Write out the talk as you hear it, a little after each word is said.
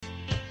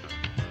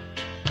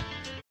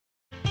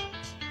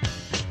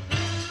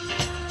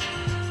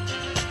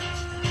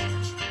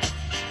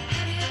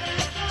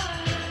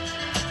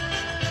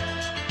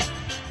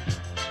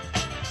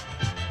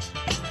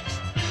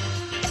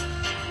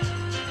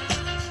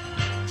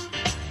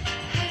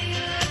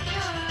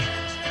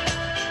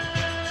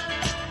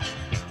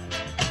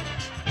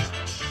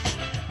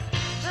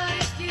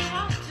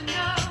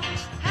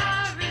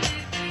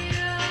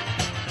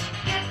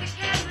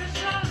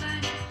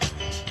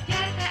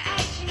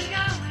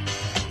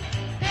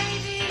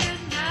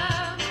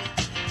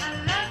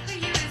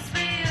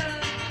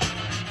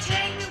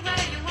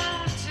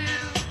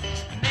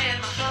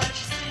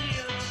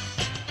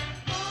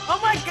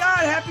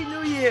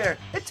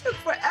took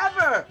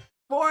forever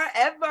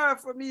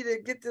for me to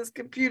get this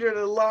computer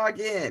to log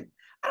in.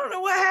 I don't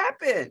know what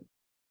happened.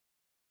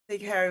 I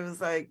think Harry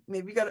was like,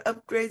 maybe you got to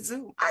upgrade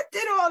Zoom. I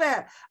did all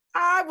that.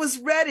 I was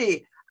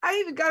ready. I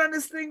even got on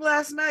this thing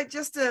last night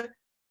just to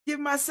give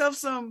myself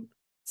some,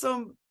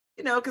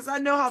 because I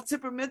know how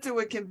temperamental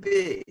it can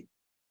be.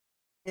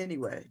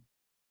 Anyway,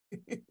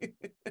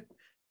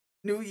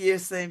 New Year,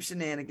 same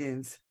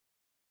shenanigans.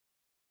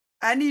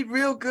 I need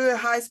real good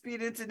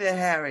high-speed internet,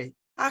 Harry.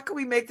 How can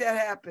we make that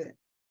happen?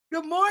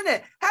 Good morning.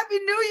 Happy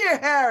New Year,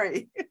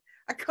 Harry.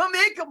 I come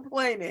in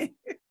complaining.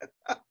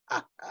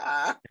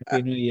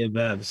 Happy New Year,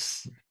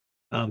 Babz.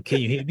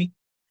 Can you hear me?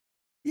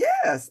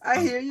 Yes, I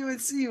hear you and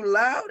see you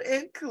loud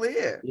and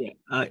clear.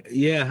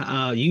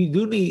 Yeah. You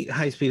do need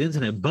high-speed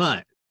internet,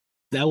 but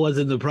that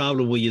wasn't the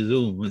problem with your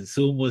Zoom.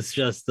 Zoom was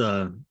just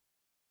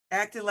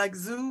acting like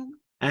Zoom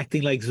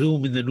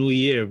in the new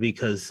year,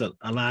 because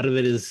a lot of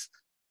it is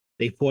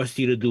they forced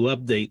you to do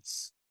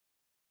updates.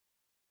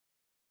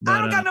 But,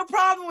 I don't got no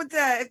problem with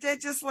that. If they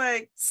just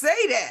like say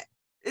that,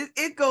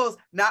 it goes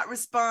not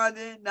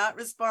responding.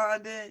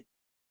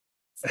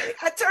 See,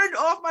 I turned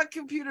off my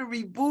computer,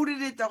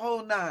 rebooted it, the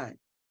whole nine.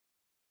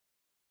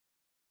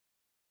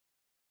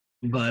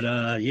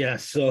 But yeah,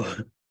 so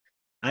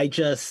I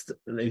just,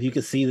 if you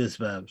can see this,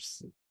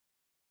 Babz,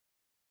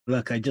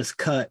 look, I just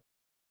cut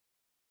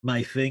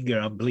my finger.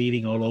 I'm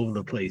bleeding all over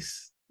the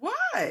place.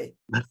 Why?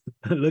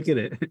 Look at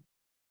it.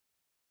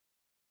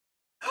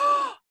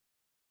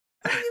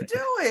 What are you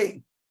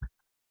doing?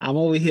 I'm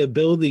over here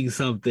building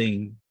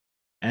something,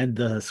 and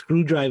the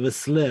screwdriver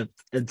slipped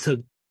and took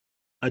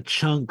a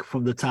chunk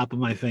from the top of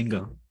my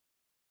finger.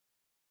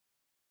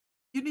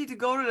 You need to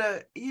go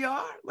to the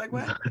ER? Like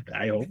what?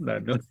 I hope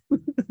not. No.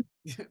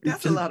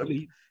 That's a lot of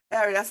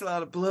Harry. That's a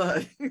lot of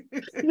blood.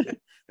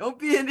 Don't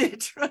be in there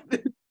trying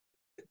to.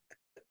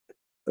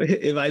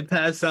 If I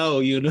pass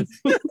out,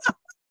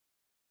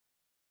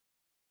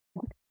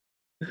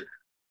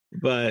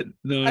 But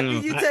no.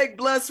 You take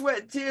blood, sweat,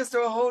 and tears to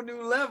a whole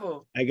new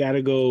level. I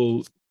gotta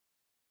go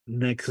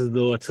next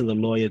door to the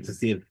lawyer to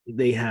see if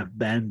they have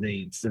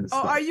Band-Aids and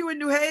stuff. Oh, are you in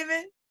New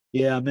Haven?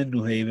 Yeah, I'm in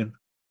New Haven.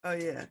 Oh,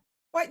 yeah.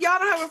 What, y'all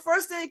don't have a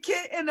first aid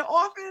kit in the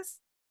office?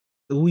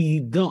 We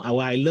don't. Well,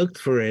 I looked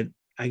for it.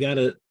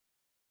 Layla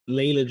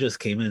just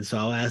came in, so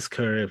I'll ask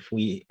her if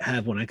we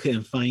have one. I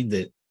couldn't find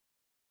it.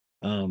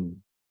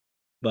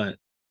 But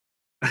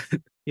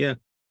yeah.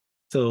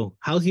 So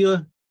how's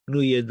your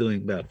New Year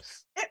doing,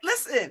 Babz?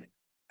 Listen,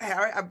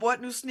 Harry, I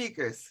bought new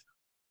sneakers.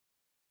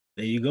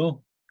 There you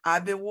go.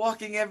 I've been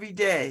walking every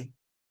day.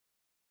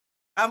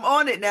 I'm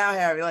on it now,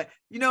 Harry. Like,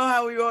 you know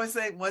how we always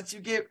say, once you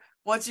get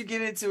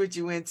into it,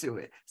 you into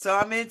it. So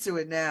I'm into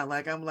it now.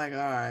 Like, I'm like, all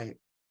right.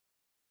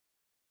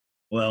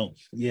 Well,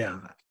 yeah.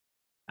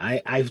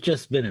 I've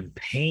just been in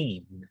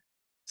pain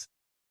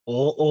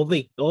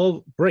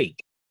all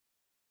break.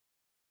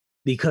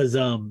 Because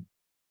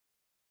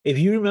if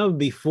you remember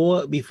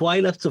before I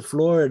left to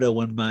Florida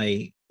when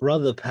my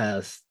brother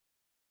passed,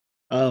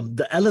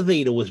 the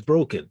elevator was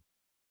broken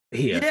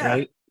here,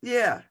 right?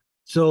 Yeah.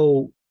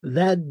 So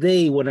that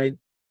day when I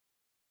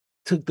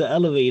took the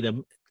elevator,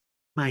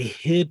 my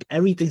hip,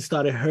 everything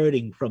started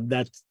hurting from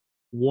that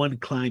one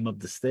climb up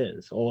the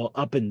stairs or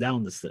up and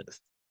down the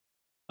stairs.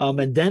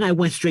 And then I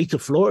went straight to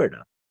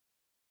Florida,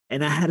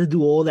 and I had to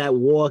do all that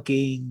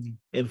walking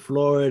in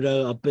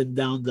Florida up and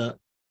down to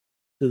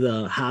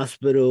the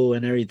hospital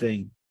and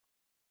everything.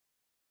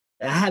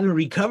 I haven't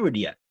recovered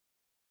yet.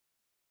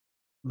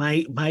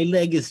 My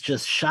leg is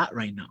just shot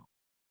right now.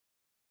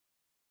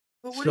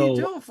 But what are you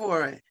doing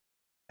for it?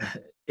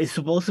 It's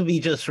supposed to be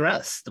just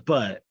rest,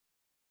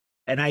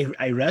 and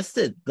I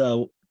rested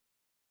the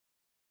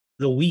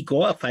week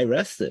off. I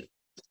rested,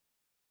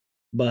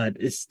 but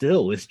it's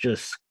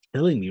just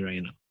killing me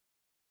right now.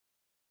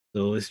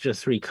 So it's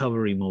just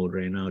recovery mode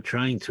right now,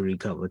 trying to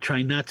recover,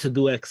 trying not to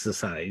do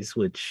exercise,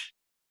 which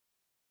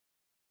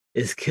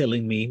is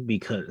killing me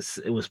because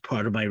it was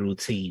part of my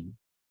routine.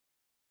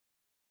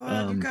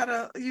 Well,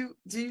 do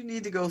you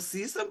need to go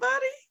see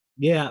somebody?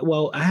 Yeah,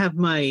 well, I have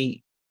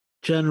my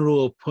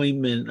general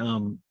appointment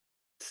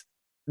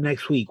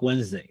next week,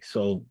 Wednesday.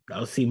 So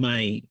I'll see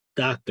my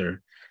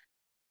doctor,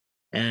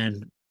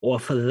 and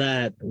off of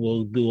that,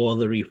 we'll do all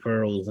the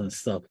referrals and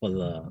stuff for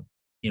the,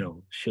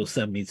 she'll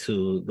send me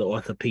to the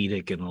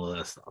orthopedic and all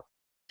that stuff.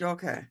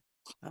 Okay.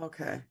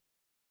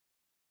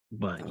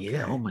 But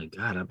yeah, oh my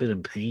God, I've been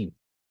in pain.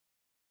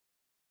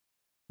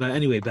 But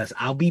anyway, Bess,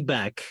 I'll be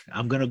back.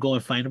 I'm gonna go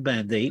and find a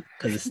Band-Aid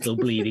because it's still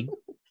bleeding.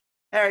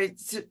 Harry,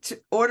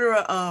 to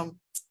order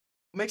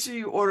make sure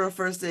you order a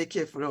first aid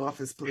kit for the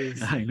office,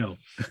 please. I know.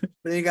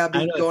 But you gotta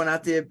be going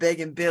out there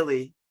begging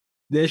Billy.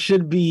 There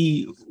should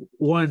be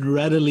one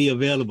readily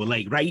available,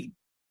 like right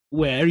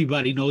where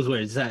everybody knows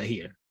where it's at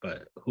here.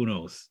 But who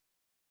knows?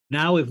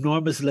 Now, if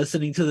Norma's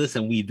listening to this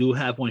and we do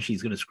have one,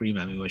 she's gonna scream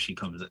at me when she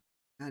comes in.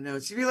 I know.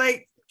 She'd be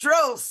like,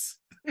 Dros.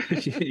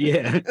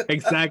 Yeah,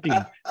 exactly.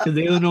 Because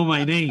they don't know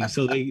my name,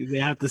 so they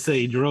have to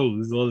say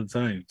Dros all the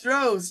time.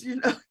 Dros,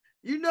 you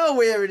know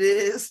where it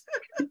is.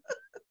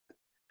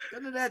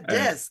 Under that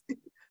desk.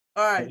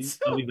 All right.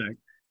 I'll be back.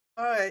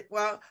 All right.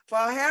 Well,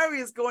 while Harry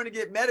is going to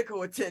get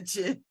medical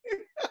attention.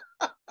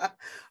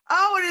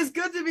 Oh, it is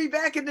good to be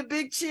back in the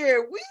big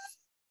chair.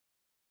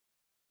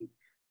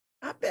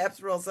 I'm Babz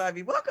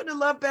Rawls-Ivy. Welcome to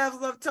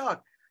LoveBabz,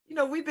 LoveTalk. You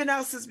know, we've been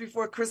out since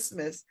before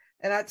Christmas,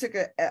 and I took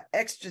an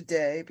extra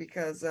day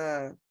because,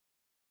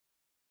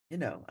 you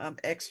know, I'm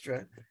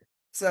extra.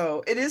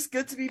 So it is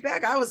good to be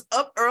back. I was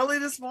up early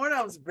this morning.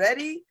 I was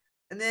ready.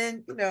 And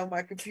then, you know,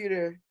 my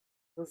computer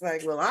was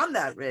like, well, I'm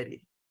not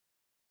ready.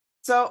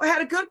 So I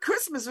had a good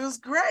Christmas. It was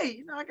great.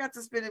 You know, I got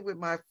to spend it with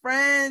my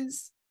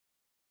friends.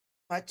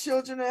 My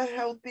children are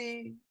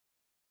healthy.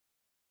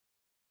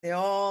 They're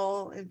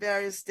all in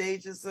various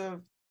stages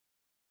of,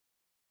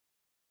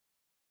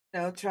 you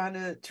know, trying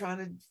to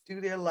do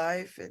their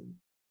life and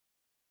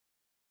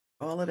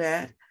all of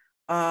that.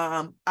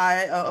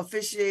 I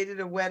officiated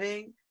a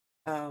wedding.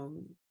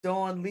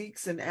 Dawn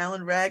Leaks and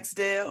Alan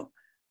Ragsdale,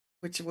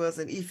 which was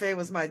an Ife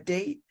was my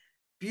date.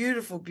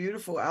 Beautiful,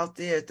 beautiful out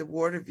there at the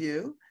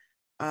Waterview.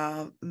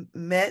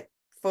 Met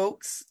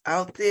folks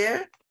out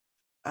there.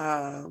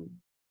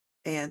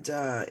 And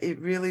it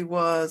really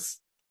was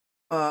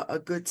a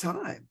good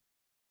time.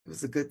 It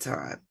was a good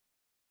time.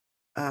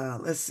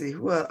 Let's see.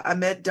 Well, I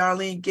met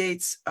Darlene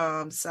Gates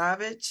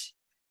Savage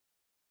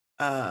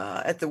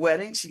at the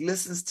wedding. She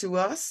listens to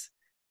us.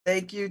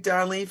 Thank you,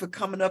 Darlene, for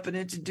coming up and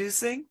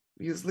introducing.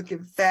 You was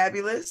looking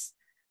fabulous.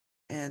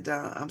 And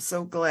I'm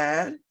so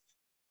glad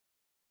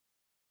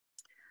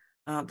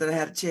that I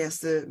had a chance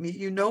to meet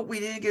you. No, we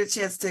didn't get a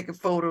chance to take a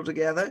photo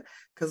together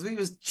because we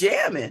was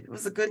jamming. It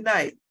was a good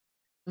night.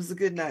 It was a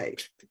good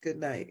night. A good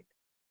night.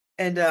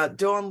 And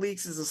Dawn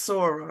Leaks is a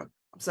Sora.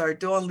 I'm sorry,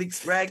 Dawn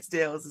Leaks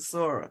Ragsdale is a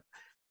Sora.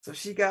 So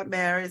she got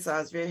married, so I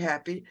was very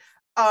happy.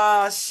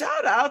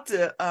 Shout out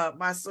to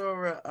my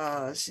Sora,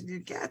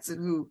 Shania Gatson,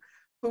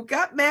 who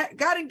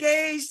got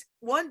engaged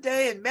one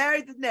day and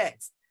married the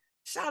next.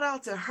 Shout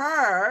out to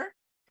her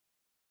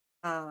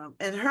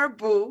and her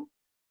boo.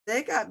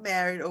 They got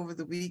married over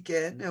the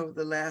weekend, over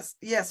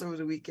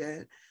the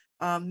weekend.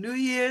 New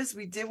Year's,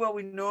 we did what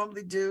we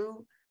normally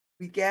do.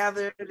 We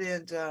gathered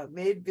and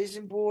made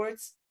vision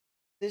boards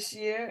this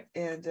year,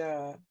 and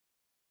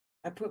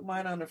I put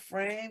mine on a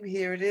frame.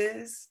 Here it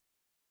is.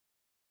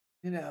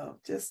 You know,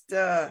 just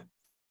I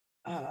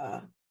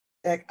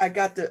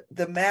got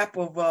the map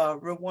of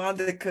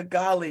Rwanda,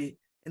 Kigali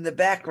in the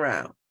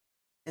background,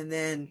 and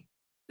then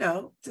you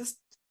know, just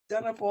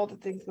done up all the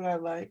things that I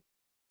like.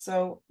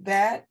 So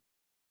that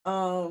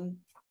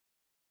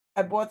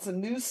I bought some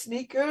new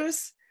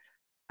sneakers.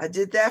 I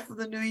did that for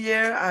the new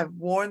year. I've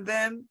worn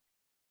them.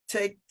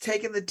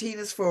 Taking the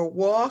Tinas for a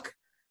walk.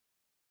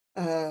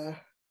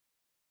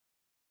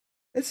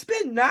 It's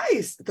been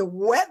nice. The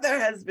weather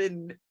has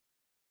been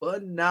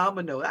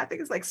phenomenal. I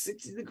think it's like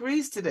 60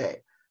 degrees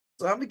today.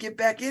 So I'm gonna get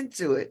back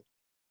into it.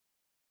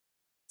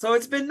 So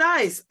it's been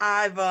nice.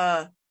 I've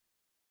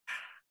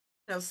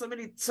you know, so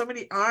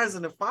many irons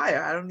in the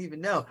fire. I don't even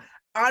know.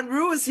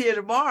 Anru is here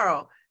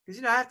tomorrow because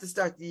you know I have to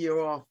start the year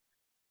off,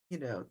 you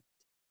know,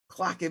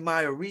 clocking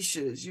my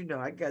orishas. You know,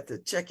 I got to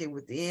check in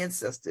with the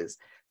ancestors.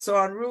 So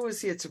Anru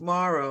is here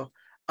tomorrow.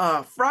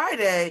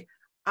 Friday,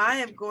 I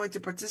am going to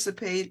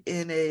participate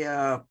in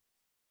a,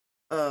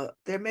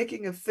 they're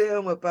making a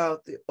film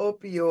about the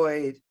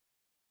opioid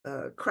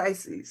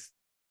crises.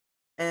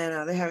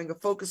 And they're having a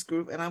focus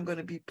group, and I'm going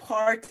to be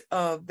part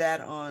of that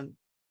on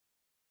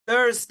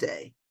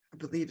Thursday. I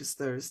believe it's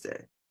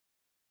Thursday.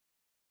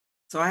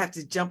 So I have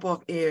to jump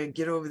off air and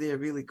get over there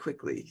really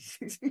quickly.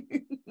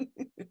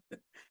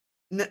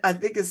 I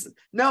think it's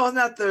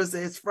not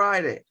Thursday, it's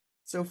Friday.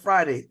 So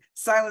Friday,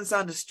 Silence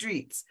on the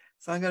Streets.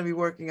 So I'm going to be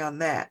working on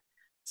that.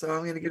 So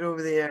I'm going to get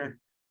over there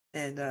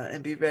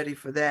and be ready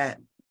for that.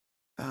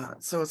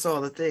 So it's all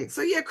the things.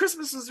 So yeah,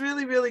 Christmas was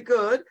really, really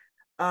good.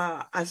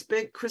 I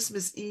spent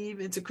Christmas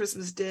Eve into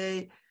Christmas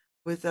Day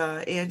with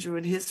Andrew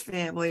and his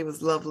family. It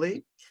was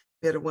lovely.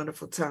 We had a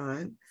wonderful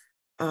time.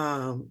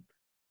 And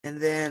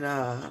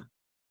then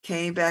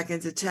came back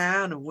into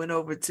town and went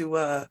over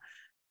to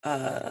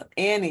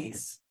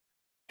Annie's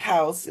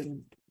house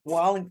in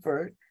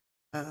Wallingford.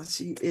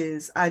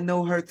 I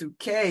know her through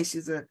Kay.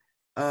 She's a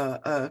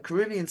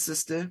Caribbean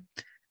sister.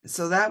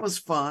 So that was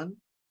fun.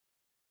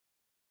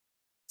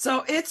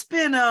 So it's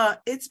been a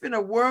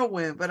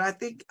whirlwind, but I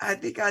think I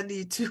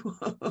need to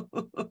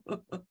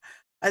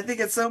I think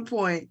at some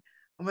point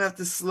I'm gonna have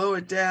to slow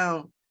it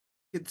down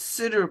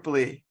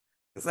considerably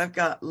because I've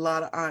got a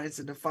lot of irons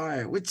in the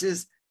fire, which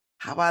is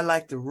how I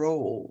like to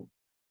roll.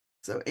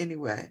 So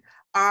anyway,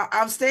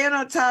 I'm staying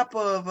on top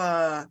of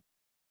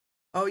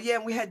oh yeah,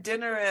 we had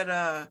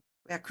dinner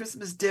we had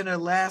Christmas dinner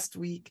last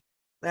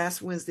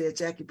Wednesday at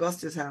Jackie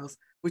Buster's house,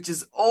 which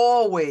is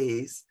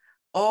always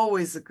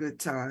a good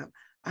time.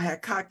 I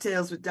had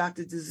cocktails with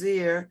Dr.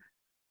 Desir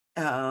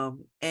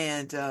and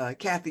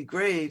Kathy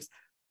Graves.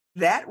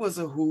 That was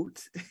a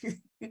hoot.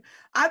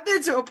 I've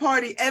been to a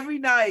party every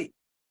night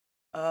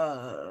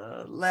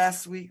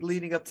last week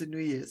leading up to New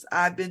Year's.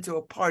 I've been to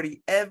a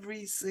party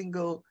every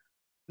single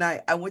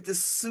night. I went to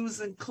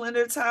Susan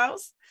Clinard's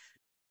house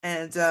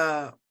and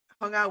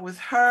hung out with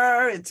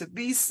her and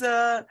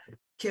Tabisa,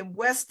 Kim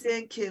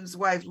Weston, Kim's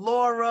wife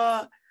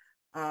Laura,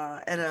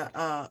 and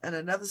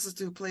another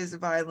sister who plays the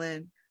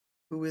violin,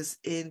 who is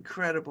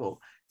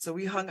incredible. So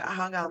we hung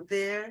out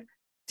there,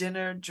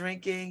 dinner,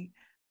 drinking,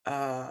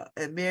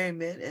 and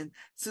merriment. And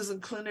Susan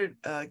Clinard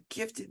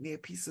gifted me a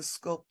piece of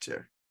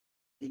sculpture.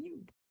 Can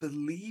you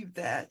believe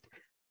that?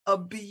 A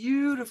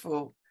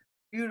beautiful,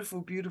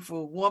 beautiful,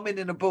 beautiful woman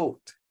in a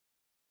boat.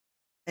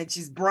 And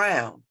she's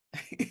brown.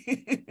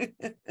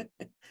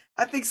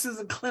 I think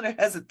Susan Clinard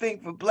has a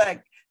thing for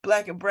black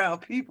and brown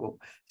people.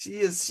 She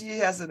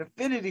has an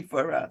affinity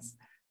for us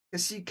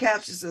because she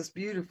captures us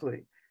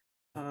beautifully.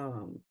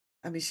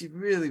 I mean, she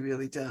really,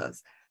 really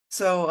does.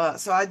 So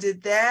I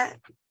did that.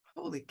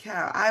 Holy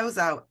cow. I was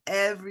out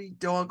every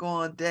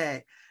doggone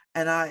day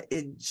and I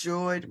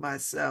enjoyed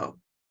myself.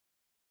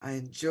 I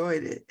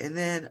enjoyed it. And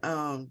then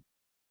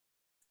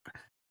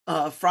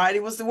Friday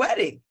was the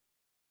wedding.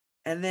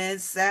 And then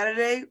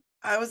Saturday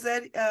I was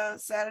at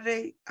Ife's.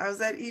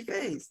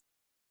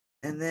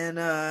 And then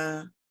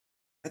I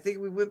think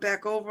we went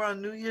back over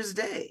on New Year's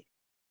Day,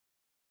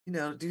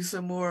 do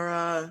some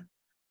more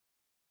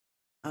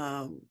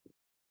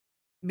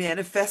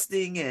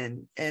manifesting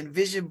and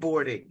vision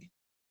boarding.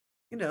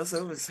 So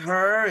it was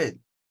her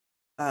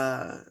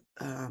and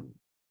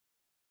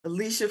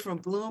Alicia from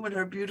Bloom and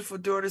her beautiful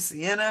daughter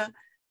Sienna.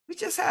 We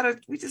just had a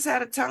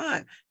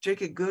time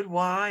drinking good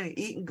wine and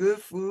eating good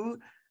food.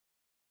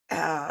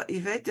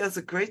 Yvette does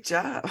a great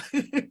job.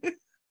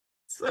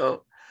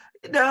 So,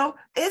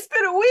 it's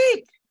been a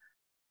week.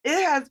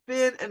 It has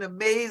been an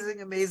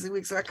amazing, amazing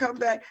week. So I come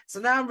back.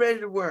 So now I'm ready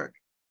to work.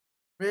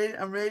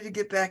 I'm ready to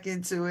get back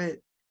into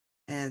it.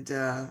 And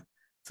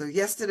so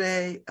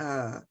yesterday,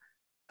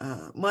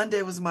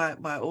 Monday was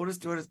my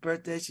oldest daughter's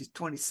birthday. She's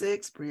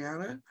 26,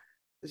 Brianna.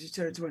 So she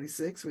turned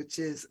 26, which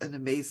is an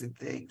amazing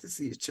thing to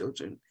see your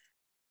children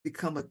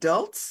become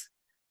adults.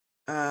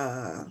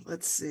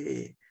 Let's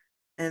see.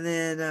 And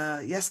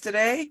then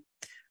yesterday,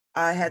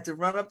 I had to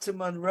run up to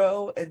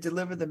Monroe and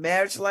deliver the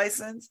marriage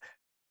license.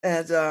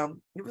 And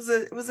it was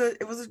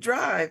a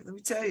drive. Let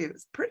me tell you,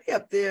 it's pretty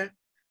up there.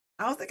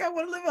 I don't think I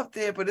want to live up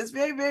there, but it's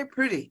very, very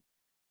pretty.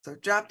 So I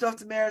dropped off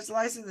the marriage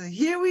license, and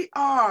here we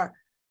are,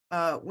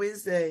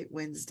 Wednesday.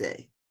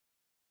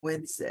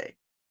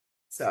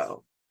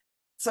 So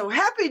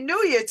happy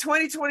New Year,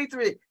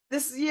 2023.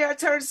 This year I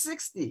turned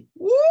 60.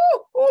 Woo,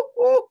 woo,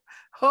 woo.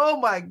 Oh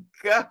my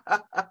God.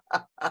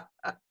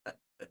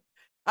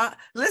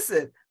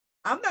 Listen,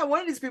 I'm not one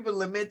of these people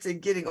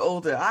lamenting getting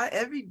older.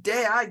 Every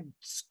day I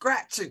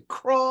scratch and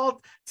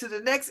crawl to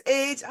the next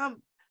age.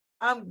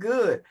 I'm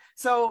good.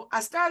 So I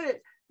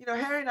started,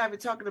 Harry and I have been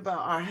talking about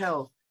our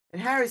health,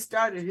 and Harry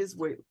started his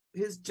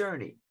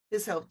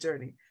health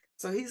journey.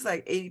 So he's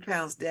like 80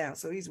 pounds down.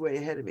 So he's way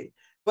ahead of me.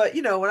 But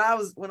when I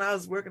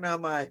was working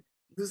on my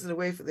losing the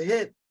weight for the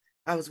hip,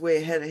 I was way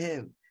ahead of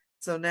him.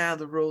 So now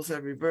the roles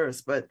have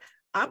reversed. But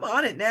I'm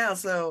on it now.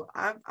 So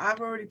I've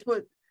already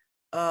put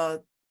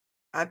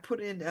I put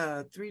in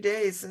 3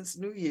 days since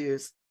New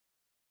Year's,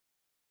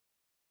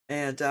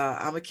 and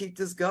I'm gonna keep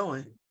this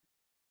going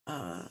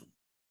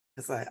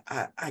because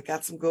I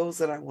got some goals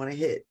that I want to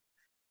hit.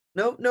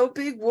 No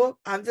big whoop.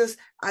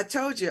 I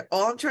told you,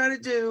 all I'm trying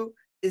to do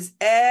is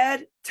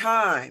add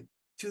time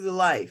to the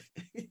life.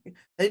 And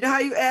you know how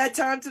you add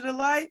time to the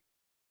life?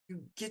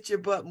 You get your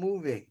butt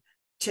moving,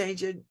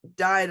 change your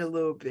diet a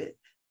little bit,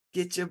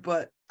 get your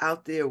butt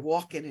out there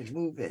walking and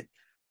moving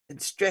and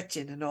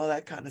stretching and all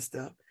that kind of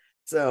stuff.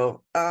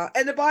 So,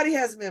 and the body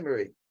has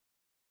memory.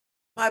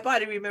 My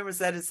body remembers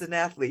that it's an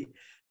athlete,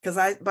 because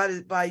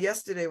by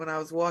yesterday when I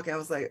was walking, I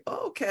was like,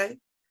 oh, okay,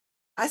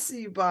 I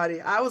see you,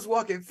 body. I was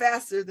walking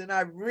faster than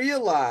I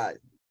realized.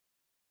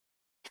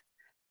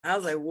 I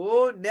was like,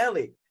 whoa,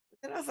 Nelly.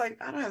 And I was like,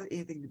 I don't have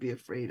anything to be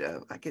afraid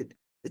of.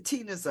 The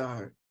Tinas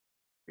are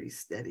pretty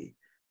steady.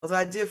 Although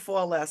I did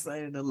fall last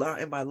night in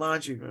my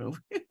laundry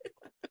room.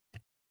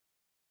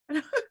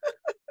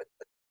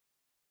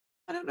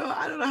 I don't know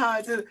how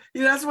I did it.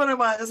 That's one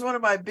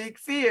of my big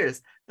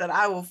fears, that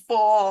I will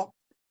fall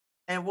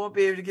and won't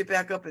be able to get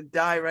back up and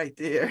die right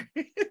there.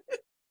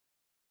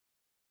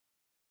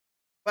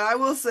 But I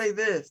will say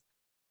this: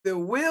 the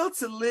will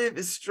to live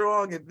is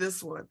strong in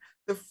this one.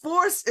 The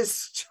force is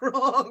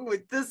strong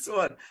with this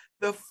one.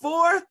 The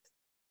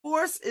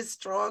force is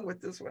strong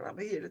with this one. I'm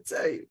here to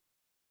tell you.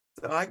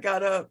 So I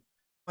got up.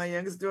 My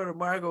youngest daughter,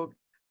 Margot,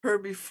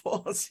 heard me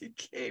fall. She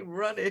came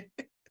running.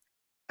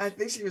 I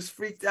think she was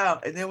freaked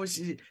out. And then when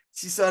she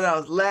saw that I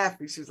was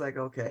laughing, she was like,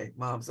 okay,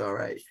 Mom's all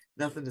right.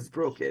 Nothing is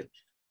broken.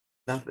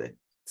 Nothing.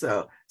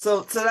 So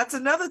that's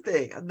another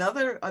thing.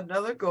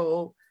 Another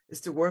goal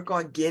is to work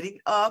on getting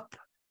up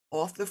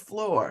off the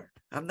floor.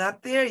 I'm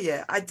not there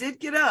yet. I did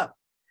get up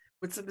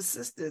with some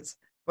assistance,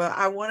 but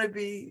I want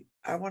to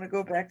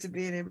go back to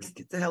being able to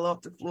get the hell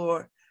off the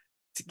floor,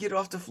 to get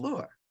off the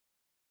floor.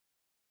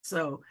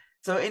 So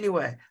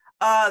anyway,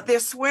 they're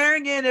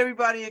swearing in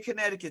everybody in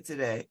Connecticut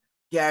today.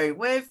 Gary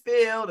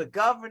Winfield, the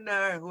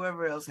governor, and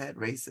whoever else had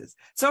races.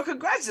 So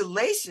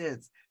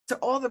congratulations to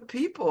all the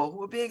people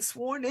who are being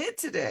sworn in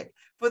today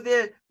for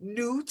their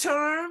new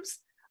terms,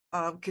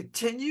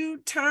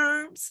 continued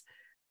terms,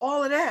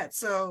 all of that.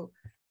 So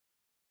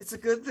it's a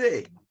good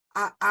thing.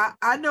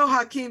 I know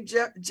Hakeem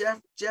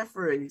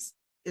Jeffries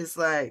is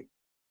like,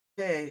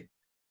 hey,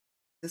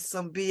 there's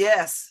some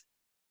BS.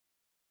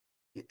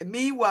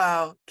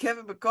 Meanwhile,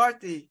 Kevin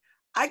McCarthy,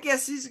 I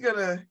guess he's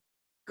gonna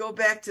go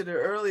back to the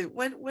early,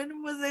 when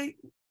was they,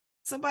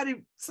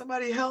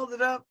 somebody held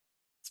it up,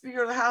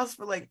 Speaker of the House,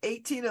 for like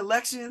 18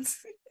 elections.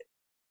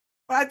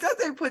 But I thought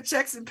they put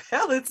checks and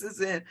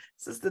balances in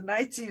since the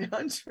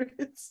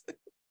 1900s.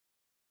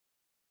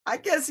 I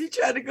guess he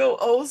tried to go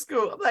old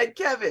school. I'm like,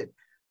 Kevin,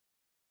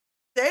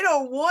 they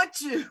don't want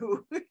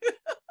you.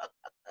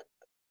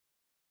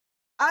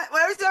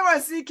 Every time I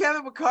see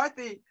Kevin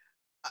McCarthy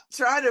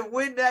trying to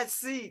win that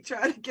seat,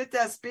 trying to get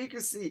that speaker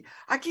seat,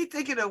 I keep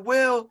thinking of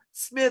Will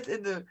Smith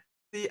in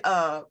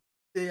the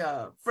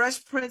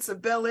Fresh Prince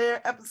of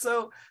Bel-Air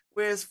episode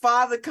where his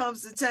father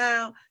comes to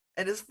town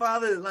and his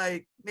father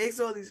like makes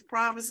all these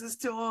promises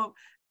to him,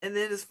 and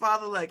then his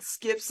father like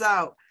skips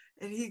out,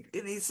 and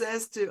he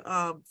says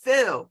to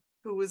Phil,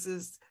 who was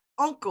his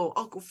Uncle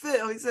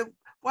Phil, he said,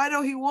 why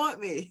don't he want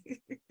me?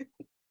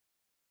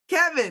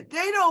 Kevin,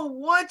 they don't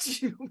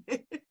want you, man.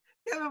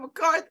 Kevin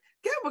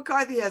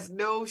McCarthy has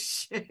no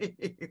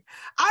shame.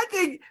 I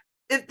think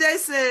if they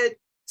said,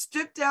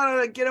 strip down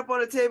and get up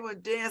on the table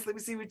and dance, let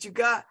me see what you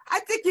got,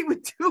 I think he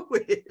would do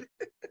it.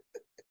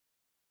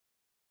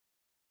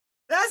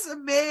 That's a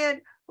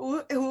man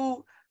who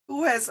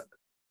has,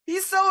 he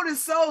sold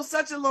his soul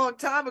such a long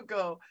time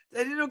ago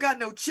that he don't got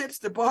no chips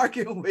to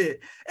bargain with.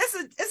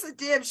 It's a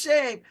damn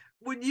shame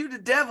when you the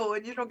devil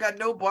and you don't got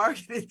no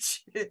bargaining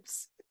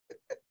chips.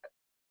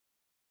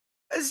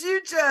 As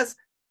you just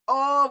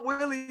all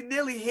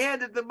willy-nilly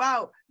handed them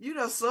out. You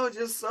know, sold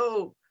your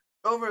soul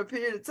over a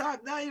period of time.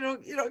 Now you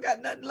don't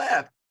got nothing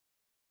left.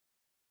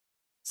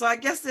 So I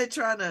guess they're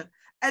trying to,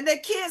 and they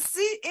can't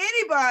see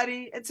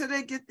anybody until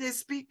they get their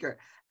speaker.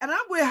 And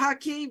I'm with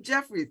Hakeem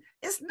Jeffries.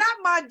 It's not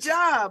my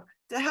job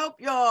to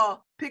help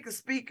y'all pick a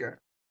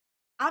speaker.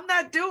 I'm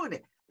not doing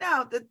it.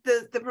 Now, the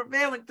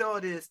prevailing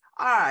thought is,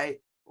 all right,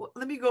 well,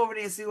 let me go over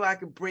there and see who I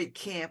can break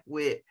camp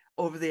with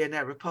over there in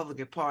that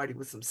Republican Party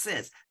with some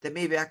sense that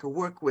maybe I could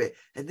work with,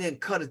 and then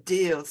cut a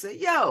deal and say,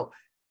 yo,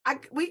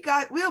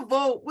 we'll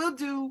vote,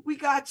 we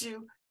got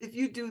you if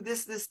you do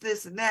this,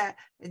 and that,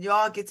 and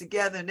y'all get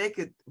together and they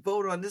could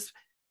vote on this.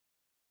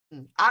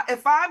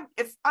 If I'm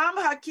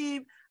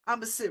Hakeem, I'm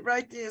gonna sit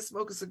right there and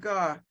smoke a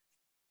cigar,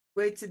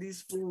 wait till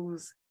these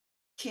fools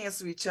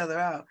cancel each other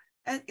out.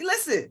 And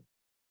listen,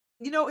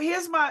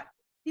 here's my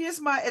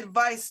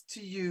advice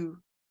to you,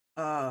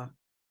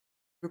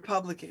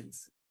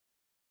 Republicans.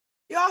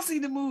 Y'all see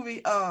the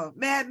movie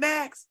Mad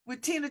Max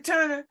with Tina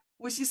Turner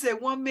when she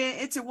said one man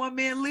enter, one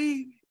man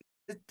leave?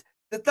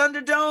 The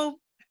Thunderdome?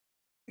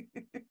 They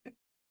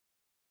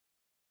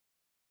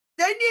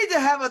need to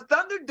have a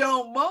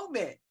Thunderdome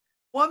moment.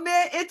 One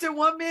man enter,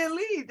 one man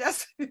leave.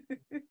 That's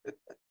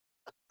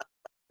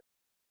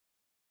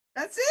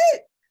that's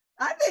it.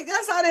 I think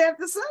that's how they have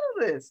to settle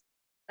this.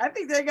 I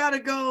think they gotta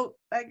go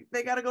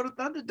to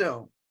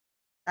Thunderdome.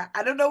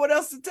 I don't know what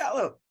else to tell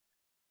them.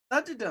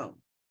 Thunderdome.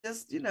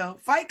 Just,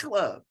 Fight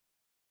Club.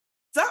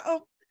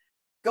 Something.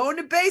 Go in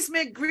the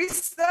basement,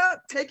 grease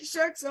up, take your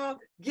shirts off,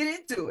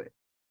 get into it.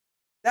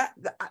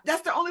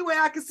 That's the only way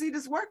I can see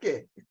this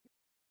working.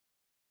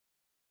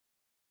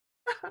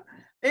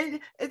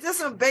 It's just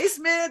some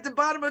basement at the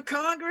bottom of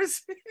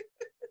Congress.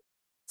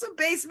 Some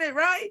basement,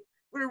 right?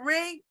 With a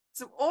ring,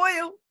 some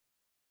oil.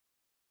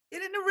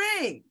 Get in the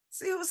ring.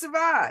 See who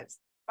survives.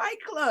 Fight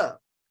Club.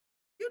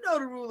 You know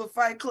the rule of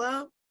Fight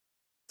Club.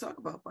 Talk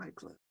about Fight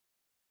Club.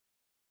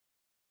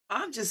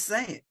 I'm just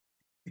saying.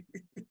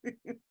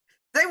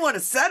 They want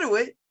to settle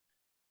it,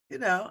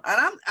 and I'm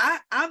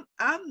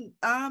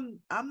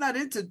not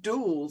into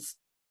duels.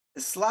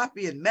 It's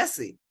sloppy and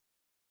messy.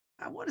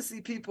 I want to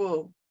see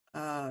people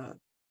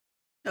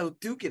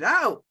duke it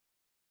out.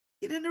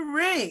 Get in the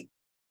ring.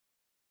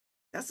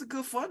 That's a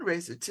good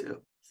fundraiser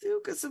too. See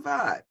who can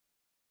survive.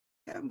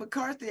 Kevin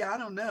McCarthy, I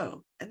don't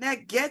know. And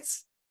that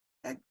gets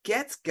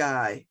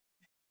guy,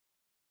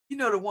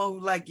 the one who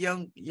like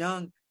young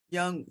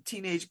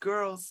teenage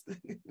girls.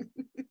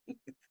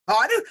 Oh,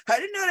 I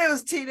didn't know they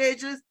was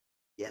teenagers.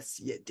 Yes,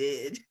 you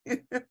did.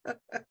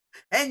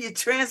 And you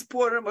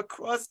transport them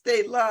across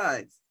state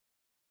lines.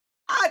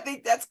 I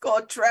think that's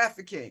called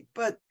trafficking.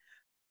 But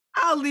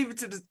I'll leave it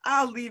to the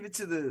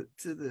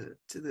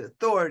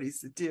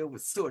authorities to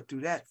sort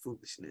through that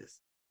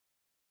foolishness.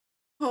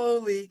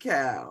 Holy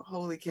cow,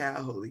 holy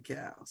cow, holy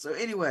cow. So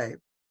anyway,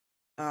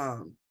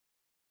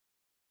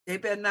 they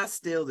better not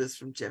steal this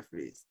from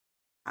Jeffries.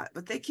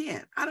 But they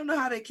can't. I don't know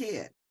how they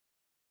can.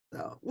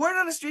 So word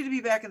on the street to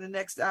be back in the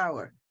next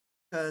hour.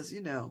 Because,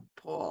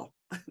 Paul.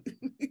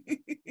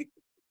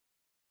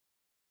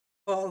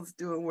 Paul's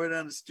doing word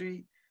on the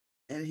street,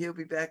 and he'll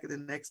be back in the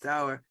next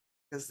hour.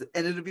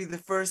 And it'll be the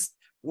first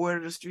word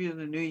on the street in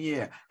the new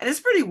year. And it's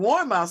pretty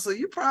warm out, so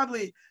you'll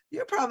probably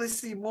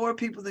see more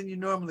people than you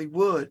normally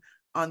would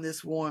on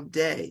this warm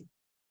day.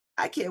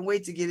 I can't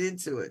wait to get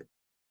into it.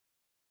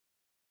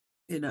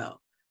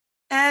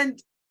 And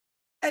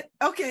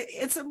okay,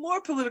 it's a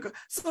more political.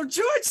 So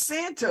George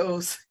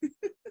Santos,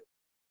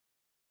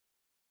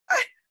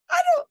 I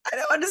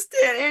don't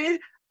understand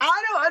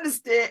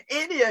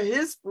any of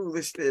his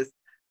foolishness.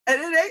 And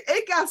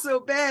it got so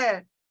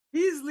bad.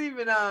 He's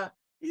leaving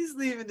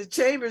the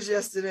chambers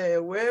yesterday,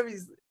 or wherever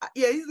he's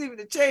leaving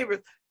the chambers,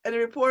 and the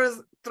reporters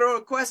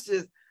throwing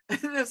questions. And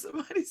then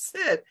somebody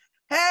said,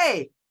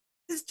 "Hey,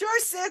 is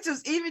George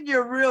Santos even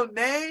your real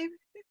name?"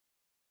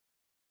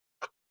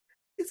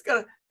 He's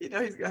gonna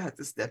have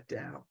to step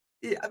down.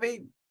 Yeah, I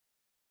mean,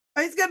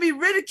 he's gonna be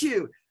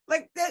ridiculed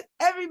like that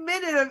every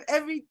minute of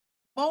every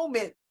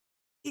moment.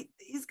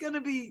 He's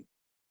gonna be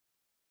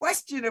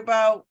questioned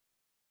about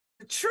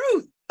the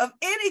truth of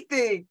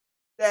anything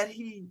that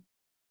he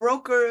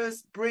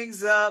brokers,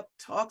 brings up,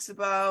 talks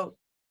about.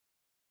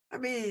 I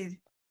mean,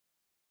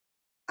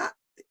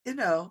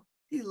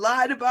 he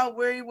lied about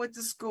where he went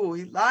to school.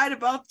 He lied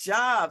about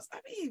jobs. I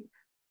mean,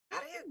 how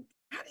do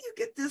you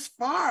get this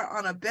far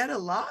on a bed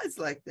of lies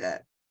like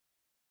that?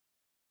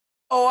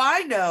 Oh,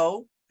 I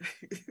know.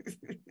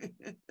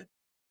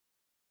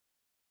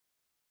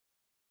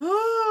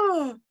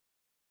 Oh,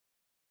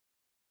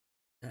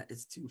 that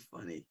is too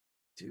funny.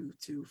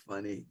 Too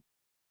funny.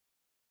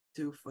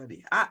 Too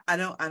funny. I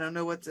don't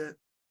know what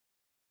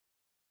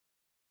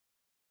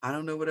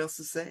else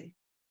to say.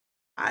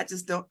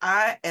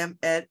 I am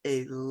at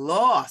a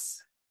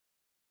loss.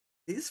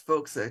 These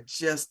folks are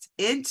just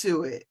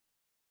into it.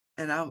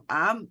 And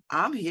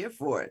I'm here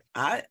for it.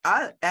 I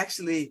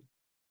actually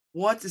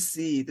want to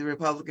see the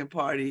Republican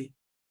Party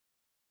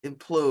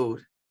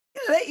implode.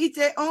 They eat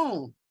their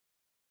own.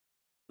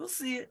 We'll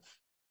see it.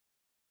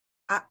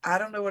 I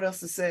don't know what else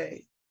to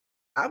say.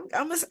 I'm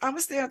gonna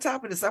stay on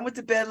top of this. I went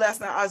to bed last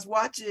night. I was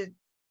watching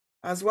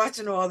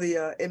all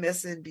the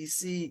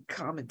MSNBC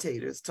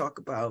commentators talk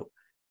about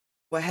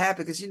what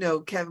happened, because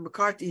Kevin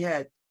McCarthy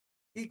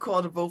he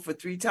called a vote for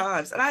 3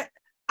 times, and I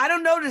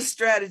don't know this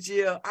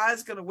strategy. I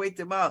was gonna wait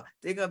them out.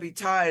 They're gonna be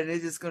tired, and they're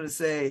just gonna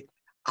say,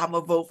 "I'm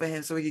gonna vote for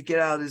him so he can get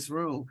out of this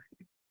room."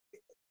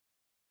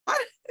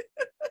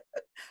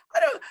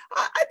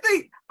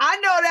 I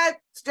know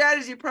that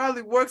strategy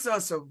probably works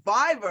on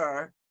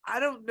Survivor. I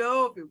don't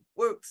know if it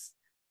works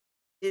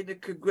in the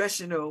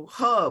congressional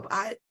hub.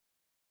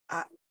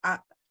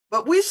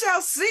 But we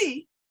shall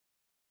see.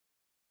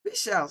 We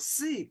shall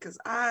see, because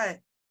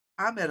I'm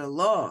at a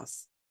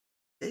loss.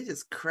 They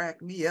just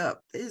crack me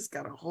up. They just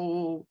got a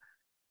whole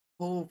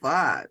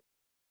vibe.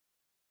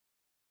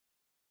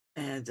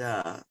 And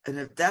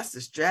if that's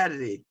the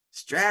strategy,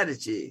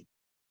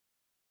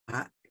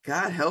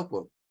 God help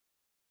them.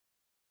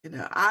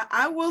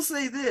 I will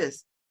say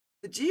this: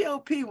 the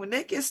GOP, when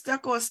they get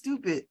stuck on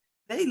stupid,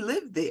 they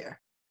live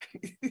there.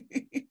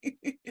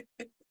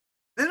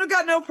 They don't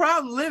got no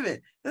problem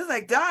living. It's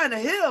like dying a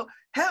hill.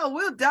 Hell,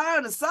 we'll die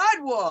on the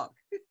sidewalk.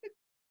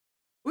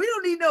 We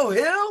don't need no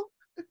hill.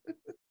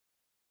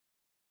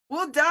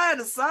 We'll die on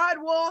the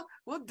sidewalk.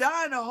 We'll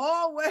die in the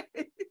hallway.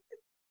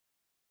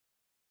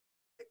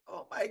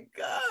 Oh my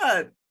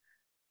God.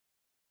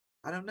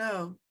 I don't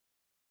know.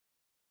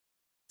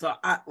 So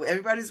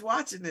everybody's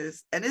watching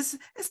this, and it's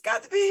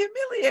got to be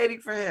humiliating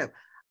for him.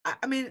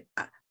 I mean,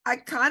 I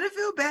kind of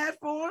feel bad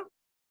for him,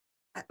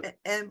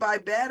 and by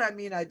bad I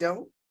mean I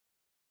don't.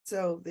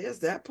 So there's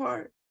that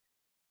part,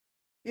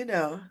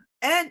 and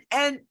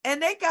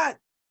they got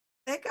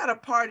a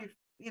party.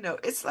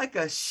 It's like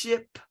a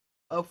ship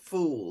of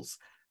fools,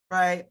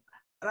 right?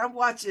 And I'm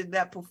watching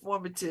that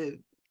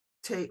performative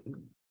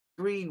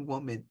green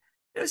woman.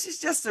 She's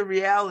just a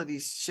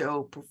reality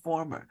show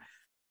performer.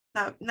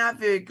 Not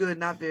very good,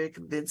 not very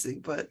convincing,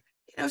 but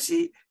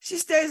she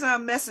stays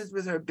on message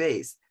with her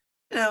base.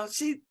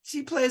 She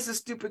plays a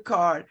stupid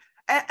card,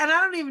 and I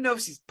don't even know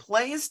if she's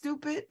playing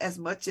stupid as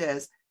much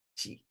as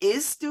she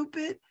is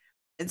stupid,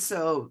 and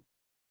so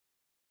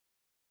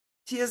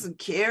she doesn't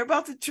care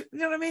about the truth. You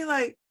know what I mean?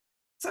 Like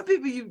some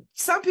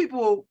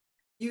people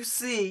you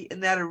see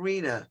in that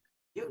arena,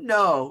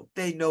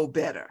 they know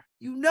better.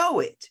 You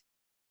know it.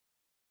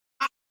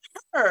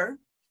 Her.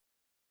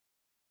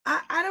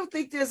 I don't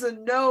think there's a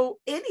know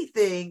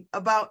anything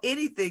about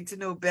anything to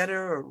know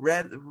better or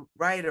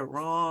right or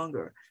wrong,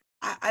 or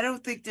I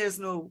don't think there's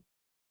no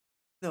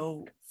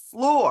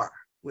floor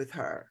with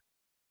her.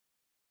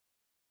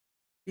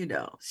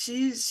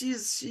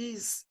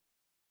 She's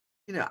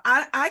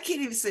I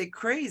can't even say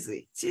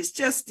crazy. She's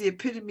just the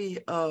epitome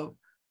of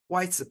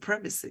white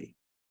supremacy.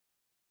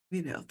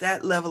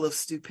 That level of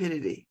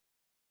stupidity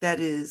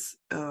that is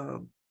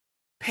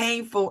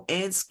painful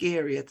and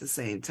scary at the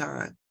same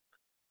time.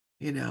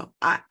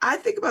 I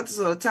think about this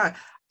all the time.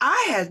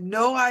 I had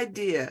no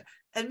idea,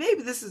 and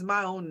maybe this is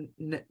my own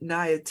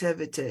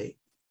naivete,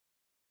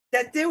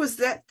 that there's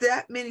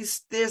that many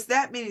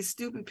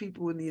stupid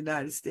people in the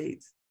United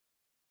States.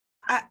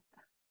 I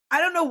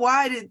don't know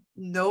why I didn't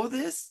know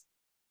this.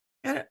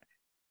 And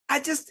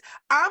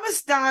I'm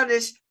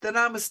astonished that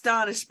I'm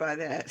astonished by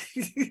that.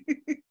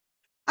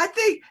 I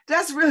think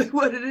that's really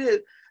what it is,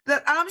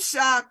 that I'm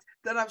shocked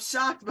that I'm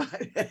shocked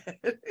by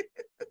that.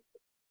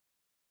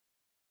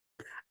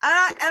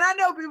 I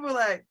know people are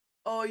like,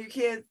 oh, you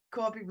can't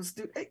call people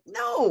stupid. Hey,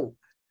 no,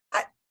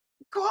 I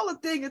call a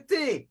thing a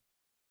thing.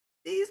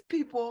 These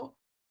people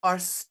are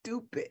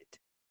stupid.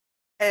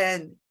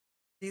 And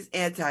these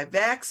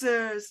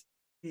anti-vaxxers,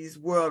 these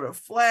world are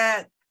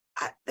flat,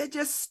 they're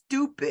just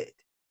stupid.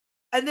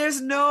 And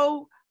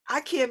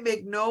I can't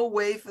make no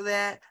way for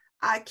that.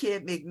 I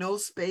can't make no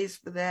space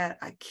for that.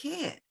 I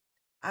can't.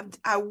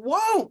 I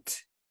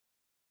won't.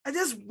 I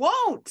just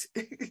won't.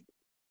 And,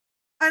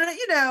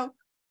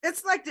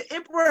 it's like the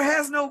emperor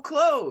has no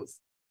clothes.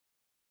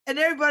 And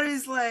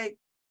everybody's like,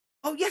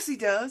 oh, yes, he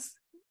does.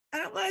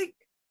 And I'm like,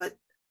 but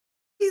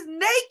he's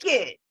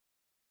naked.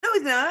 No,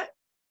 he's not.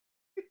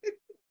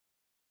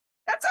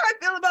 That's how I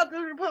feel about the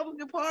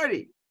Republican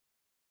Party.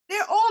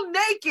 They're all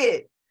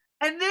naked.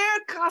 And they're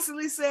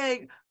constantly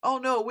saying, oh,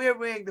 no, we're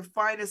wearing the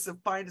finest of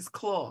finest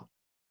cloth.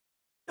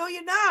 No,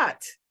 you're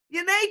not.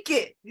 You're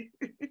naked.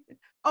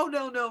 Oh,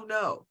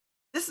 no.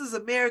 This is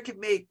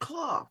American-made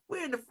cloth.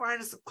 We're in the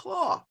finest of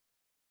cloth.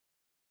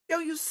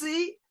 Don't you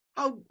see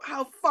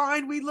how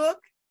fine we look?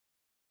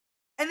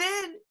 And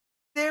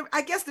then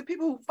I guess the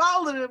people who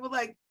followed it were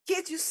like,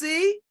 can't you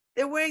see?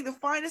 They're wearing the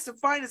finest of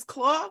finest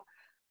cloth.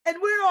 And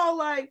we're all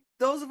like,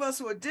 those of us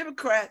who are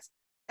Democrats,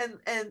 and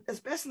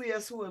especially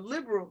us who are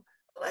liberal,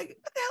 like,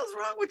 what the hell's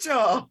wrong with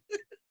y'all?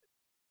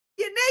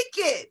 You're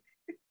naked.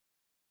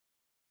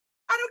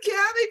 I don't care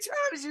how many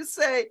times you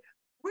say,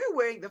 we're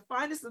wearing the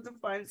finest of the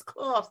finest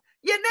cloths.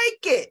 You're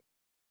naked.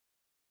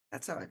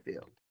 That's how I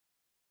feel.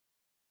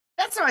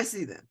 That's how I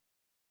see them.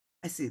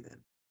 I see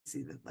them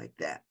like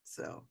that.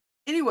 So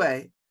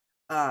anyway,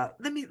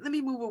 let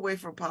me move away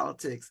from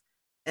politics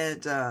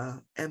and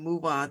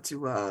move on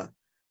to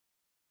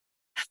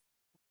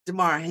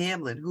Damar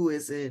Hamlin, who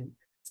is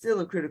still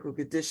in critical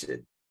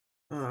condition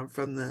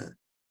from the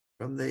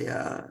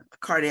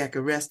cardiac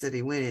arrest that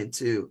he went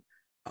into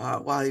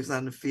while he was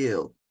on the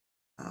field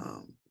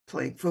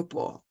playing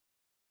football.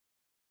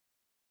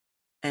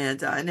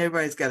 And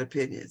everybody's got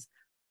opinions.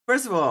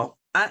 First of all,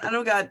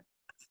 I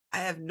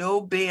have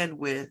no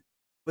bandwidth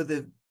for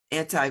the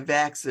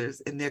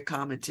anti-vaxxers and their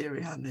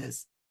commentary on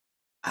this.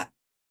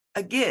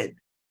 Again,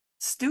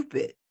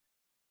 stupid.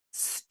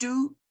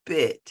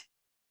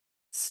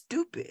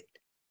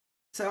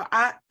 So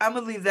I'm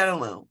gonna leave that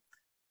alone.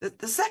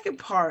 The second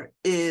part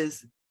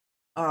is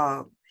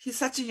he's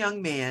such a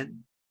young man.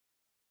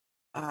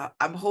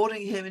 I'm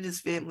holding him and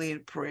his family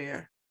in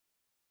prayer.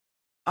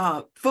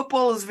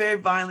 Football is a very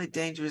violent,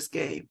 dangerous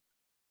game.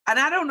 And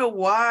I don't know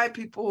why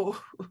people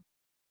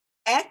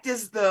act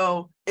as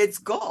though it's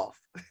golf.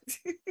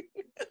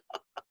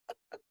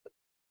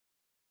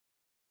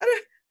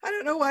 I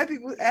don't know why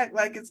people act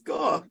like it's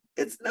golf.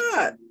 It's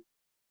not.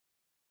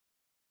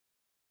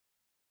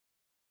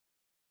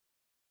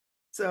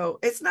 So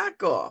it's not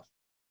golf.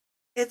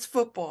 It's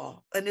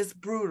football, and it's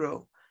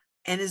brutal,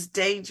 and it's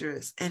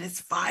dangerous, and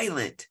it's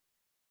violent.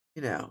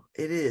 It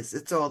is.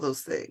 It's all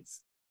those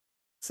things.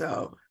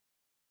 So,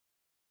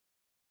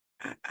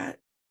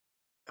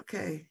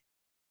 okay.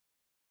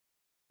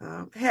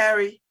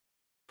 Harry,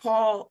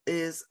 Paul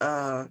has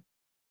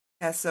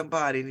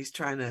somebody, and he's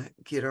trying to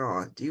get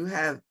on. Do you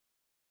have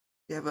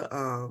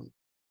a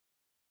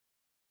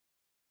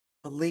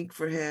link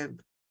for him?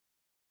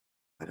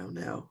 I don't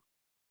know.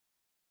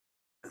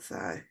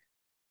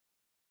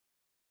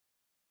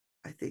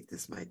 I think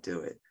this might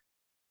do it.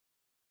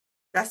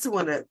 That's the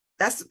one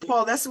that's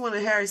the one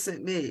that Harry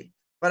sent me,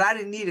 but I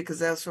didn't need it because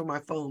that was from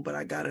my phone, but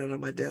I got it on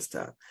my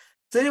desktop.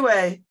 So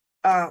anyway,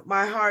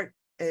 my heart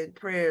and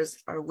prayers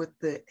are with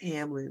the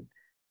Hamlin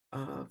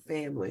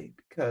family,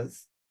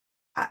 because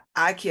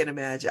I can't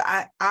imagine.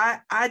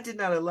 I did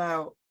not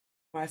allow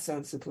my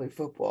sons to play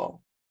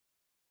football,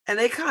 and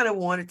they kind of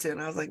wanted to,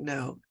 and I was like,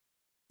 no.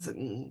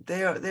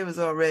 They was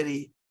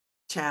already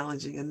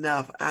challenging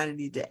enough. I didn't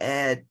need to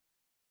add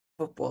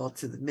football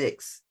to the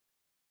mix.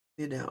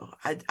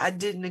 I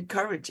didn't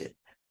encourage it.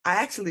 I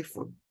actually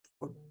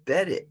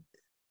forbade it.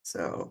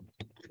 So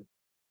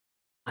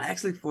I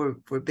actually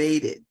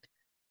forbade it.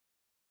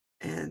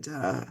 And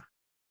so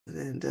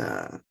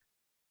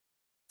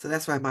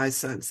that's why my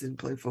sons didn't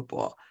play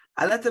football.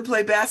 I let them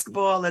play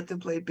basketball, let them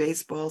play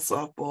baseball,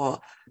 softball.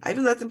 I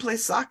even let them play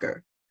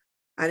soccer.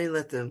 I didn't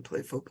let them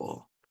play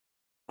football.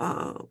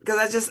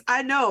 Because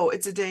I know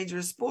it's a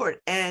dangerous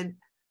sport. And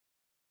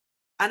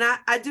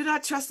I do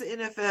not trust the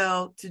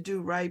NFL to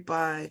do right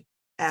by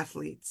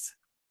athletes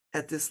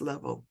at this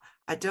level.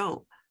 I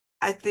don't.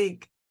 I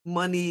think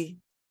money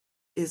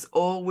is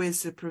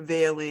always the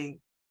prevailing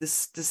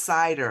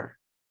decider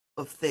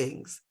of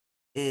things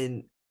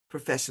in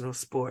professional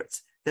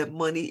sports. That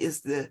money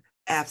is the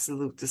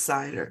absolute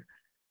decider.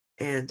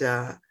 And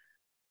I'm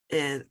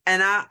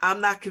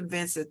not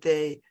convinced that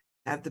they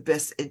have the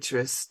best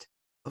interest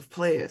of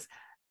players.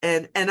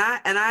 And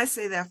I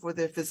say that for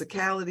their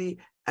physicality,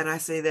 and I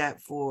say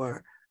that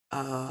for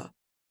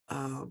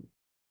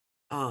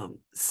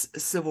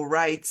civil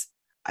rights.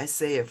 I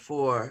say it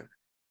for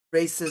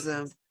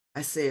racism.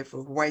 I say it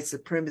for white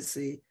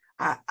supremacy.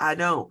 I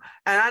don't.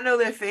 And I know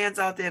there are fans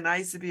out there, and I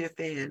used to be a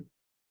fan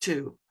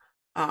too.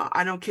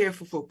 I don't care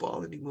for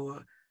football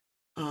anymore.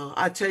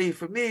 I tell you,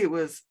 for me,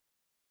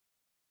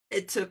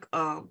 it took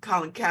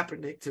Colin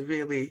Kaepernick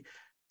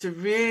to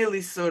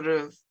really sort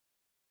of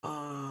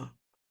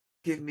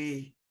give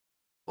me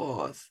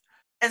pause.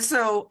 And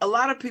so a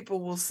lot of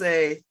people will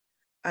say,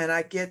 and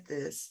I get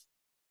this,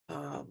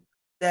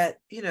 that,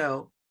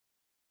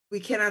 we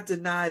cannot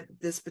deny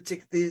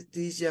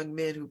these young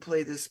men who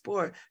play this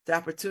sport the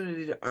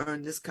opportunity to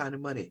earn this kind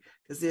of money,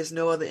 because there's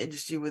no other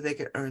industry where they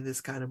can earn this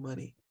kind of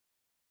money.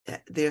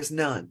 There's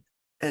none.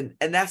 And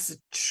that's the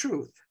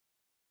truth,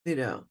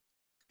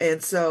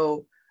 And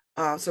so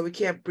we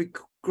can't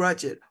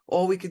begrudge it.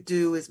 All we could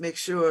do is make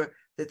sure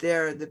that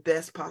they're in the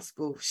best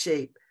possible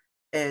shape,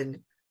 and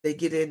they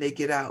get in, they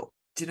get out.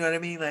 Do you know what I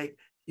mean? Like,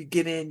 you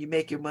get in, you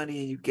make your money,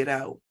 and you get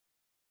out.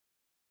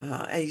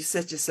 And you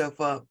set yourself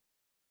up.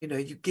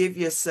 You give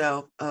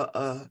yourself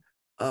a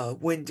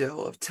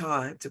window of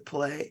time to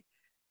play,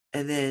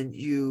 and then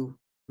you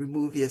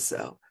remove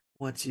yourself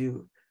once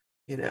the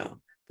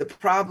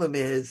problem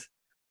is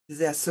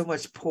there's so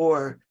much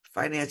poor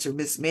financial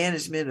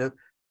mismanagement of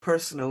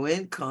personal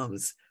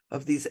incomes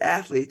of these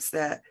athletes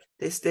that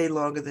they stay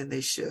longer than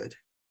they should.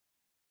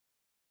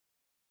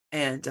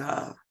 And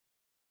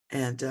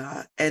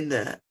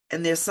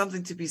there's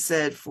something to be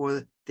said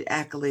for the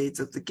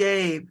accolades of the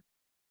game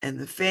and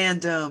the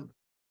fandom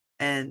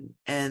and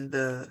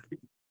the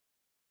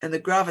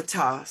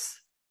gravitas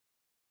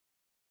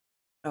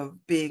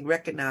of being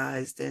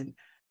recognized, and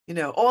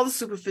all the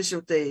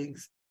superficial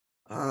things,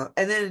 and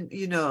then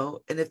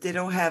and if they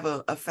don't have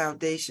a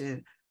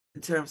foundation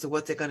in terms of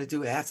what they're going to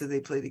do after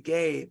they play the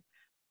game,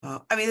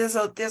 I mean, there's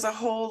a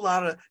whole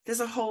lot of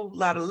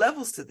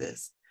levels to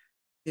this,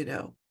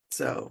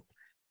 so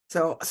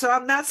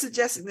I'm not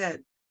suggesting that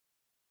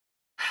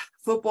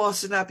football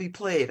should not be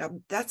played.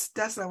 That's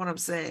not what I'm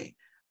saying.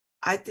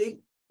 I think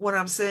what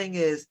I'm saying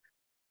is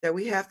that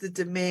we have to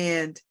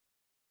demand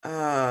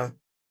the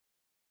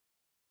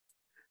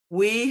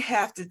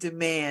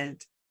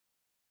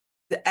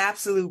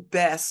absolute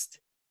best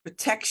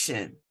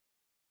protection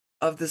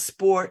of the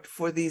sport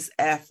for these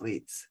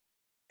athletes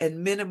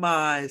and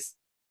minimize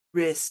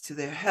risk to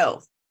their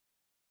health.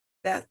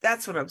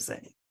 That's what I'm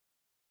saying.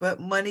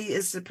 But money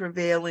is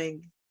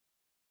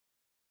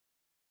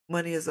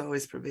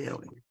always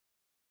prevailing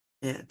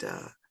and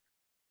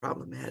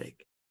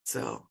problematic.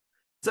 So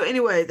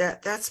anyway,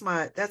 that's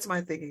my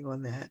thinking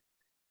on that.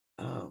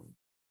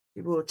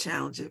 People will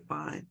challenge it,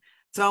 fine.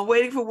 So I'm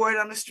waiting for word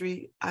on the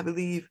street. I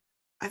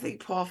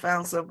think Paul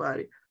found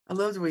somebody. I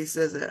love the way he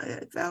says it.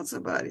 I found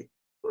somebody.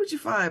 Who'd you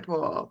find,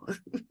 Paul?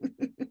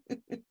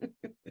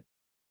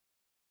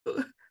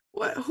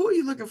 Who are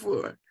you looking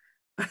for?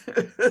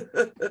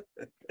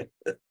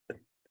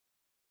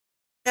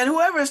 And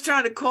whoever is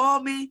trying to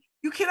call me,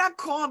 you cannot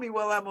call me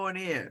while I'm on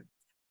air.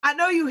 I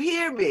know you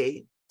hear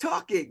me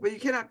talking, but you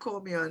cannot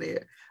call me on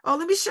air. Oh,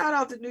 let me shout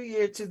out the new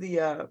year to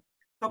the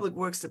Public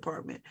Works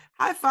Department.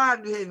 High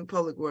five, New Haven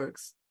Public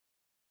Works.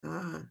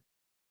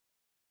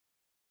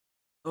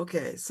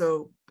 Okay,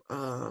 so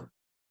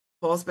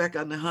Paul's back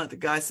on the hunt. The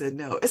guy said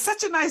no. It's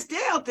such a nice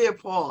day out there,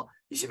 Paul.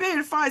 You should be able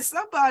to find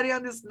somebody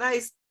on this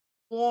nice,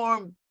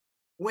 warm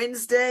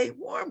Wednesday.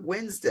 Warm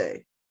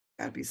Wednesday.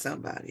 Gotta be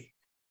somebody.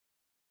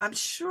 I'm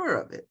sure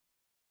of it.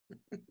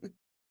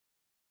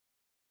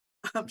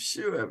 I'm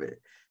sure of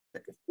it.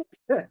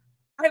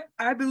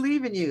 I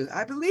believe in you.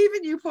 I believe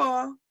in you,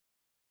 Paul.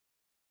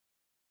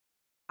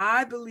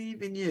 I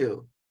believe in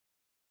you.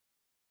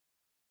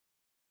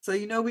 So,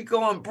 we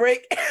go on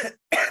break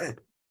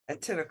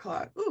at 10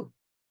 o'clock. Ooh.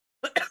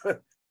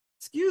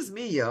 Excuse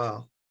me,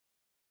 y'all.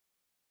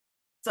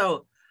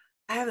 So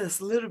I have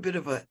this little bit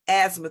of an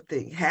asthma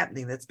thing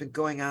happening that's been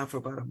going on for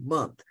about a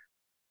month.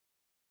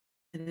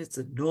 And it's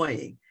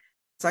annoying.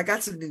 So I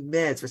got some new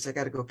meds, which I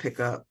got to go pick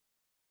up,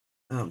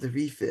 the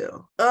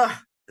refill.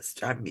 It's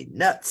driving me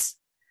nuts.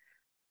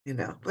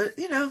 But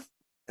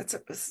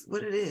that's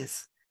what it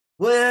is.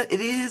 Well,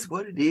 it is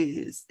what it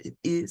is. It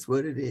is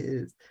what it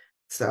is.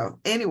 So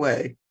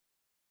anyway,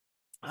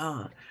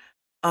 so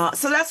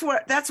that's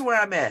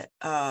where I'm at.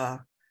 I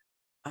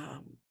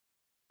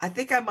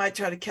think I might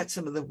try to catch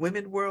some of the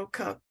Women World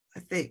Cup.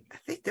 I think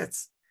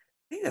that's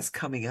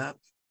coming up.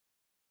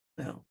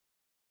 No,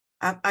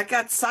 I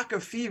got soccer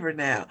fever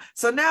now.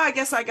 So now I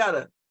guess I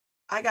gotta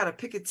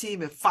pick a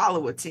team and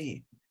follow a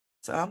team.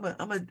 So I'm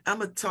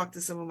gonna talk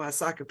to some of my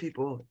soccer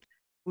people.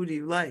 Who do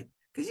you like?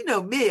 Because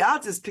me, I'll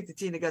just pick the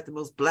team that got the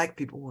most black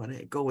people on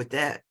it and go with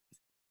that.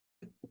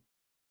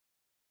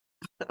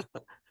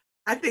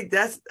 I think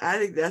that's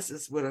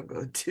just what I'm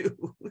going to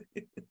do.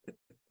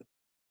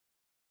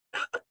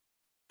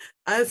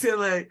 I feel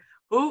like,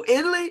 who,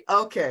 Italy?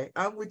 Okay,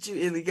 I'm with you,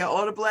 Italy. Got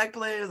all the black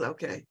players?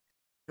 Okay.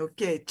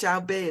 Ciao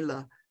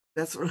bella.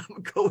 That's what I'm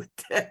going to go with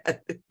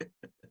that.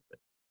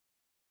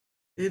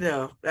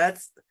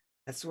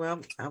 That's where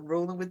I'm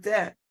rolling with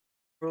that.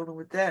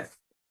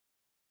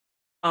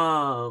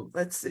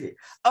 Let's see.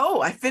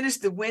 Oh, I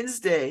finished the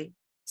Wednesday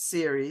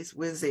series,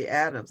 Wednesday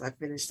Addams. I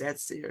finished that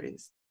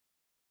series.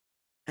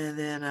 And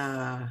then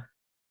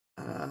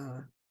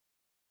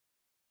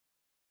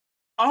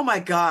oh my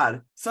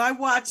God. So I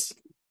watched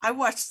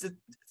the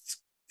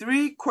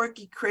 3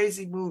 quirky,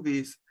 crazy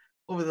movies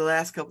over the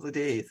last couple of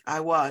days.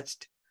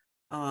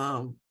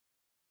 Um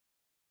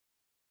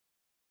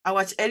I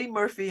watched Eddie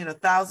Murphy in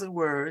 1,000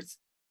 Words,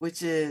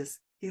 which is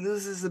he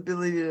loses his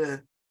ability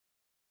to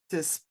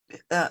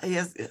he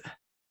has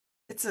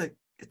it's a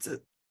it's a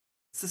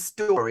it's a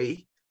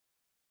story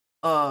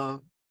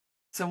of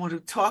someone who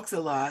talks a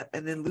lot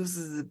and then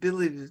loses his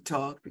ability to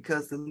talk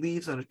because the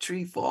leaves on a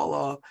tree fall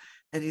off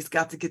and he's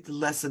got to get the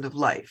lesson of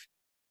life.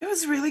 It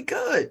was really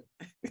good.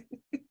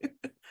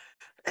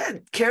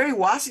 And Kerry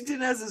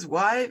Washington as his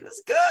wife. It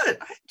was good.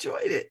 I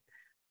enjoyed it.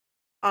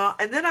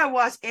 And then I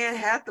watched Anne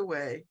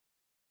Hathaway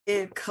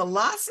in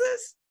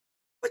Colossus,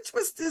 which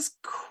was this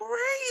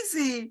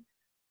crazy.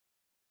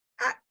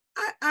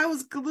 I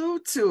was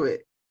glued to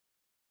it.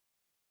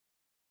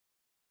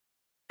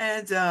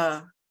 And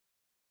let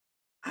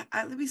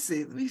me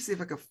see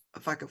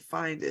if I can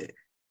find it.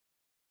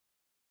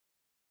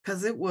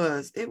 Because it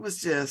was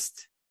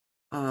just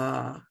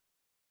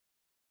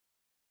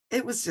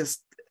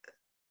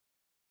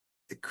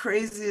the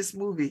craziest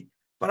movie.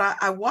 But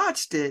I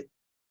watched it,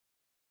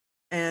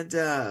 and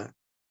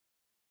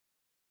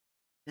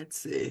let's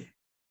see.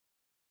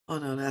 Oh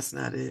no, that's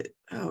not it.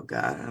 Oh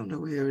God, I don't know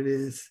where it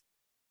is.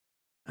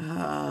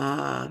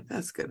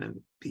 That's gonna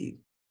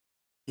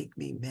make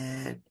me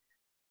mad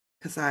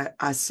because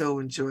I so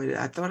enjoyed it.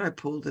 I thought I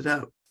pulled it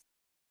up.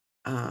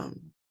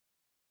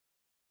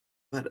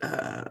 But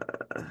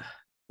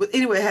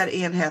anyway, it had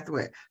Anne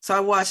Hathaway. So I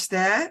watched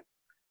that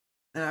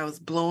and I was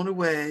blown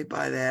away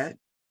by that.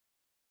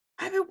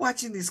 I've been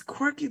watching these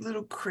quirky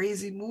little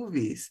crazy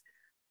movies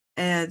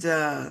and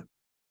that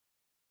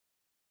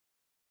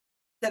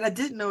I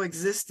didn't know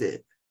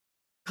existed.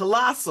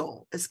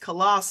 Colossal is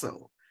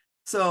Colossal.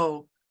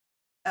 So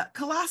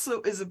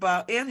Colossal is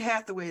about Anne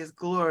Hathaway as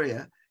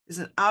Gloria, is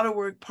an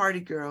out-of-work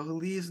party girl who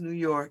leaves New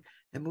York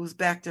and moves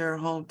back to her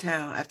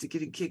hometown after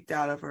getting kicked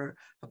out of her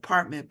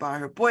apartment by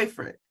her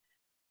boyfriend.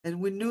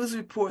 And when news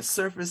reports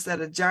surface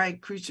that a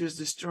giant creature is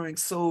destroying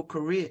South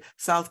Korea,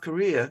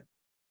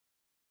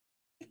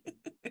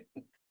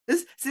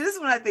 this is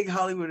when I think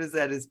Hollywood is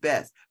at its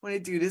best, when they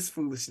do this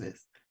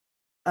foolishness.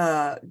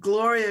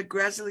 Gloria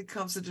gradually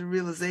comes to the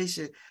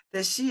realization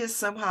that she is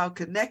somehow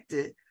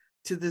connected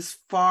to this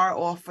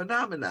far-off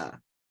phenomenon.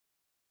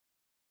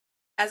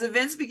 As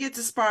events begin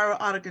to spiral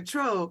out of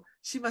control,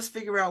 she must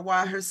figure out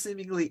why her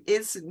seemingly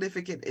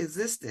insignificant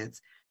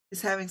existence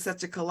is having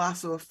such a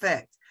colossal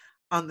effect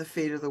on the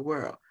fate of the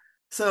world.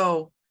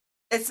 So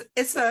it's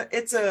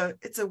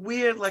a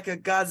weird, like a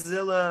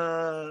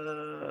Godzilla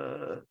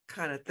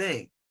kind of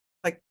thing.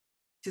 Like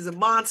she's a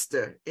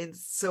monster in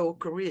Seoul,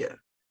 Korea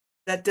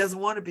that doesn't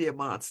want to be a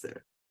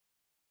monster.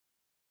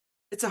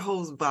 It's a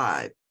whole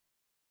vibe.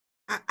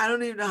 I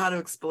don't even know how to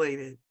explain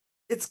it.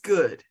 It's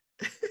good.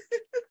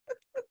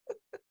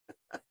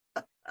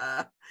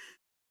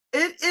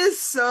 It is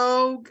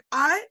so,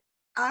 I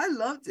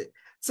loved it.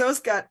 So it's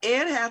got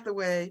Anne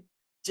Hathaway,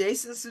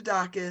 Jason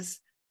Sudeikis,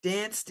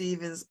 Dan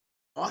Stevens,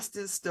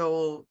 Austin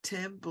Stowell,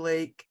 Tim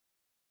Blake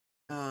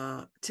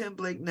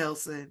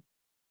Nelson.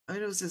 I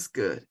mean, it was just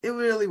good. It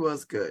really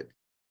was good.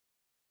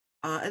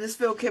 And this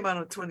film came out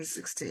in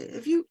 2016.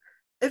 If you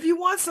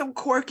want some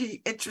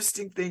quirky,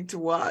 interesting thing to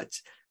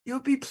watch, you'll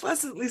be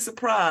pleasantly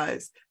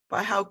surprised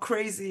by how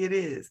crazy it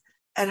is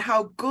and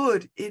how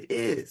good it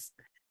is.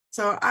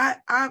 So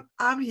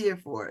I'm here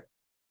for it.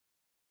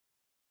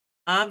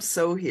 I'm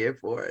so here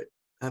for it.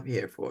 I'm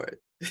here for it.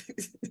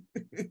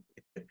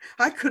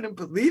 I couldn't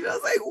believe it. I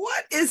was like,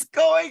 what is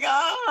going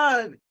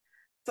on?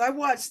 So I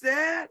watched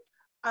that.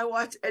 I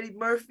watched Eddie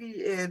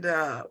Murphy in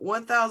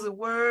 1,000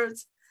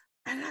 Words.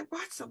 And I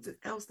watched something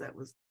else that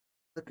was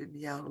flipping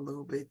me out a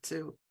little bit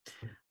too.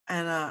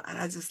 And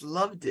I just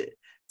loved it.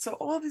 So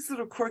all these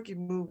little quirky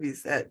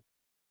movies that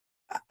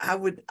I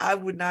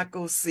would not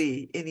go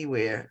see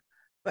anywhere.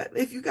 But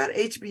if you got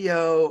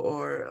HBO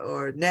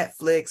or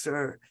Netflix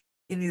or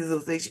any of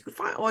those things, you can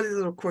find all these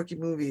little quirky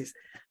movies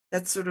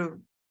that sort of,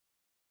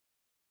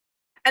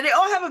 and they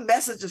all have a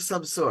message of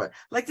some sort.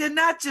 Like they're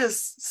not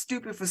just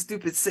stupid for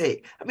stupid's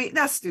sake. I mean,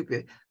 not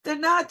stupid. They're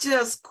not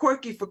just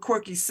quirky for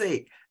quirky's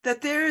sake.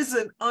 That there is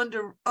an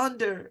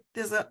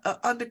there's an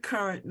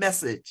undercurrent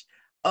message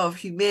of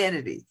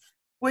humanity,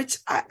 which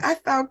I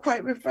found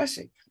quite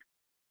refreshing.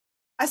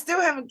 I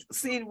still haven't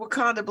seen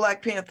Wakanda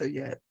Black Panther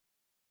yet.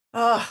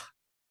 Oh,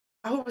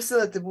 I hope it's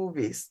still at the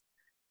movies.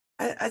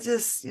 I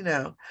just,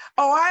 oh,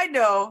 I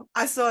know.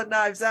 I saw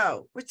Knives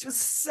Out, which was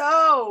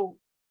so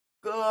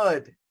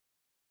good.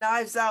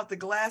 Knives Out, the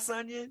Glass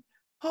Onion.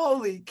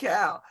 Holy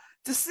cow.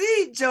 To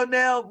see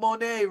Janelle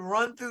Monáe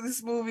run through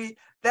this movie,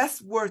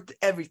 that's worth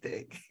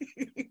everything.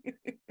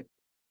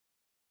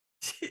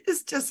 She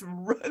is just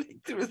running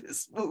through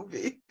this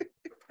movie.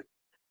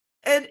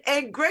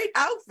 and great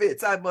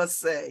outfits, I must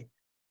say.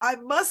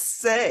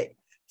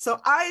 So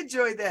I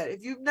enjoyed that.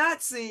 If you've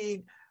not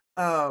seen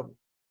Glass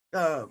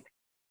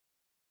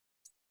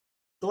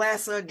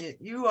Onion,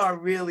 you are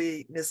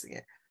really missing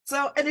it.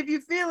 So, and if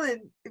you're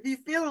feeling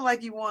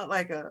like you want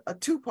like a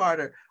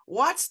two-parter,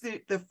 watch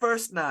the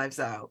first Knives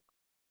Out.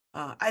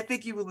 I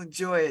think you will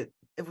enjoy it.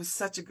 It was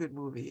such a good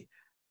movie.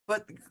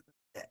 But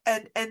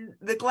and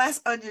The Glass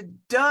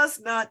Onion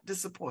does not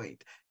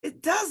disappoint.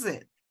 It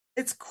doesn't.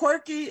 It's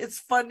quirky, it's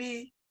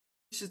funny.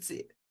 You should see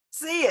it.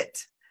 See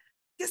it.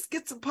 Just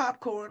get some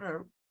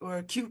popcorn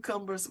or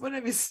cucumbers,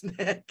 whatever your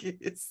snack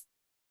is,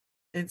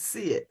 and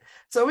see it.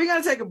 So we're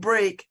gonna take a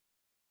break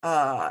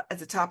at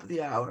the top of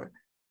the hour.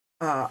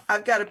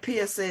 I've got a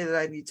PSA that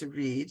I need to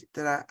read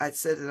that I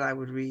said that I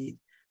would read.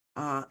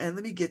 And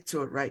let me get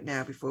to it right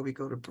now before we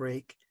go to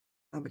break,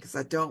 because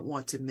I don't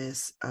want to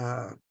miss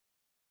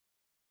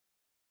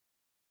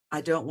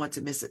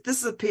it.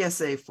 This is a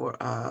PSA for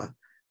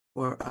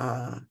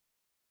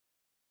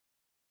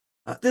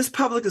this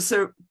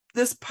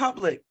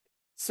public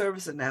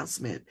service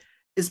announcement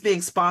is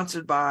being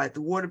sponsored by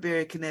the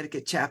Waterbury,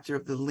 Connecticut chapter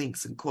of the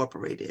Links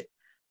Incorporated.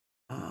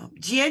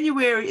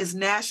 January is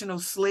National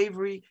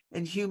Slavery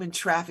and Human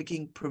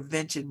Trafficking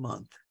Prevention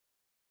Month.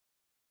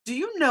 Do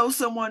you know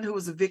someone who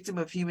was a victim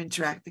of human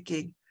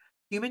trafficking?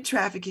 Human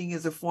trafficking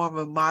is a form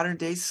of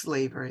modern-day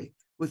slavery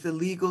with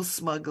illegal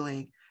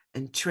smuggling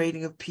and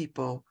trading of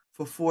people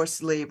for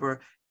forced labor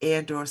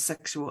and/or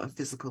sexual and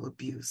physical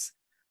abuse.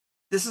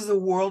 This is a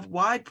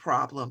worldwide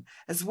problem,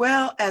 as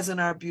well as in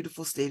our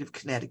beautiful state of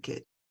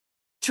Connecticut.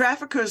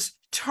 Traffickers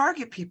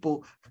target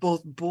people,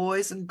 both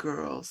boys and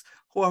girls,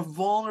 who are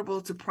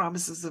vulnerable to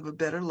promises of a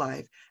better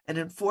life and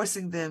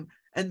enforcing them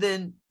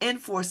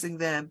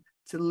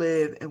to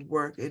live and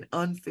work in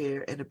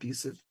unfair and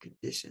abusive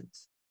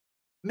conditions.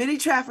 Many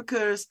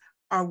traffickers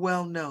are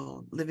well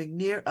known, living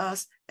near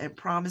us and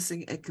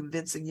promising and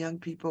convincing young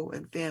people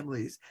and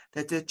families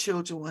that their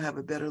children will have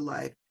a better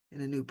life in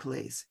a new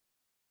place.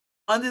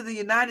 Under the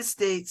United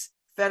States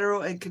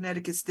federal and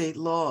Connecticut state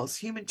laws,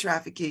 human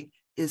trafficking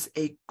is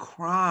a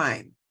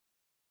crime.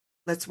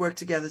 Let's work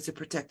together to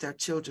protect our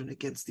children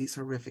against these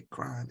horrific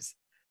crimes.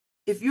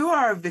 If you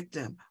are a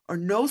victim or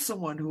know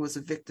someone who is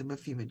a victim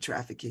of human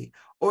trafficking,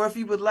 or if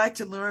you would like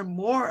to learn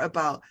more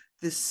about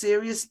this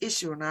serious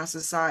issue in our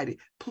society,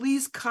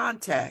 please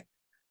contact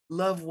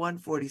Love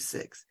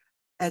 146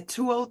 at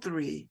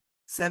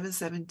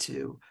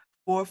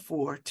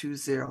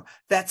 203-772-4420.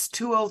 That's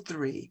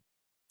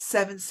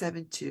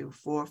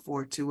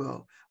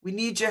 203-772-4420. We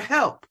need your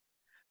help.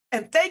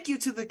 And thank you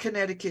to the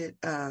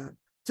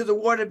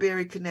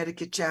Waterbury,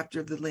 Connecticut chapter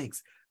of the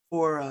Links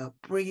for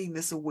bringing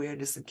this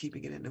awareness and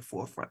keeping it in the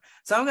forefront.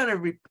 So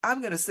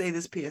I'm gonna say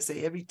this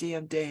PSA every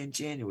damn day in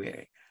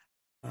January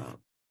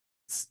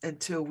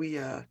until we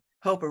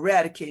help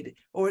eradicate it,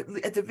 or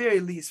at the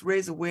very least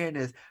raise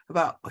awareness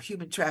about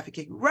human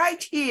trafficking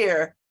right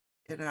here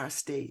in our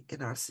state,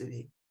 in our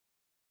city.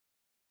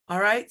 All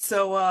right,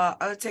 so I'm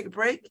gonna take a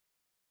break,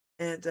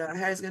 and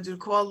Harry's gonna do the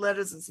call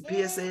letters and some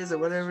PSAs or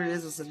whatever it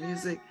is, or some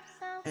music,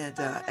 and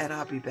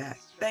I'll be back.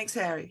 Thanks,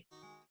 Harry.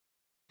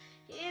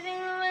 Even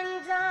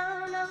when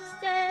down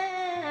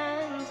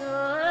upstairs,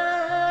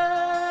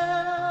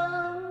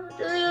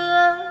 do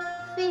you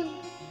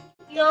feel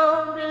you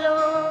don't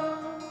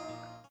belong?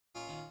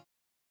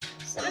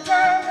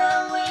 Sometimes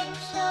I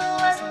wish I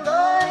wasn't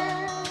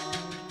born.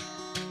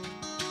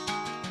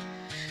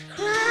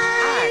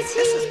 Hi, this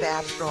is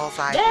Babz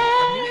Rawls-Ivy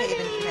from New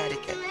Haven,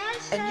 Connecticut,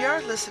 and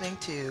you're listening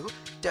to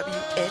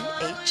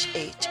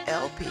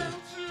WNHHLP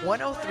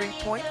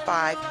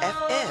 103.5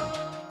 FM,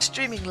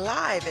 streaming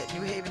live at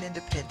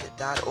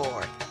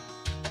newhavenindependent.org.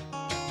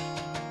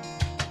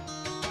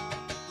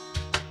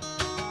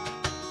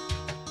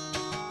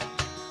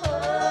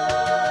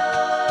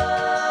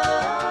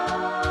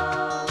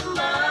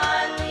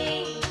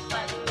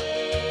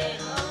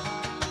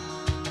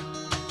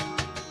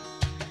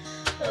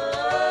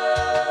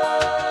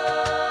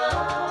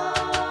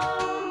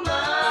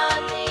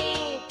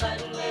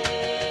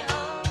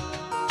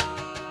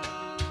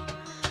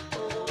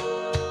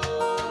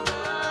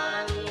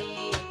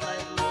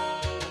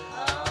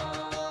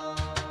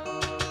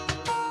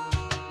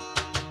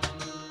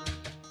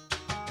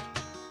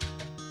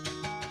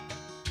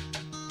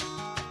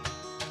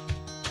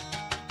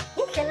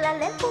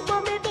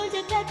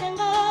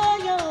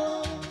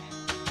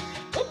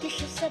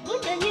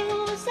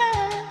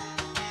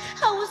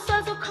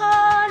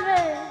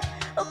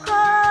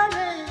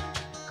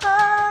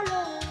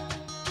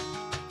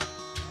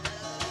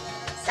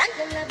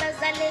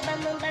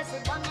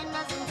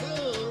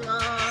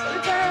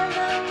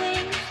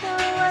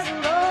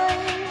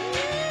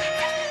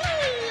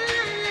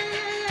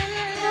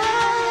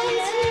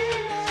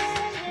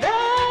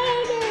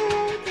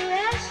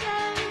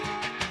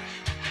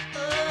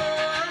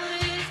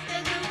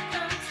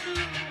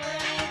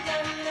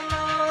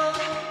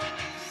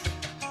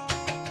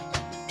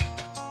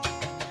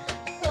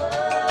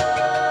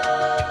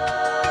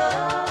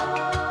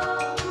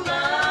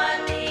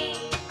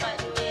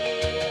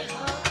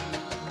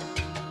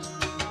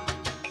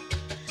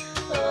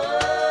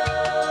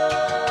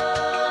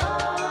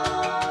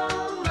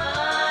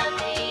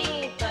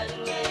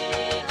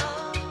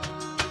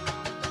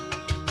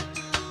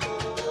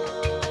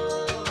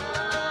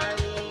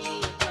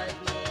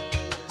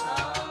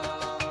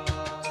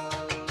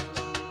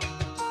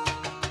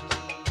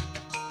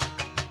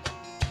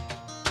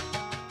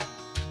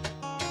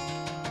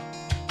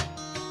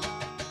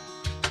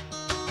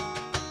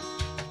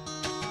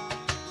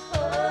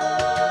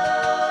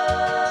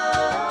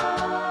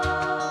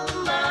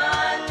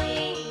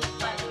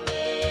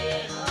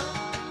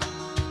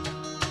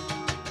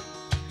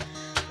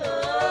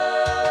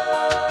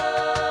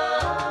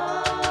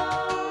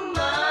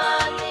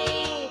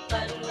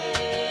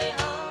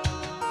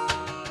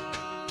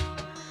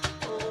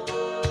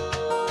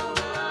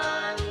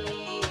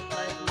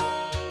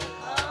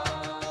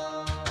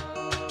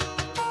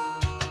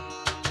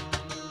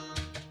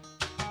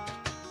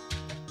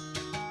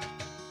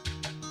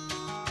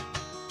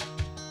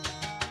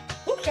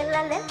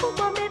 Ukela lepo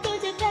bombe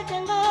buje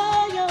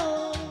katangayo.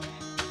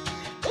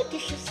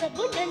 Utishu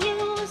sabuda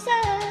nyusa.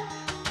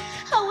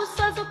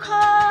 Hausa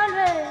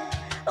ukale,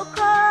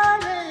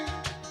 ukale,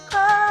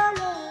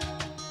 ukale.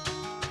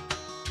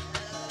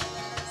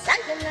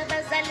 Sangala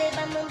bazale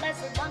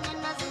bamumbazi bwana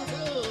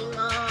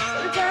nazinzinga.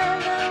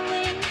 Ujanga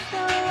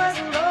wisho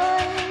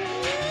wasngoi.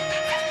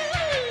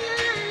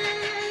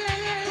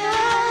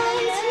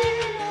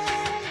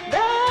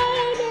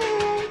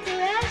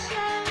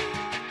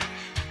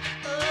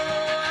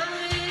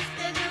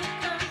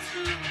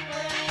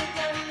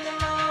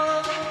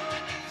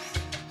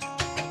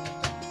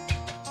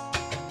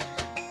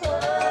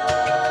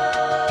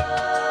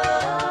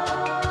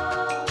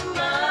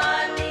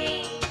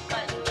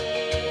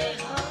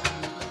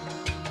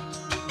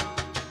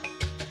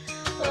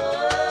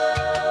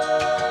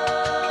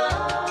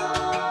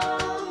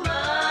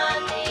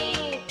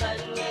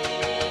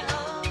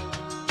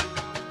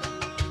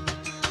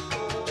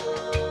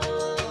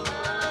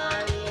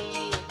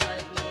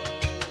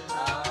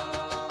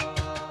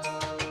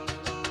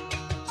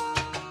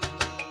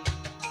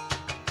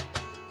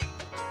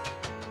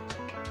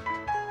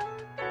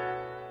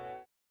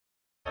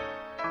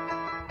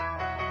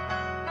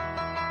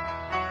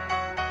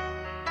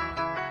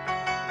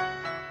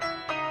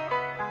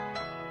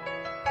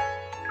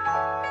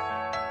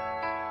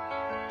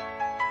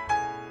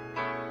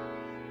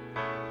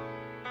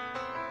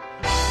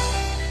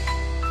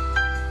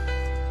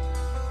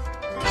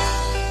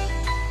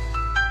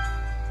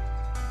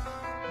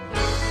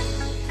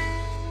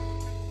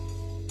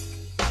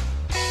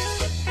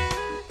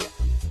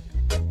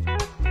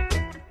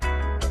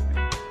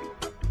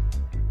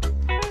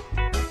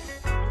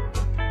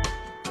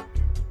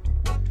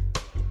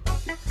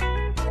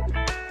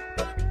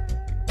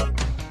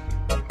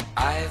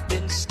 I've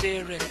been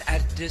staring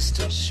at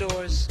distant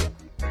shores.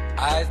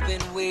 I've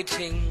been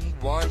waiting,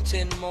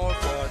 wanting more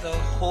for the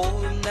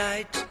whole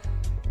night.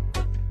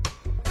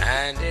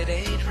 And it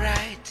ain't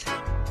right.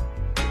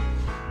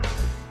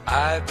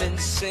 I've been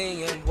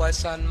saying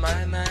what's on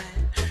my mind,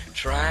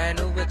 trying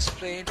to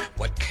explain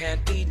what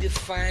can't be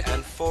defined.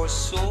 And for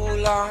so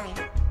long,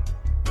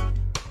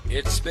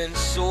 it's been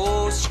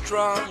so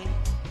strong.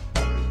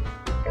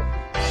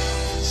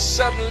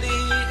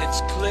 Suddenly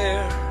it's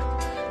clear,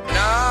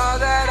 now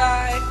that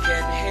I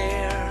can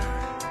hear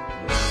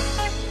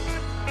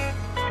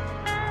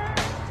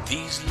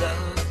these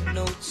love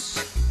notes,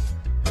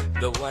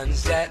 the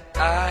ones that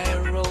I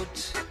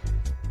wrote.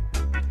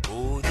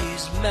 Oh,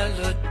 these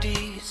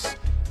melodies,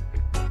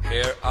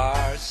 here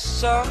are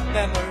some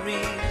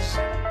memories.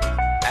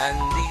 And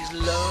these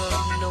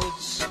love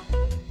notes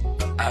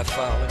I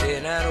found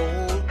in an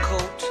old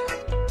coat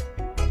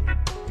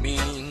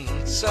mean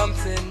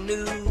something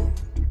new,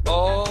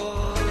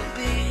 all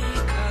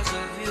because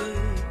of you.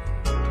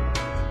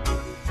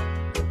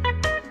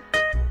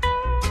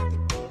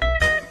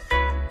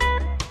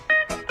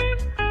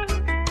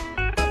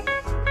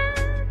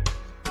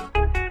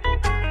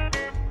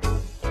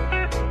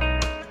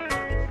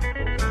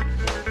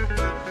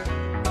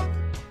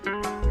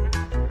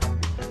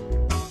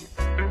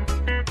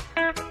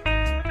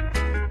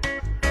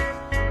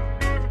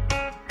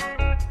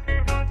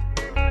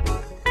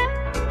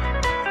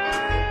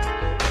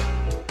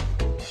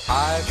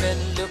 I've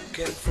been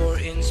looking for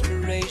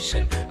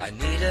inspiration. I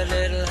need a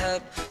little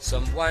help,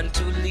 someone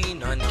to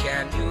lean on.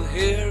 Can you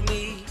hear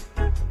me?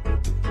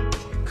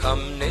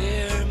 Come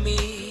near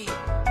me.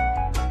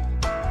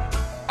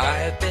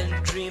 I've been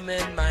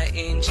dreaming my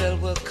angel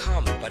will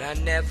come, but I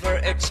never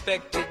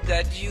expected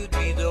that you'd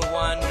be the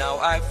one. Now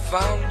I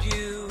found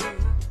you,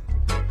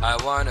 I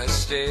wanna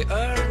stay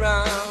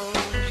around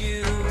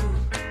you.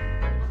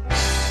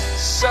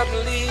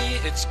 Suddenly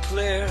it's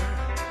clear,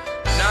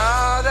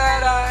 now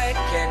that I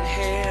can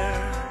hear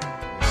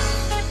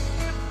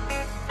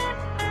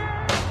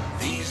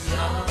these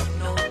love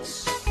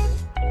notes,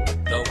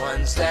 the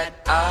ones that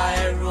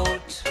I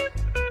wrote.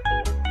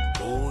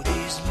 Oh,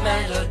 these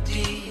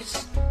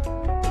melodies,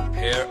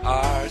 here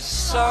are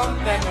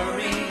some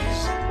memories.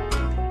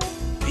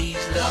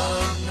 These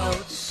love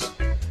notes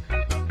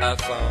I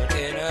found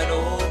in an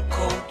old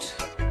coat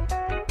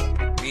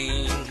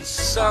mean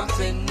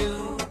something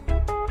new,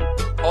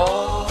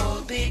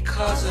 all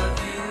because of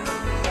you.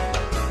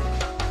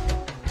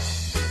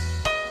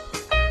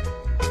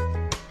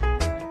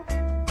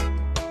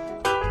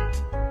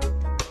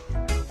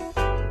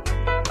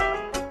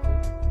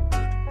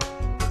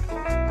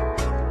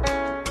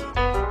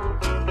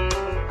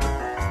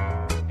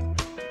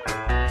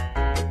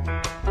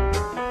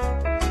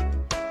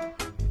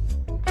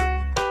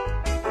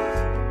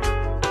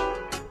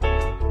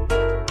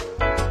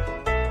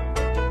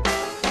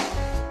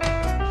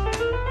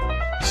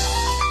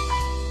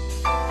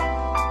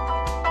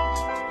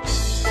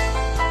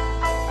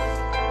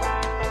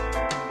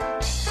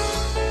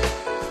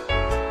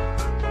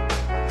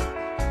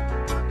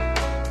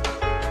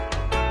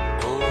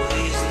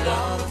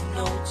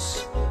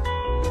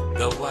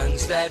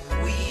 That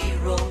we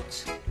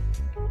wrote,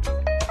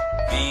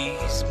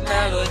 these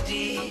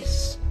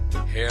melodies,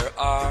 here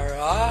are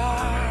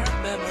our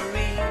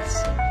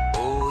memories.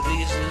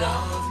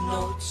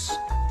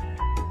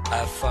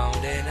 I found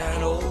in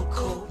an old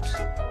coat.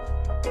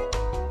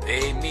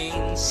 They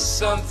mean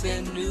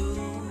something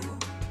new,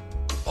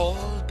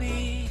 all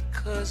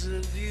because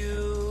of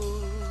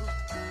you.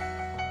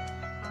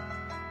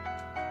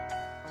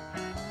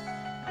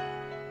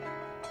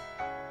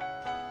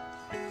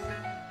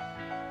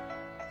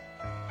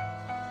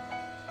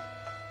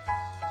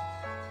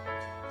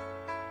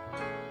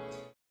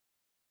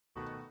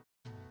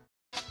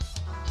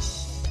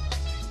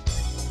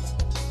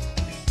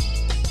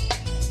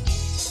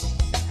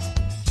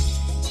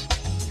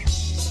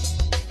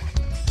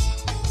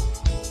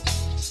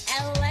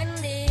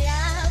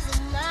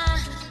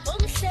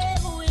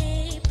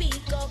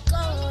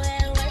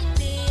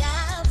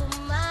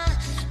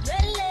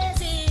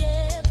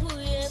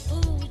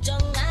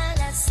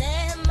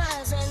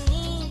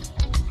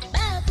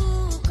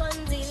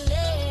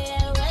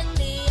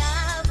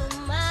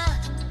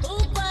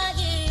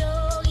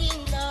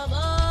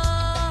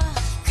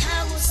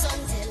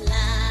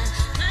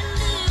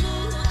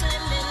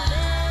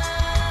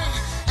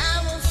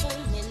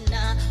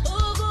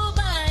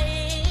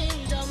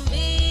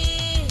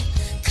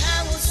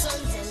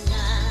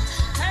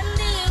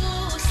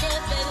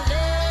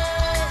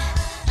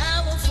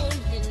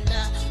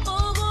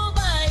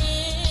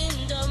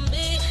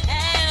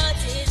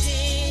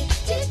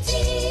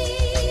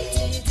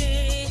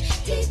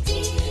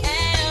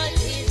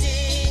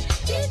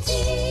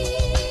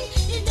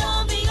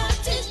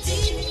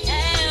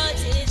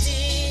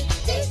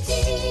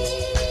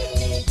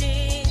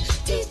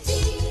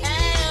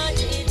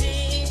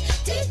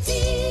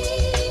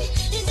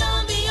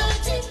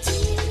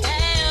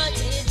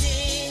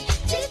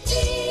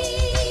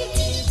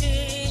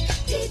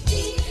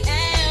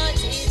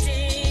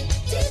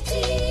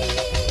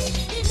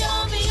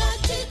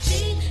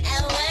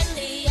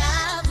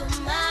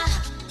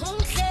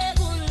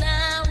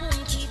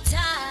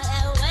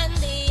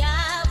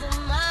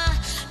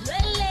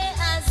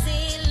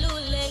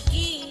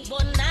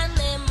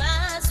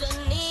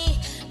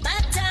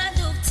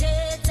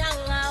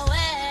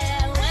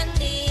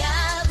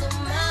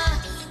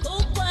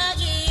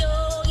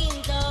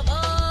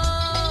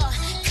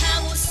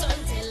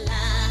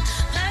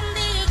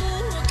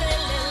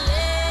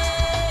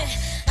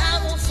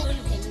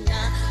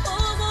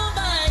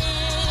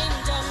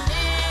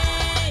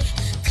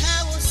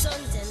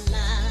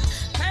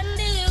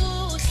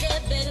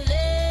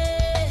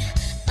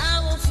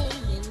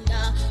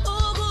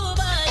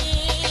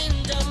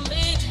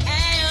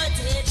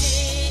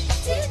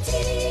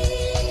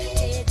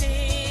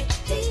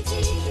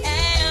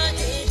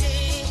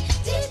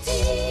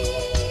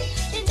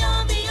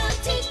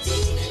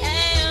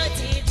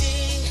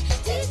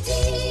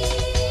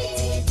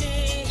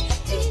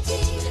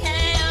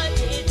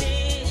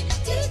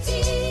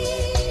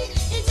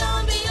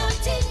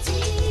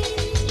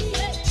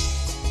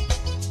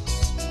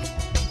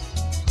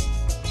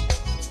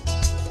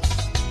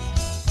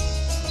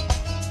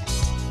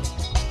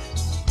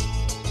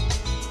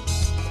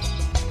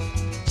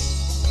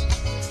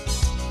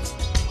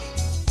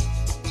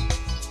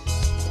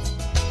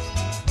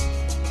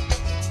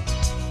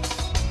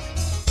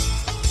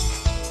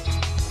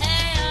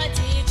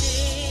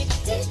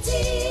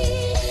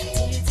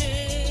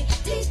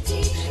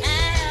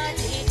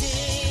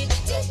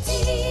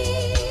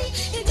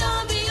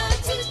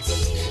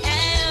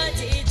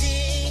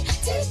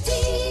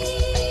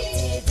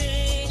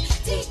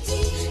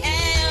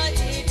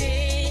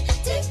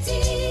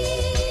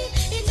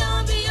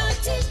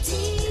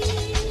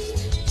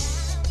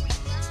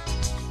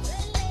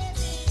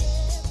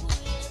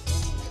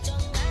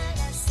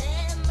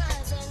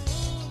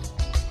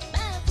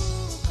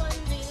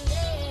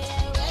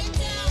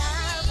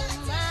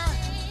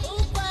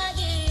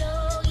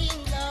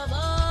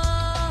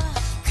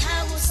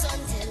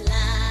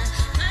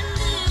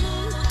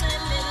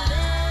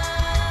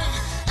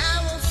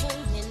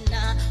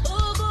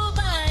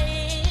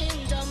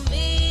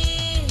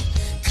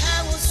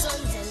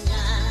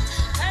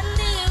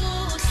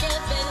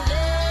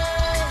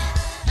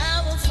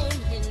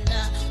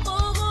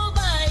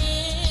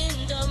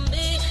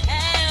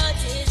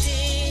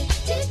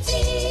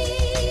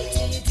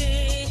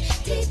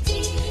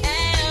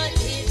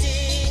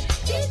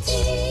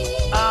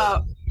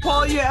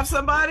 Paul, you have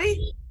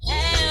somebody?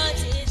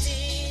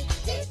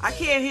 I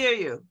can't hear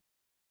you.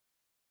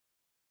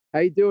 How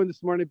you doing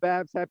this morning,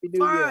 Babz? Happy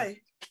New Year. Fine.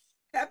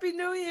 Happy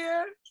New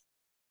Year.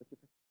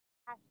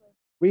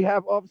 We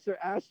have Officer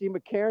Ashley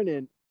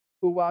McKernan,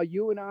 who while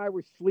you and I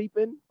were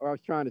sleeping, or I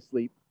was trying to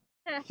sleep,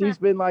 she's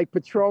been like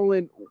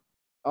patrolling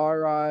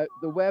our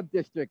the web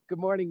district. Good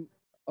morning,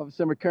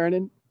 Officer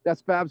McKernan.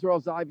 That's Babz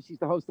Rawls-Ivy. She's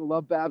the host of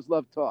LoveBabz,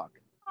 LoveTalk.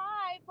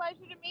 Hi,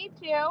 pleasure to meet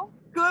you.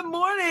 Good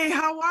morning.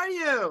 How are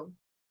you?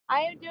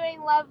 I am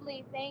doing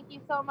lovely. Thank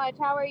you so much.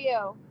 How are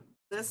you?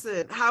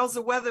 Listen, how's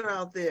the weather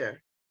out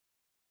there?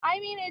 I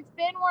mean, it's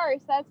been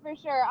worse, that's for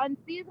sure.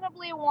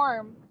 Unseasonably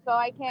warm, so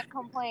I can't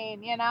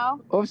complain, you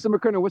know? Officer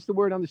McKernan, what's the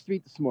word on the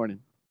street this morning?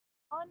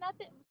 Oh,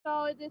 nothing.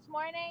 So this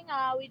morning,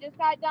 we just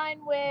got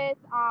done with,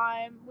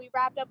 we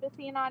wrapped up a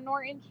scene on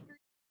Norton Street.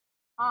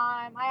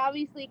 I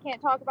obviously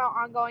can't talk about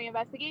ongoing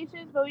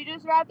investigations, but we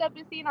just wrapped up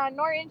a scene on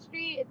Norton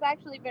Street. It's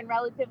actually been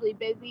relatively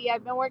busy.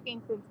 I've been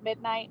working since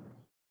midnight.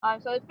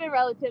 So it's been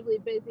relatively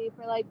busy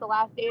for like the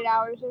last 8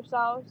 hours or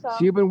so. So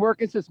you've been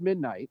working since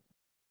midnight,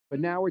 but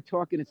now we're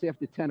talking it's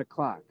after 10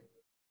 o'clock.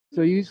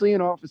 So usually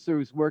an officer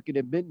who's working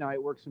at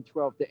midnight works from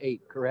 12 to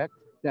 8, correct?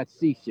 That's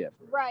C shift.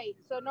 Right.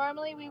 So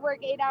normally we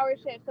work 8-hour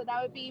shifts. So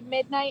that would be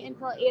midnight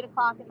until 8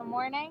 o'clock in the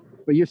morning.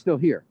 But you're still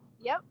here.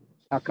 Yep.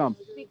 How come?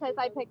 Because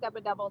I picked up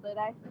a double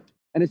today.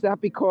 And is that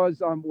because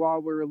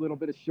while we're a little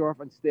bit short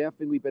on staff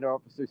and we've been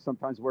officers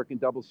sometimes working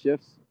double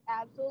shifts?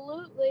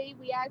 Absolutely.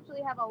 We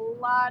actually have a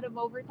lot of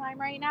overtime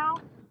right now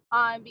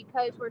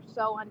because we're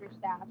so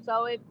understaffed.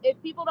 So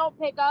if people don't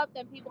pick up,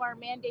 then people are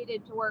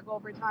mandated to work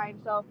overtime.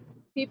 So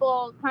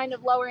people kind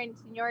of lower in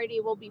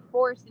seniority will be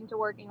forced into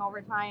working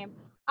overtime.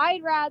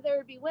 I'd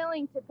rather be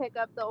willing to pick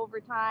up the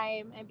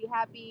overtime and be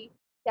happy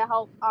to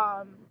help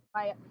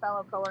my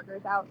fellow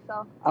coworkers out.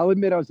 So I'll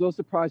admit I was a little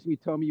surprised when you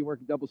told me you work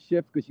a double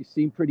shift because you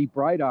seem pretty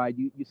bright-eyed.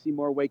 You seem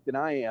more awake than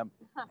I am.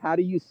 How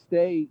do you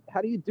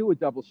do a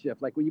double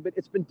shift? Like when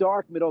it's been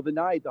dark, middle of the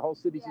night, the whole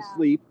city's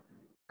asleep,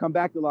 come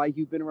back to life,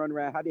 you've been running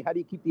around. How do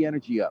you keep the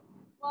energy up?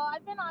 Well,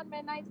 I've been on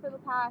midnights for the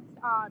past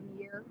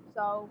year,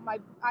 so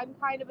I'm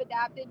kind of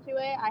adapted to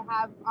it. I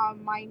have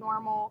my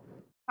normal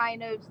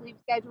kind of sleep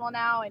schedule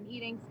now and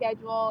eating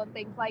schedule and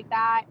things like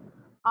that.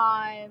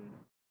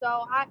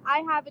 So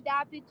I have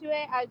adapted to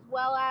it, as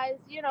well as,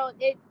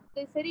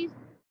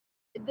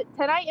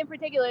 tonight in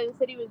particular, the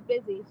city was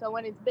busy. So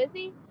when it's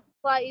busy,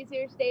 it's a lot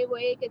easier to stay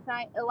awake. It's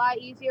not a lot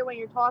easier when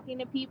you're talking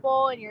to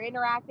people and you're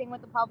interacting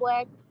with the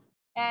public.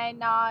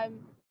 And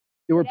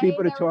there were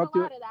people to talk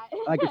to.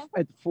 Like at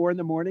at 4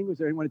 a.m, was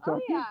there anyone to talk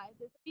to? Oh yeah,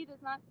 the city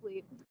does not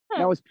sleep.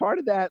 Now, as part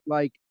of that,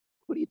 like,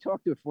 who do you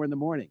talk to at 4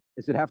 a.m?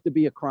 Does it have to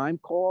be a crime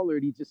call, or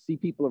do you just see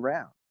people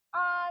around?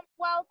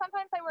 Well,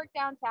 sometimes I work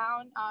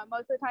downtown.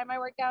 Most of the time I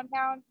work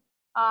downtown.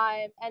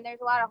 And there's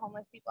a lot of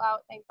homeless people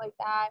out, things like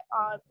that.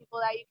 People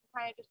that you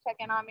can kind of just check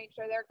in on, make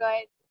sure they're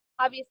good.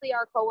 Obviously,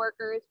 our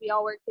coworkers, we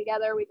all work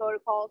together. We go to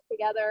calls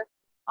together.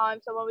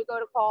 So when we go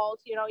to calls,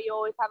 you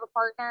always have a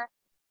partner.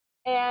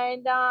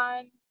 And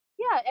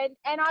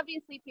and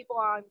obviously people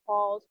on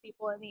calls,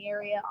 people in the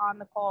area on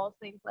the calls,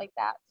 things like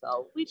that.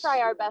 So we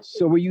try our best.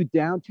 So were you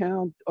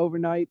downtown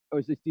overnight, or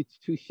is it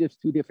two shifts,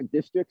 two different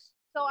districts?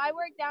 So I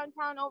work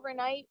downtown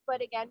overnight,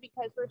 but again,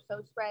 because we're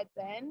so spread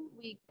thin,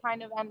 we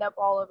kind of end up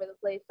all over the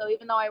place. So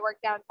even though I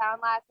worked downtown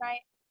last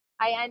night,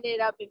 I ended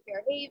up in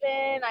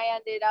Fairhaven. I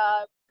ended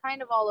up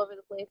kind of all over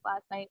the place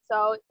last night.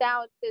 So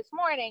now this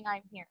morning,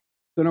 I'm here.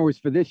 So in other words,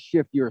 for this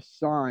shift, you're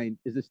assigned,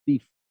 is this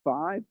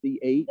D5,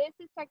 D8? This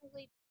is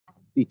technically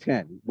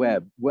D10,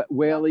 Webb,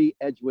 Whaley,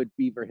 Edgewood,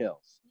 Beaver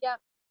Hills. Yep.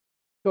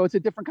 So it's a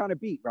different kind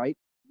of beat, right?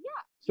 Yeah.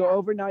 So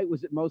overnight,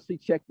 was it mostly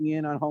checking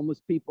in on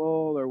homeless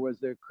people, or was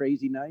there a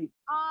crazy night?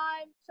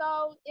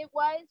 So it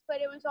was,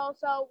 but it was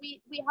also, we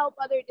help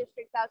other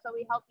districts out, so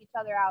we help each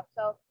other out.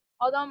 So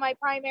although my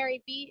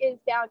primary beat is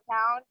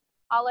downtown,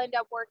 I'll end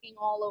up working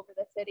all over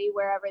the city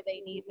wherever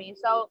they need me.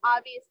 So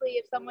obviously,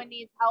 if someone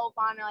needs help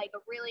on like a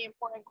really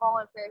important call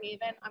in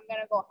Fairhaven, I'm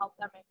gonna go help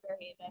them in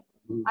Fairhaven.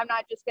 I'm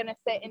not just gonna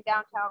sit in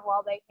downtown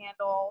while they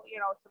handle,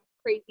 some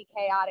crazy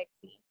chaotic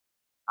scene.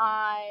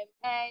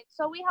 And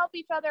so we help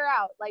each other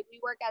out. Like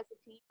we work as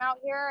a team out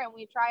here, and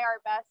we try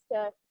our best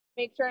to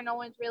make sure no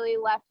one's really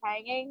left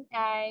hanging.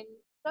 And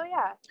so,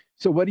 yeah.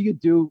 So what do you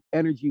do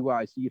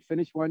energy-wise? So you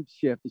finish one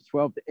shift, it's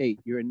 12 to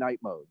 8. You're in night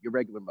mode, your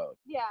regular mode.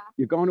 Yeah.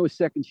 You're going to a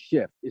second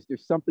shift. Is there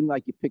something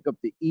like you pick up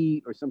to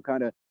eat, or some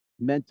kind of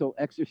mental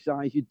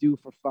exercise you do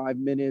for 5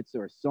 minutes,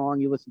 or a song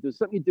you listen to?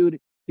 Something you do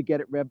to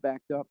get it rev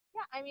backed up?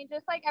 Yeah, I mean,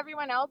 just like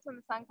everyone else, when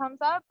the sun comes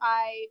up,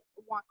 I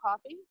want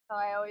coffee. So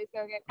I always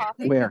go get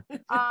coffee. Where?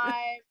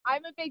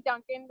 I'm a big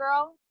Dunkin'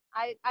 girl.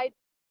 I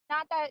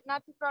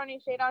not to throw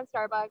any shade on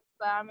Starbucks,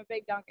 but I'm a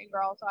big Dunkin'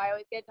 girl, so I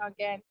always get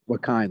Dunkin'.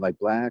 What kind? Like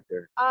black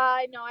or?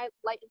 No, I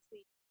light and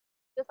sweet.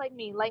 Just like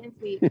me, light and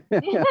sweet.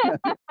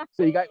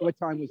 So you got, what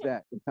time was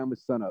that? What time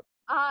was sun up?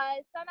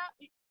 Sun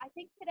up, I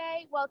think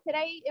today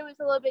it was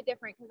a little bit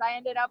different because I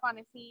ended up on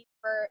a scene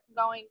for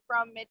going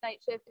from midnight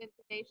shift into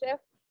day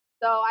shift.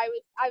 So I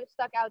was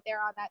stuck out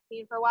there on that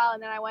scene for a while,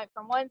 and then I went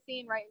from one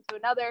scene right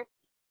into another.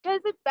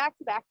 Because it's back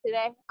to back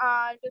today,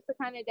 just the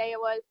kind of day it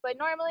was. But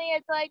normally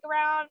it's like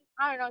around,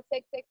 I don't know,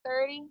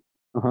 6:30.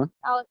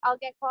 I'll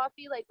get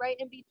coffee like right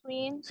in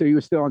between. So you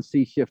were still on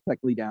C shift,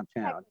 technically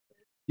downtown.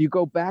 Do you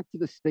go back to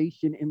the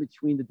station in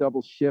between the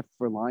double shift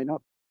for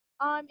lineup?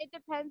 It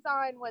depends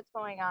on what's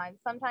going on.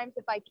 Sometimes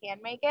if I can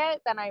make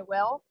it, then I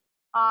will.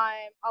 A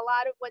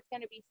lot of what's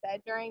going to be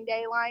said during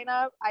day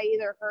lineup, I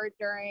either heard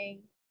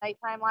during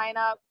nighttime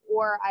lineup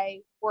or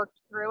I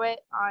worked through it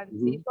on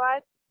C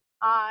squad.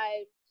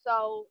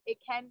 So it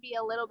can be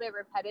a little bit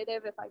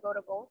repetitive if I go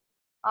to both.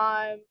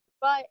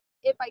 But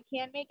if I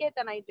can make it,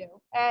 then I do.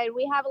 And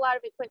we have a lot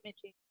of equipment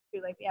changes too.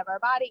 Like we have our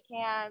body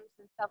cams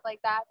and stuff like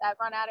that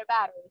run out of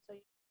battery. So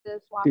you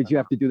just swap. Did you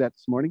have to do that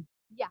this morning?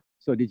 Yeah.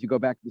 So did you go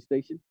back to the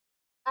station?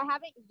 I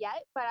haven't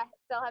yet, but I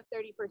still have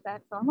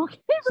 30%, so I'm okay.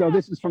 So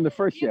this is from the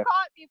first You shift.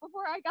 caught me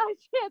before I got a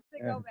chance to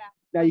Yeah. go back.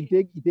 Now you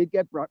did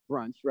get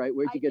brunch, right?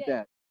 Where'd I you get did.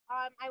 that?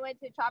 I went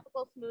to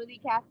Tropical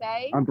Smoothie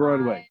Cafe On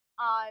Broadway.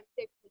 On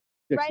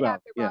Dixwell, right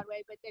after yeah.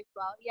 Broadway, but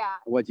Dixwell, yeah.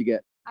 What'd you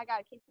get? I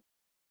got a case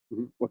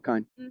of What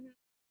kind?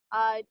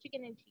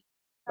 chicken and cheese.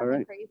 All Nothing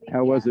right. crazy.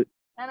 How was it?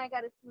 And I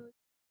got a smoothie.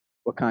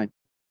 What kind?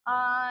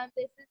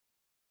 This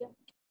is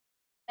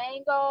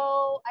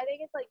mango. I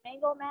think it's like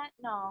mango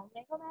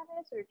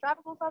madness or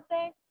tropical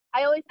something.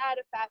 I always add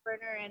a fat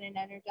burner and an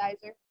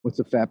energizer. What's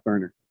a fat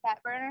burner?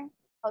 Fat burner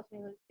helps me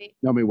lose weight.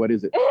 Tell me, what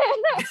is it?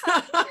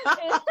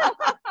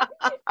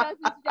 That's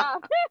its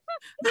job.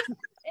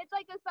 It's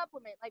like a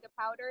supplement, like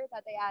a powder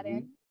that they add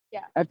in.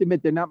 Yeah. I have to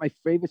admit, they're not my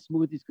favorite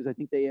smoothies because I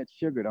think they add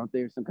sugar, don't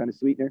they, or some kind of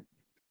sweetener?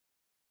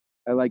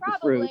 I like the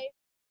fruit.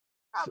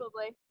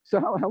 Probably. So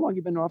how long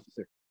you been an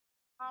officer?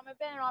 I've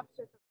been an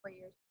officer for 4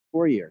 years.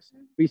 4 years.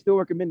 But you still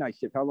work a midnight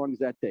shift. How long does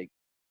that take?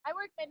 I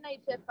work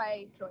midnight shift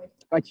by choice.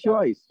 By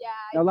choice? Yeah.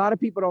 Now, a lot of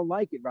people don't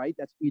like it, right?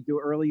 That's what you do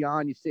early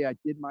on. You say, I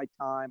did my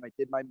time. I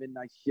did my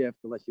midnight shift,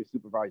 unless you're a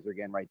supervisor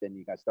again, right? Then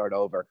you got to start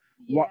over.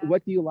 Yeah.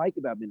 What do you like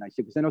about midnight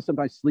shift? Because I know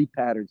sometimes sleep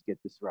patterns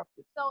get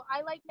disrupted. So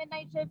I like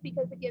midnight shift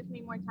because it gives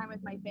me more time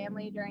with my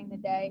family during the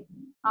day.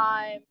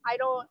 I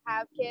don't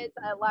have kids.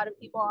 A lot of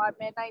people on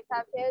midnights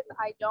have kids.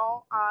 I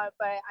don't,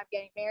 but I'm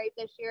getting married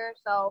this year.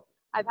 So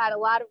I've had a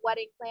lot of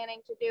wedding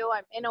planning to do.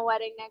 I'm in a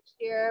wedding next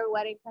year,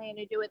 wedding planning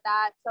to do with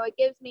that. So it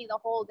gives me the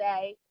whole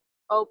day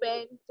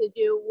open to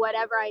do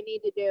whatever I need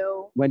to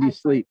do. When do you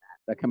sleep?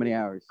 Like how many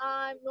hours?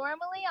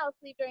 Normally I'll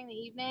sleep during the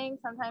evening.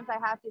 Sometimes I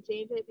have to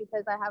change it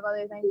because I have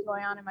other things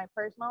going on in my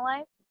personal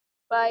life.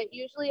 But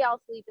usually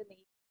I'll sleep in the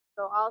evening.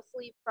 So I'll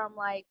sleep from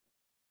like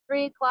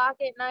 3 o'clock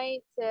at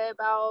night to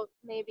about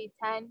maybe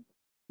 10.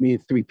 Me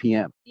at 3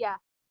 p.m. Yeah.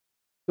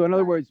 So in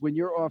other words, when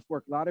you're off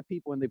work, a lot of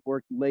people, when they've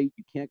worked late,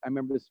 you can't, I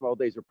remember the small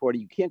days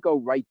reporting, you can't go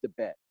right to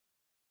bed,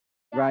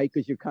 right?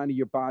 Because you're kind of,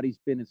 your body's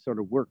been in sort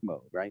of work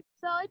mode, right?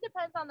 So it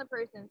depends on the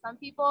person. Some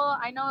people,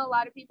 I know a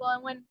lot of people,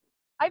 and when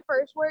I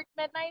first worked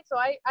midnight, so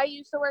I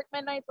used to work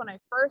midnights when I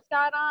first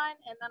got on,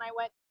 and then I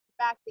went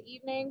back to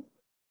evenings,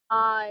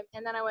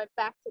 and then I went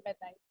back to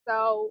midnight.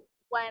 So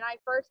when I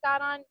first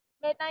got on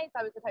midnights,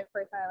 I was the type of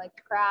person I like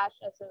to crash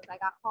as soon as I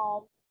got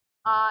home.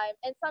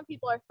 And some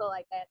people are still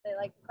like that. They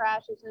like to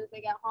crash as soon as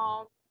they get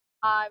home.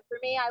 For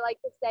me, I like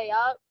to stay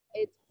up.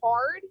 It's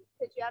hard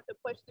because you have to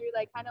push through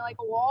like kind of like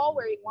a wall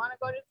where you want to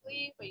go to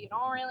sleep, but you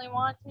don't really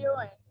want to.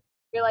 And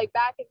you're like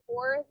back and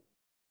forth.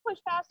 Push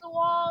past the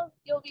wall,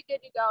 you'll be good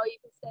to go. You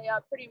can stay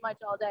up pretty much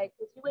all day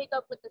because you wake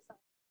up with the sun.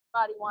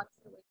 Your body wants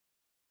to wake up.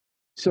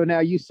 So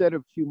now you said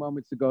a few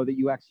moments ago that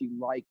you actually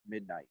like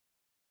midnight.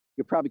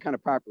 You're probably kind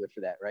of popular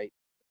for that, right?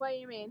 What do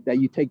you mean?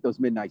 That you take those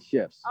midnight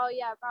shifts. Oh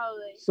yeah,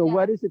 probably. So yeah.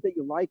 What is it that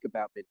you like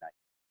about midnight?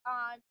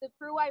 The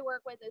crew I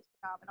work with is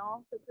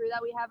phenomenal. The crew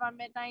that we have on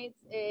midnights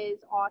is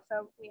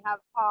awesome. We have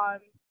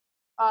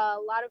a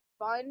lot of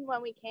fun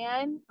when we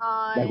can.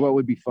 Like what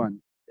would be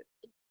fun?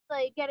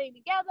 Like getting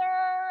together.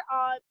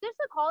 Just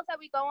the calls that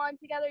we go on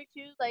together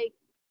too. Like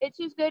it's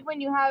just good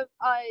when you have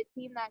a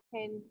team that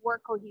can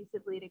work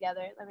cohesively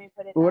together. Let me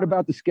put it. But what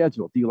about the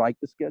schedule? Do you like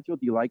the schedule?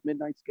 Do you like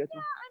midnight schedule?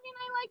 Yeah, I mean,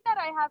 I like that.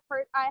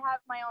 I have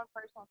my own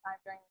personal time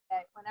during the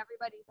day when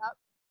everybody's up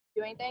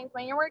doing things.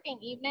 When you're working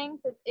evenings,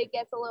 it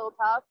gets a little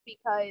tough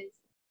because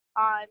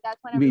that's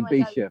when everyone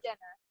does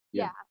dinner.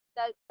 Yeah,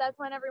 that's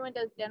when everyone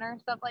does dinner,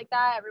 stuff like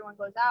that. Everyone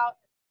goes out,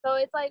 so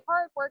it's like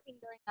hard working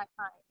during that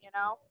time, you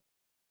know.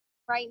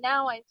 Right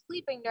now, I'm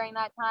sleeping during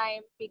that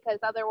time because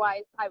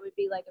otherwise I would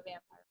be like a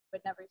vampire,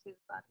 would never see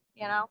the sun,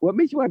 you know. What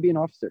made you want to be an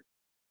officer?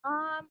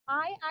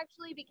 I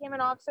actually became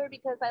an officer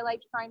because I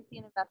liked crime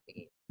scene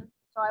investigation.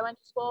 So I went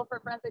to school for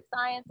forensic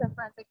science and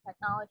forensic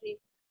technology.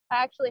 I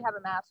actually have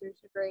a master's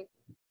degree.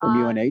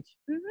 From UNH?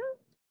 Mm-hmm.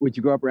 Would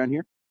you grow up around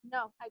here?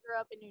 No, I grew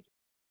up in New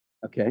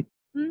Jersey. Okay.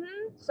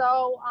 Mm-hmm.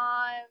 So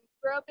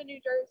grew up in New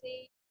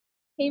Jersey,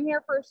 came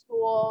here for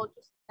school,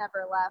 just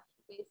never left,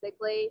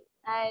 basically.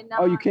 And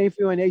you came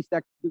from UNH.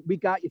 That we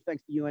got you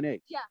thanks to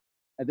UNH. Yeah.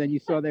 And then you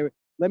saw they were.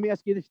 Let me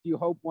ask you this: do you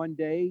hope one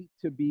day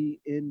to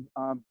be in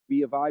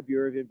BI,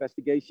 Bureau of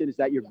Investigation? Is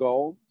that your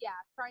goal? Yeah,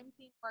 crime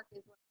scene work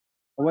is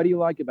what do you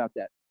like about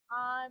that?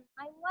 I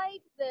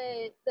like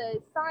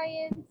the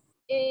science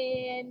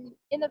in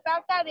the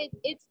fact that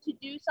it's to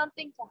do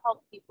something to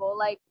help people.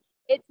 Like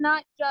it's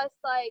not just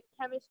like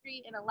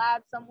chemistry in a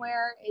lab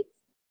somewhere. It's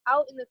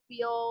out in the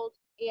field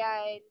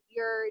and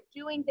you're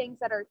doing things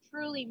that are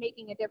truly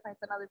making a difference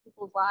in other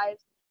people's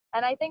lives.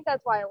 And I think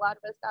that's why a lot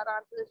of us got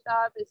onto this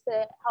job, is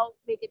to help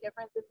make a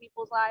difference in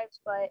people's lives.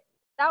 But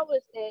that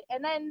was it.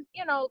 And then,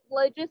 you know,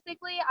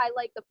 logistically, I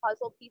like the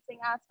puzzle piecing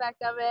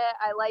aspect of it.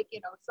 I like, you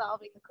know,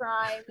 solving the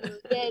crime, who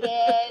did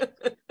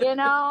it, you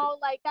know,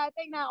 like that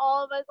thing that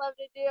all of us love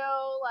to do,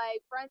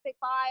 like forensic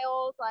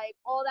files, like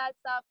all that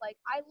stuff. Like,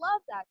 I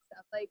love that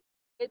stuff. Like,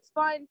 it's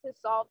fun to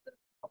solve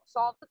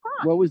the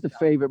crime. What was the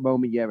favorite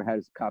moment you ever had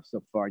as a cop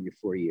so far in your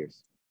 4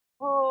 years?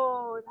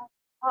 Oh, that's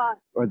tough.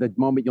 Or the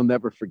moment you'll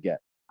never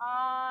forget?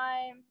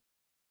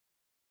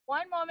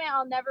 one moment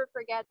I'll never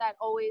forget that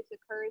always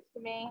occurs to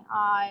me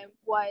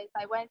was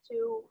I went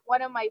to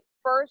one of my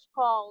first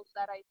calls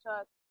that I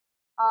took.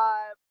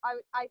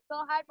 I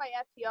still had my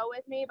FTO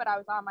with me, but I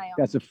was on my own.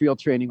 That's a field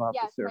training officer.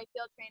 Yes, my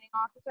field training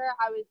officer.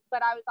 I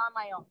was on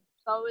my own.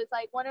 So it was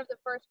like one of the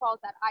first calls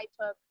that I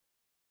took,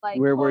 like,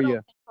 Where were you?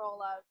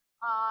 Control of.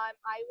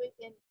 I was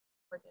in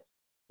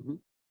British,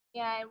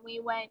 and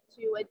we went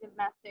to a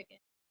domestic,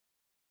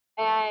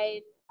 and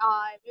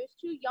it was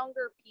two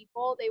younger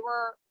people. They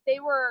were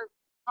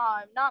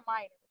not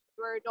minors.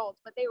 They were adults,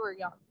 but they were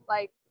young,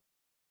 like,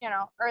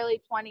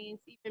 early 20s,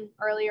 even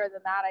earlier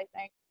than that, I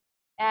think.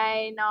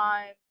 And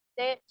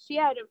she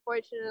had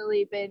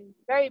unfortunately been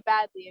very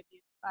badly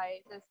abused by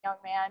this young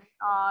man,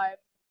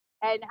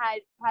 and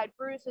had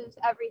bruises,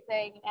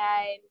 everything.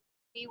 And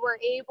we were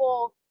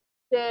able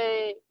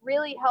to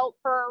really help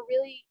her,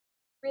 really,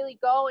 really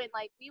go. And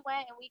like, we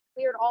went and we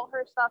cleared all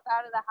her stuff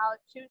out of the house.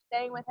 She was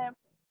staying with him.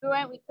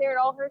 We cleared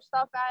all her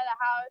stuff out of the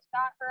house,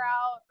 got her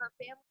out, her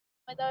family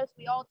with us.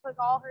 We all took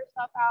all her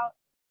stuff out.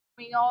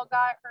 We all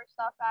got her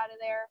stuff out of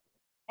there.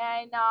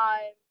 And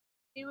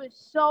she was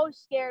so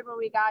scared when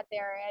we got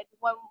there. And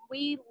when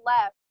we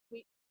left,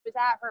 we was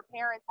at her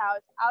parents'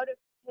 house, out of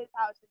his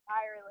house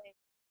entirely.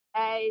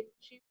 And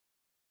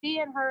she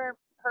and her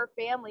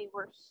family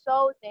were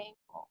so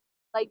thankful,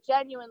 like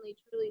genuinely,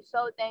 truly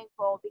so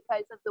thankful,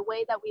 because of the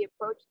way that we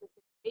approached the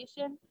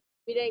situation.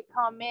 We didn't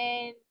come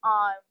in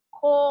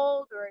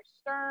cold or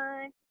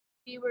stern.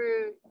 We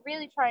were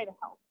really trying to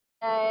help.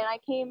 And I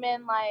came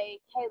in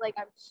like, hey, like,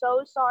 I'm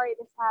so sorry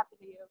this happened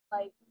to you.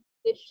 Like,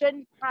 this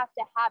shouldn't have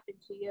to happen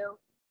to you,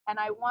 and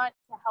I want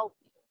to help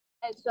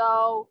you. And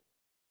so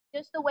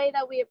just the way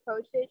that we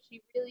approached it,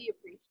 she really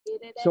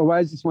appreciated it. So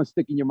why does this one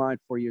stick in your mind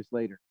 4 years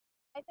later?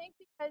 I think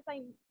because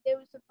it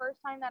was the first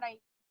time that I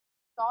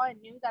saw and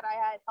knew that I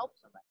had helped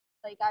somebody.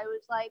 Like, I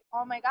was like,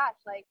 oh my gosh,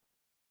 like,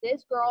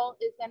 this girl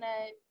is going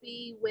to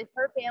be with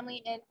her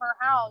family in her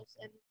house,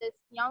 and this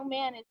young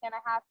man is going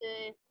to have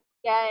to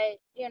get,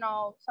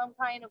 some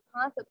kind of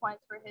consequence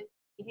for his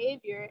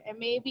behavior. And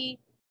maybe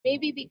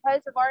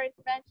because of our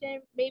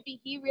intervention, maybe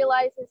he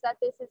realizes that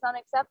this is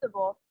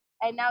unacceptable,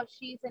 and now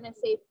she's in a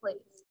safe place.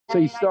 So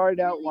you started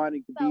out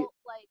wanting to be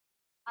like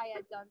I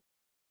had done.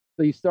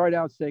 So you started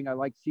out saying, I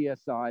like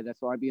CSI,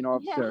 that's why I'm being an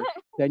officer.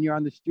 Yeah. Then you're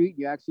on the street,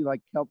 you actually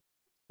like help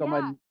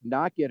someone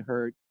not get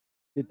hurt.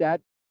 Did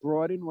that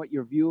broaden what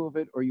your view of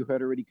it, or you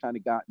had already kind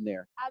of gotten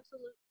there?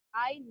 Absolutely.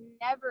 I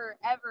never,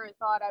 ever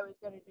thought I was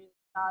going to do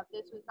this job.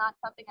 This was not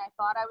something I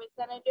thought I was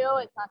going to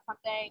do. It's not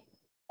something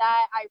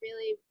that I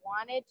really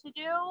wanted to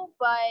do,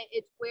 but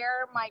it's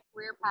where my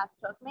career path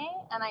took me.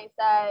 And I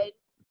said,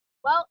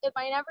 well, if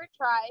I never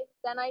try,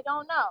 then I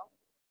don't know.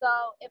 So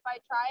if I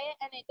try it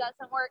and it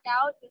doesn't work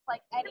out, just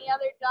like any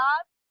other job,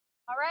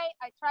 all right,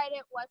 I tried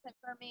it, wasn't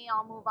for me,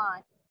 I'll move on.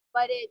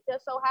 But it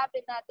just so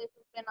happened that this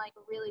has been like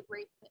a really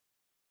great fit,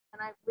 and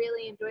I've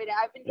really enjoyed it.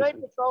 I've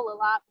enjoyed patrol a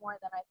lot more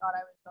than I thought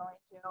I was going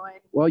to. And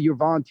well, you're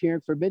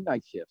volunteering for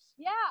midnight shifts.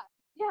 Yeah,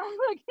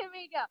 look at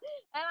me go.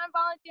 And I'm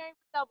volunteering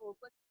for doubles.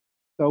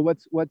 So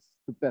what's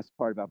the best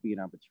part about being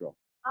on patrol?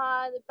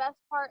 The best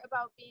part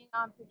about being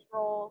on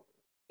patrol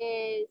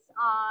is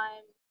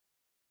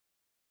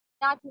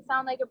not to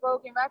sound like a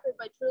broken record,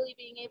 but truly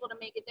being able to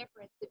make a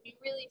difference. If you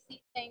really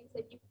see things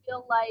and you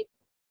feel like,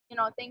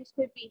 things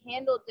could be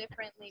handled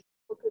differently,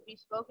 people could be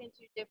spoken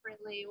to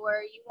differently,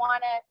 or you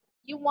want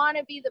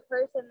to be the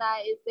person that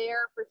is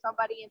there for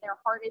somebody in their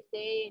hardest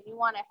day, and you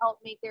want to help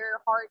make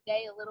their hard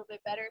day a little bit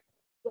better,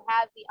 you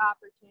have the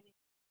opportunity.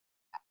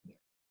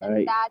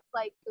 And that's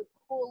like the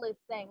coolest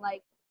thing.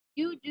 Like,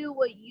 you do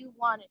what you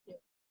want to do,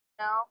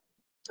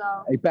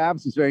 So hey,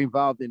 Babz is very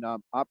involved in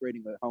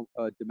operating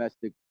a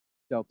domestic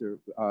shelter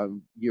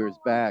years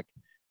back.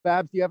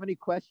 Babz, do you have any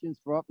questions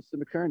for Officer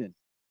McKernan?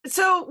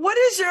 So what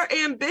is your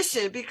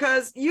ambition?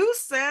 Because you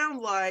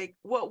sound like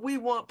what we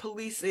want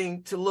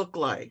policing to look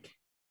like.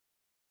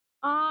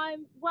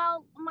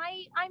 Well,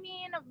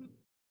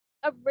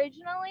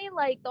 originally,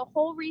 like, the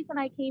whole reason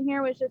I came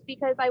here was just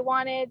because I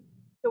wanted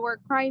to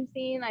work crime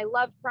scene. I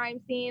loved crime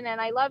scene,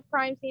 and I love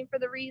crime scene for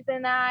the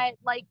reason that,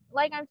 like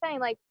I'm saying,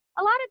 like,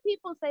 a lot of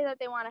people say that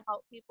they want to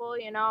help people,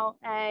 and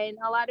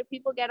a lot of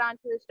people get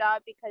onto this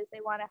job because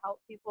they want to help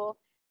people,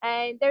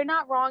 and they're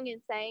not wrong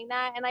in saying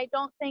that. And I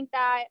don't think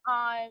that,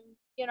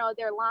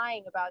 they're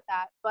lying about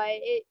that, but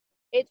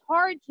it's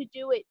hard to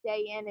do it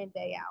day in and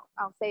day out.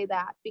 I'll say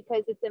that,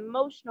 because it's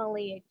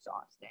emotionally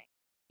exhausting.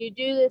 You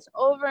do this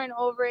over and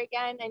over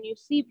again, and you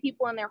see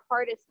people in their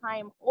hardest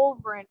time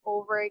over and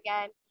over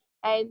again,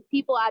 and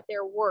people at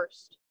their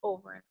worst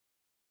over and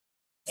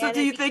over. So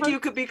do you think you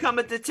could become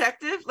a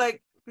detective?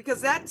 Like,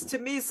 because that to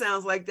me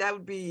sounds like that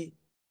would be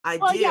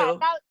ideal. Well, yeah,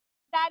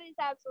 that is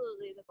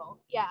absolutely the goal.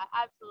 Yeah,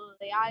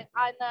 absolutely.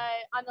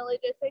 On the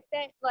logistics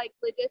thing, like,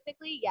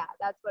 logistically, yeah,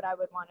 that's what I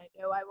would want to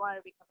do. I want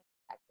to become a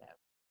detective.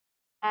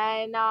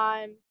 And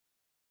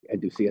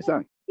do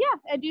CSI. Yeah,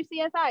 I do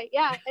CSI.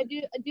 Yeah, I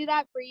do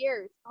that for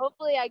years.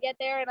 Hopefully I get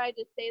there and I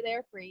just stay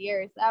there for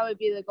years. That would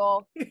be the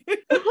goal.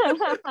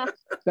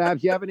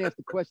 Babz, you haven't asked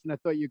the question I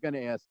thought you were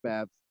going to ask,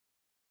 Babz.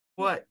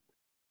 What?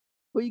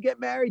 Who you get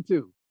married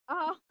to?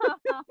 Oh. I'm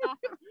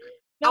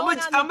no one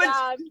a- on the I'm a-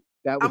 job.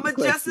 That was I'm the a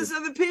question. justice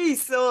of the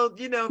peace. So,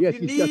 you know, Yeah,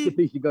 if you she's just a need,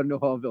 piece. You go to New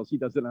Hallville. She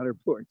does it on her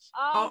porch.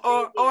 Oh,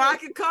 or thank you. I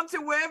can come to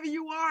wherever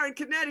you are in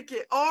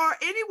Connecticut or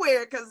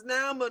anywhere, because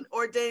now I'm an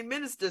ordained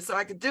minister, so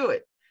I can do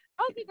it.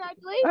 Oh,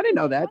 congratulations. I didn't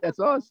know that. That's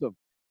awesome.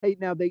 Hey,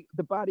 now the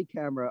body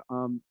camera.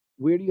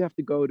 Where do you have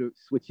to go to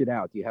switch it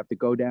out? Do you have to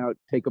go down,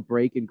 take a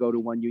break, and go to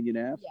 1 Union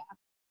Ave? Yeah.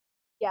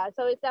 Yeah,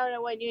 so it's down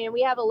at 1 Union.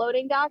 We have a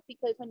loading dock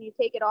because when you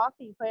take it off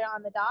and you put it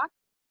on the dock,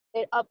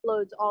 it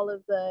uploads all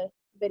of the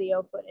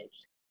video footage.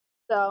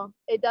 So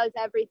it does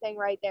everything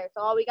right there.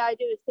 So all we gotta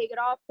do is take it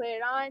off, put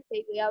it on,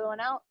 take the other one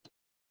out,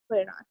 put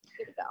it on.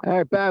 Good to go. All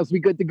right, Babz, we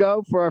good to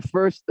go for our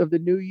first of the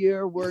new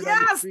year word on the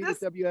Yes, street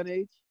this- at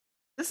WNH?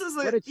 This is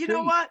What a, a you know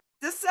treat. what?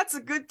 This sets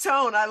a good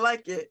tone. I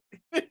like it.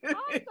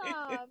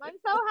 Awesome. I'm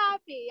so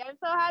happy. I'm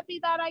so happy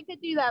that I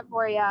could do that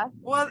for you.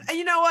 Well,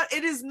 you know what?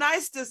 It is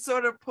nice to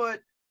sort of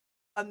put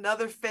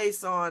another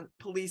face on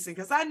policing,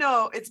 because I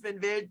know it's been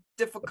very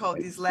difficult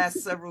these last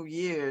several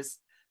years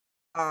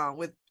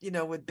with, you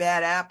know, with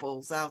bad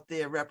apples out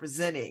there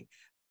representing,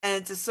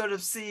 and to sort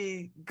of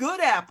see good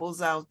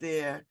apples out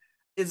there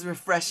is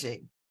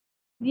refreshing.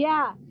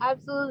 Yeah,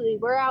 absolutely.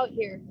 We're out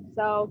here.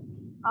 So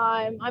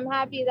I'm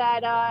happy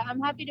that I'm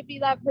happy to be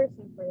that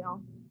person for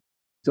y'all.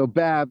 So,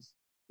 Babz,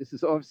 this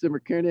is Officer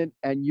McKernan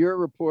and your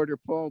reporter,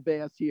 Paul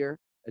Bass, here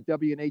at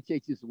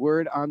WNHH's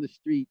Word on the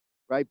Street.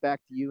 Right back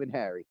to you and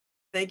Harry.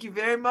 Thank you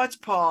very much,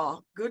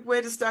 Paul. Good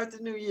way to start the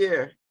new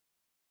year.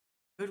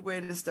 Good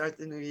way to start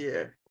the new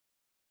year.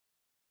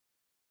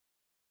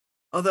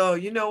 Although,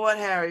 you know what,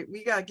 Harry,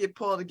 we got to get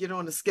Paul to get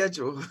on the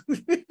schedule.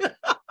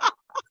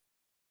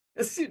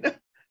 You know,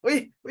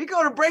 we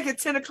go to break at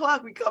 10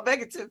 o'clock. We come back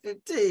at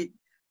 10:15.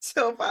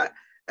 So if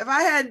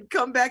I hadn't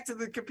come back to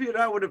the computer,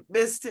 I would have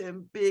missed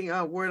him being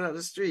on Word on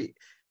the Street.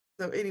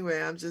 So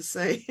anyway, I'm just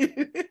saying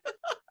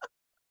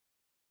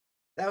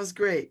that was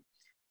great.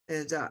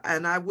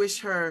 And I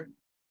wish her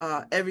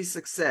every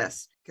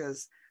success,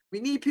 because we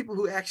need people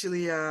who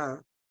actually who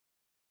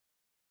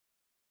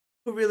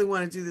really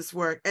want to do this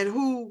work, and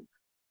who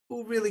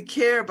really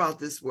care about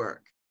this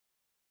work.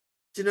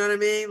 Do you know what I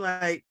mean?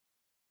 Like,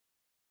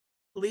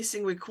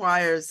 policing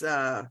requires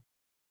the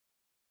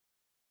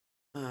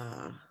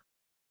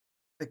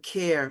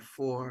care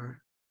for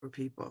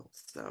people.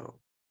 So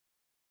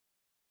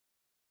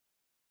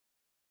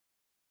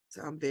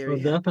I'm very Well,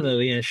 happy.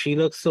 definitely, and she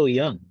looks so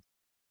young.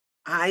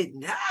 I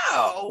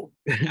know.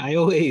 I'm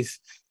always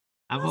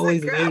I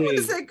want to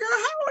wondering. say, girl,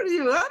 how old are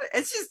you?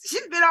 And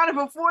she's been on it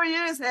for 4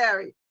 years,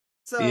 Harry.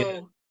 So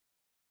Yeah.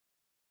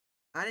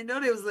 I didn't know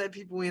they was letting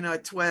people in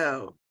at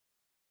 12.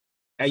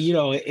 You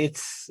know,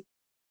 it's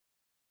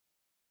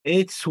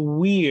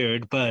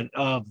weird, but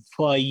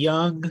for a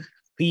young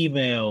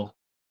female,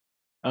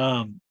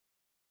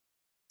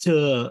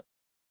 to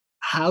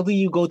how do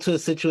you go to a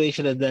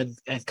situation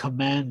and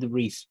command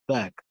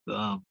respect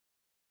in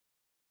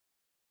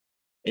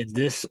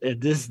this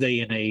day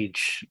and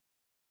age?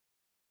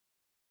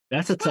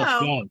 That's a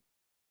tough Well, job.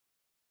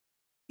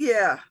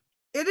 Yeah,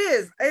 it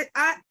is.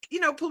 I you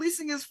know,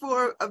 policing is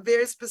for a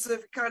very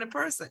specific kind of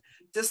person,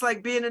 just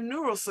like being a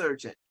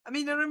neurosurgeon. I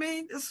mean, you know what I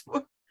mean? It's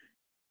for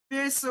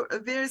a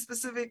very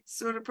specific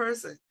sort of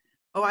person.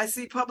 Oh, I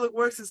see Public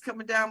Works is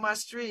coming down my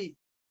street.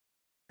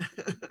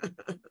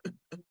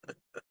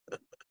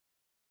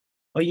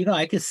 Well, you know,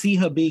 I could see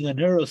her being a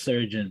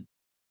neurosurgeon.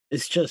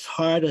 It's just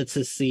harder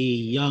to see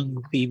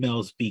young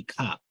females be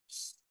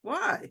cops.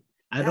 Why?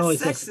 I know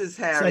it's That's sexist,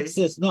 Harry.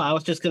 sexist. No, I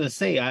was just gonna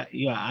say,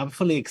 I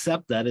fully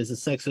accept that as a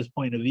sexist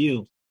point of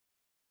view.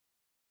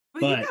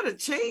 But But you gotta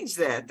change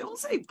that. Don't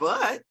say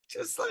but.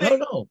 Just like,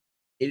 no.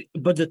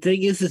 But the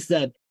thing is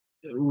that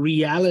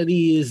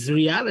reality is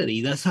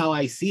reality. That's how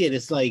I see it.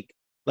 It's like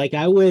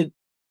I would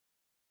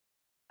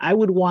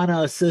want to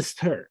assist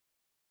her.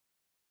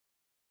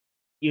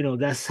 You know,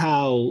 that's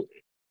how.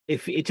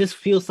 If it just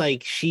feels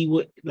like she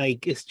would,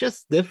 like, it's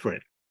just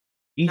different.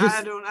 You just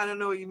I don't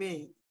know what you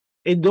mean.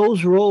 in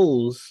those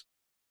roles,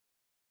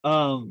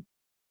 I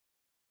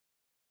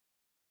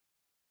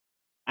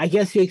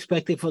guess you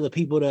expect it for the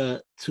people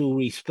to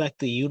respect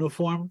the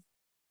uniform,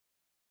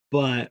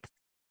 but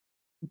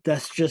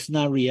that's just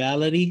not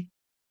reality.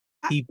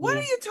 What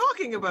are you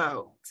talking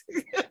about?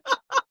 I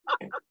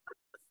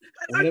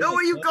What don't am know I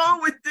where you're talking-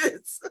 going with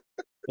this.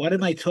 What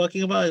am I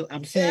talking about?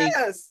 I'm saying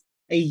Yes.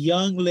 a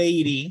young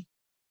lady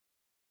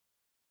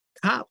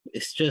cop.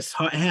 It's just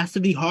hard. It has to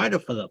be harder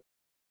for them.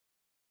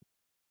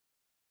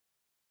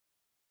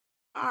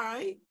 All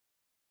right.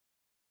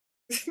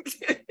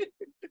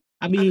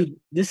 I mean,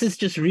 this is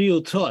just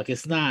real talk.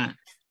 It's not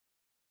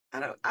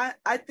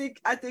I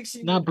think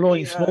she not would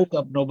blowing be, smoke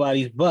up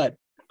nobody's butt.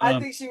 I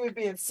think she would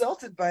be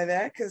insulted by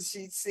that, because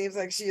she seems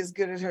like she is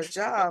good at her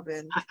job,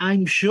 and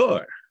I'm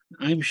sure,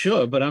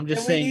 but I'm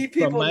just we saying need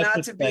from people my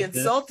not to be perspective.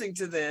 insulting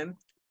to them.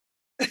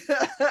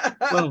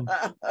 Well,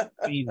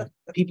 I mean,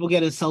 people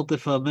get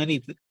insulted for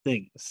many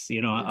things.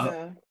 You know,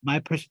 Yeah. my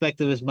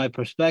perspective is my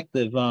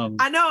perspective.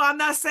 I know I'm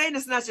not saying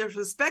it's not your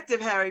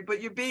perspective, Harry,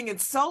 but you're being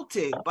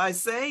insulting by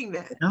saying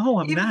that. No,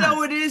 I'm Even not.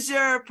 though it is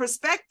your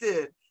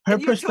perspective. Her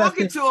And you're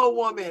talking perspective. to a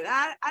woman.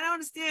 I don't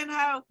understand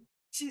how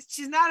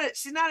she's not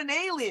an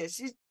alien.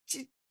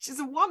 She's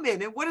a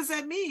woman. And what does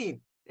that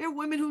mean? There are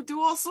women who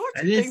do all sorts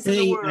I of didn't things in the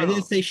say I didn't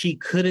world. say she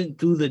couldn't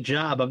do the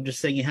job. I'm just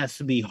saying it has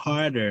to be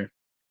harder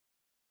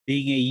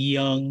being a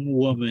young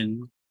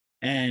woman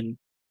and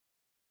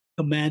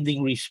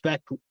commanding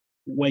respect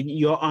when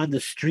you're on the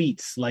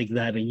streets like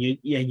that and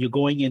you're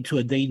going into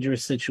a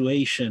dangerous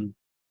situation.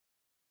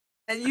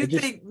 And you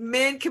think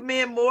men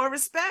command more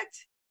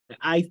respect?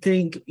 I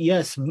think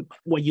yes,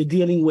 when you're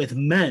dealing with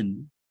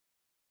men,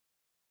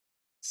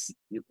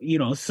 you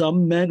know,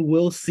 some men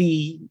will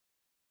see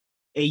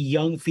a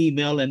young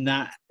female and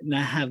not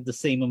have the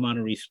same amount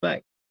of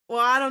respect. Well,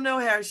 I don't know,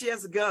 Harry. She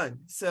has a gun,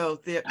 so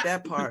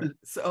that part.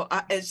 So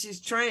and she's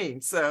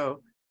trained.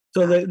 So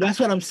That's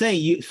what I'm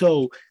saying.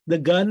 So the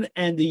gun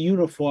and the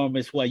uniform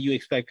is what you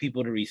expect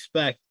people to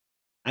respect.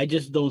 I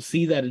just don't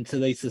see that in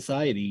today's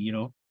society. You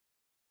know.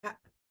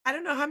 I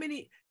don't know how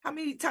many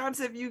times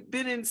have you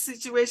been in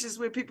situations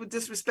where people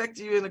disrespect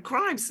you in a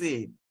crime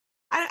scene?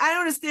 I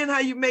don't understand how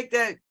you make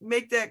that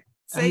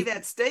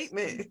that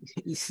statement.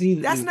 You see,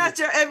 that's not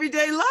your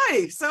everyday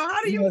life. So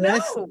how do you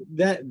know?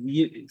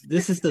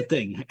 This is the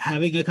thing.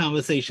 Having a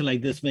conversation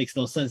like this makes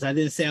no sense. I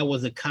didn't say I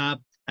was a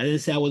cop. I didn't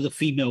say I was a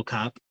female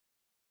cop.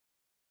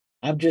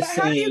 I'm just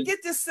saying. How do you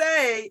get to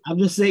say? I'm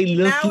just saying.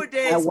 Looking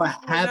nowadays, at what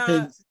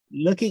happens.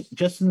 Looking,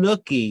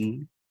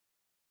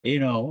 you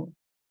know,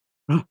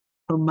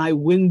 from my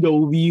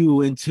window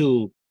view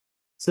into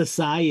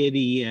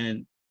society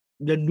and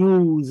the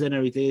news and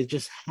everything, it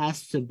just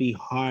has to be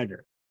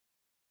harder.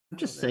 I'm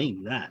just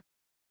saying that.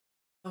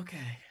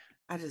 Okay.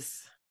 I don't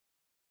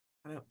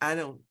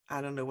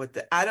know what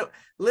I don't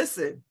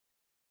listen.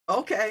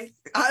 Okay.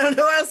 I don't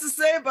know what else to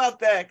say about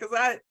that because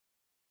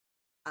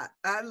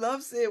I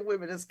love seeing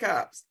women as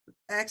cops.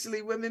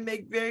 Actually, women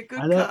make very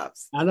good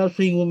cops. I love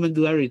seeing women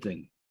do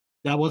everything.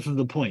 That wasn't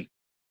the point.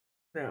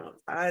 No,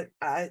 I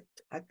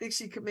think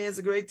she commands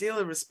a great deal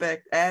of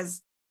respect,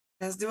 as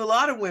do a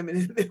lot of women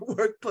in their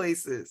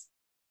workplaces.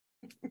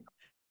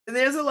 And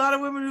there's a lot of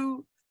women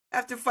who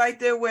have to fight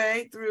their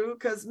way through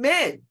because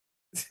men,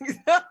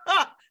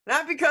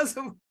 not because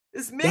of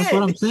it's men.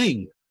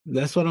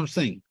 That's what I'm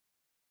saying.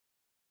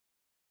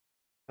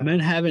 Men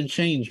haven't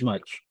changed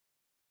much.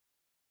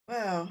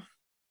 Well,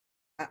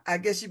 I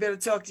guess you better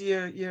talk to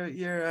your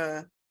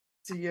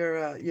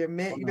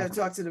men. You better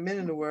talk to the men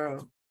in the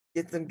world.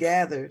 Get them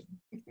gathered.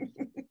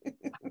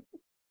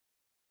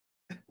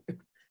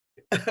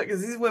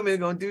 Because these women are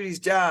going to do these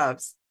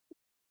jobs.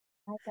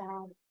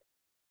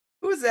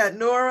 Who's that,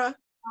 Nora?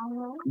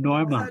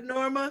 Norma. Is that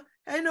Norma?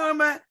 Hey,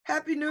 Norma.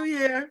 Happy New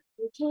Year.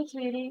 You too,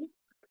 sweetie.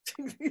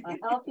 A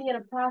healthy and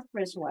a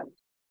prosperous one.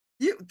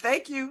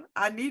 Thank you.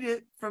 I need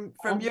it from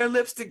your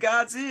lips to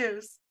God's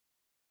ears.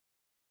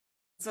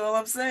 That's all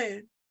I'm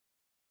saying.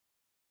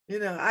 You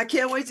know, I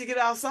can't wait to get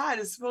outside.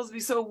 It's supposed to be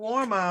so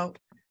warm out.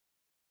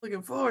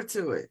 Looking forward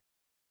to it.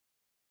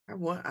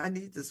 I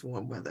need this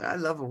warm weather. I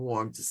love a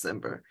warm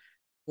December,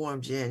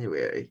 warm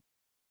January.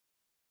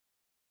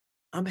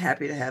 I'm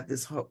happy to have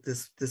this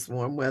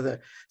warm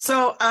weather.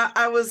 So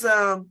I was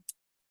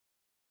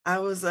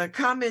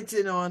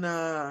commenting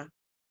on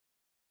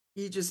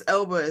Idris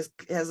Elba is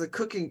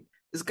going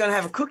to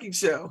have a cooking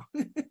show,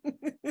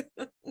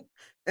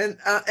 and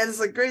it's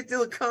a great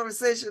deal of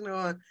conversation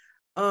on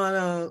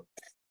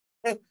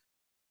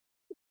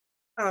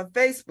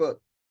Facebook.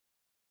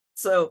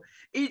 So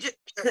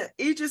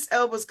Idris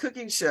Elba's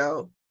cooking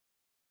show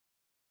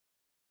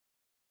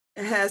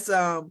has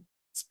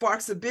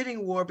sparks a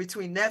bidding war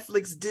between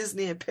Netflix,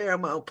 Disney, and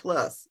Paramount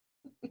Plus.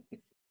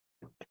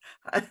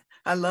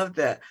 I love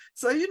that.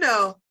 So, you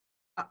know,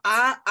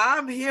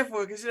 I'm here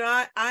for it because, you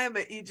know, I am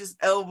an Idris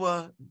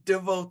Elba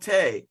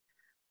devotee.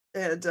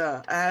 And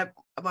I have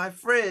my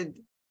friend,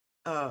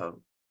 the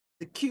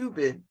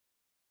Cuban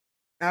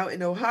out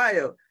in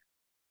Ohio,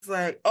 it's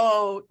like,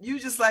 oh, you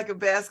just like him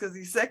Babz because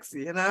he's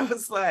sexy. And I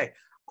was like,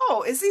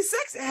 oh, is he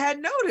sexy? I had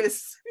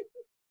noticed.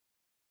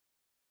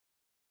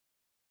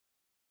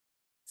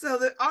 So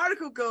the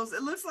article goes,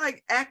 it looks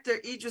like actor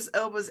Idris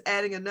Elba is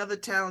adding another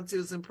talent to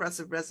his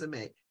impressive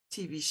resume,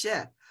 TV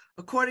chef.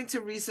 According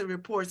to recent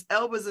reports,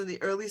 Elba is in the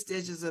early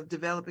stages of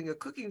developing a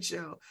cooking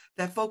show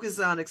that focuses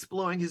on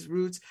exploring his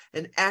roots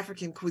in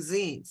African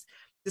cuisines.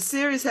 The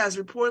series has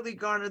reportedly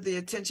garnered the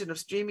attention of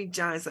streaming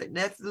giants like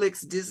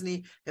Netflix,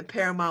 Disney, and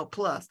Paramount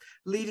Plus,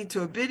 leading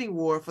to a bidding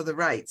war for the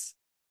rights.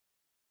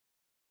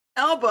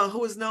 Elba,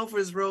 who is known for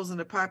his roles in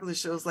the popular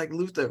shows like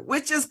Luther,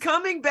 which is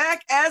coming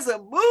back as a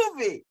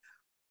movie.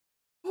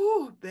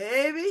 Ooh,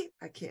 baby,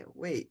 I can't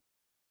wait.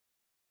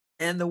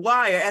 And The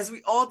Wire, as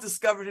we all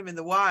discovered him in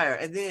The Wire,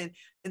 and then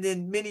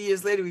many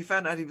years later we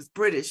found out he was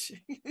British,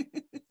 and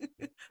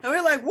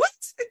we're like, what?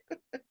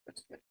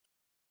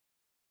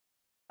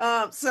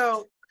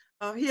 So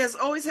he has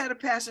always had a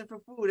passion for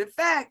food. In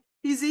fact,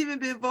 He's even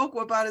been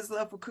vocal about his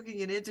love for cooking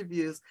in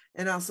interviews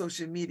and on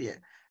social media.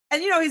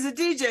 And, he's a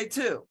DJ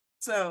too.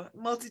 So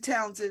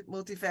multi-talented,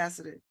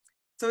 multifaceted.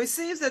 So it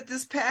seems that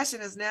this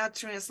passion is now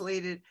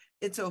translated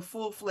into a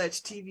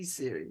full-fledged TV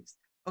series.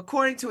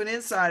 According to an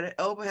insider,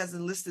 Elba has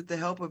enlisted the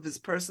help of his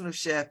personal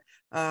chef,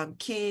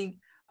 King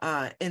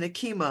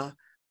Inakima,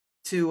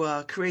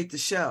 to create the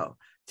show.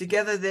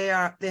 Together, they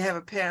have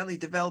apparently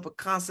developed a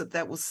concept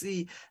that will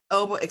see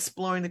Elba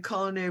exploring the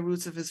culinary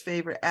roots of his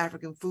favorite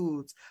African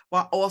foods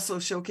while also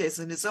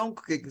showcasing his own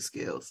cooking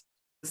skills.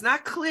 It's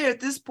not clear at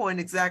this point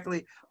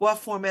exactly what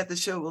format the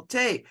show will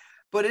take,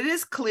 but it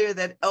is clear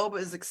that Elba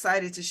is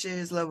excited to share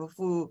his love of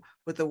food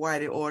with the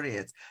wider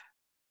audience.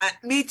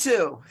 Me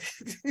too.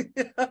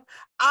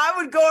 I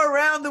would go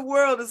around the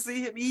world to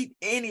see him eat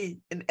any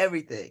and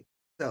everything.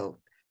 So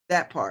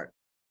that part.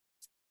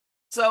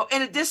 So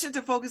in addition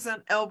to focus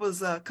on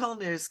Elba's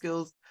culinary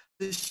skills,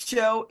 the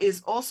show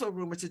is also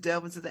rumored to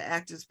delve into the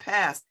actor's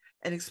past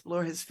and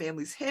explore his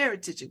family's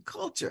heritage and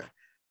culture.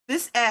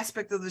 This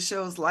aspect of the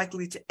show is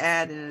likely to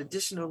add an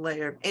additional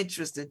layer of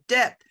interest and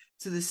depth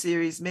to the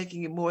series,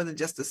 making it more than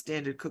just a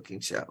standard cooking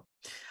show.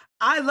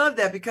 I love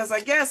that because I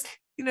guess,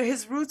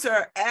 his roots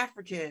are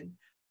African,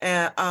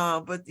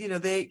 but,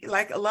 they,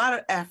 like a lot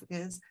of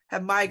Africans,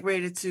 have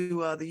migrated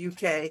to the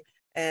UK,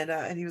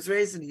 and he was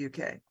raised in the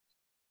UK.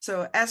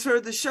 So as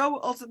for the show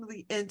will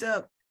ultimately end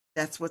up,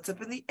 that's what's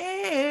up in the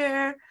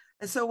air.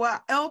 And so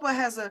while Elba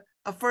has a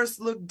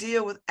first look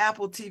deal with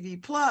Apple TV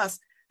Plus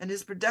and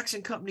his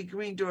production company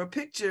Green Door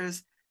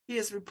Pictures, he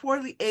is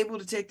reportedly able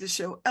to take the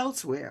show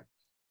elsewhere.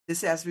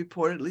 This has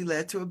reportedly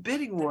led to a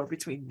bidding war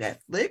between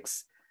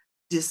Netflix,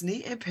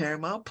 Disney, and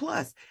Paramount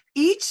Plus,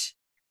 each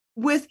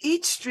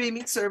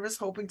streaming service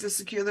hoping to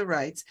secure the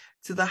rights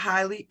to the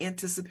highly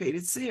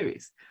anticipated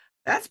series.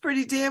 That's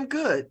pretty damn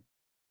good.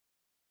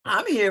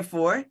 I'm here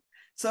for it.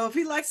 So if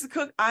he likes to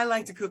cook, I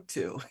like to cook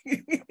too. Who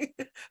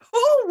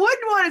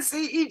wouldn't want to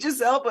see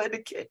Idris Elba in the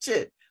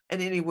kitchen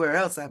and anywhere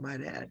else, I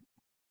might add.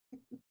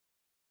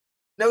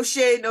 No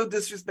shade, no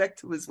disrespect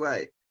to his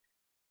wife.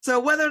 So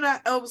whether or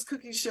not Elba's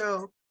cooking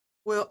show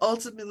will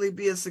ultimately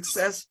be a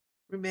success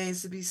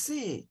remains to be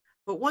seen.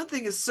 But one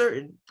thing is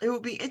certain, it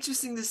will be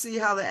interesting to see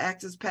how the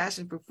actor's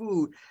passion for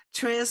food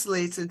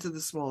translates into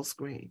the small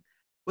screen.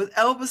 With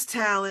Elba's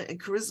talent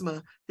and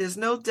charisma, there's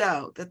no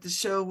doubt that the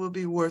show will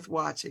be worth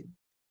watching.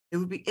 It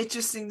will be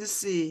interesting to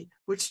see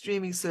which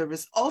streaming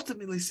service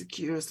ultimately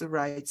secures the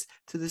rights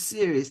to the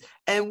series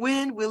and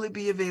when will it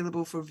be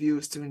available for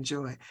viewers to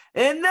enjoy.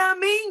 In the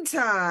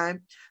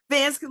meantime,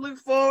 fans can look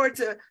forward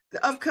to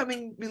the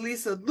upcoming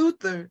release of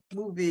Luther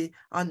movie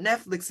on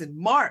Netflix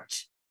in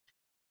March,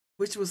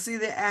 which will see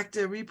the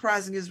actor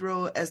reprising his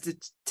role as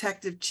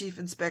Detective Chief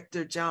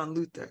Inspector John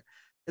Luther.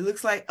 It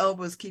looks like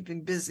Elba is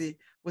keeping busy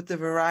with a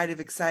variety of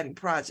exciting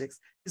projects.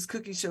 His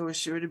cooking show is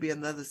sure to be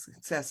another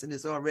success in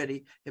his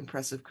already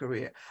impressive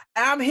career.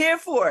 I'm here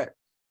for it.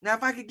 Now,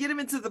 if I could get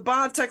him into the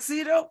Bond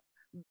tuxedo,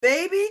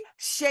 baby,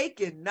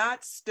 shaken,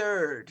 not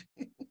stirred.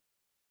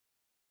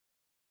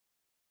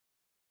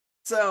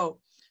 So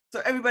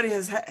everybody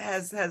has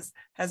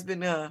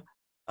been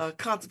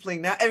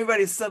contemplating. Now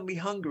everybody's suddenly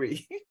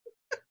hungry,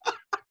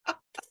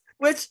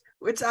 which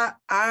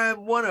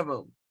I'm one of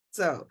them.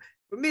 So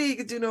for me, he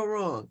could do no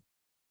wrong.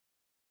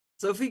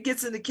 So if he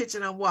gets in the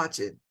kitchen, I'm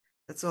watching.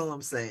 That's all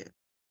I'm saying.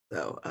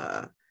 So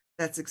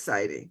that's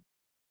exciting.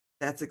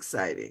 That's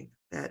exciting.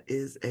 That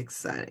is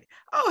exciting.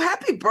 Oh,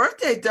 happy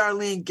birthday,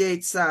 Darlene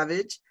Gates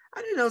Savage.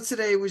 I didn't know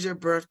today was your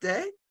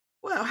birthday.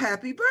 Well,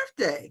 happy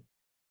birthday.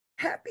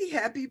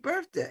 Happy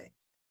birthday.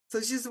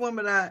 So she's the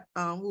woman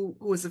who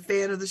was a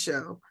fan of the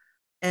show.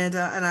 And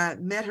I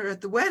met her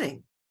at the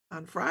wedding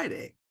on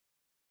Friday.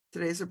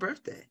 Today's her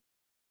birthday.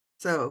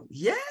 So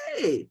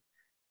yay.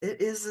 It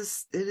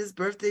is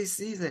birthday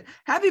season.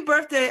 Happy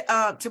birthday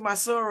to my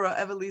soror,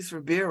 Evelise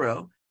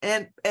Ribeiro,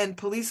 and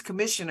police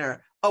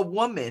commissioner, a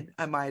woman,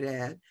 I might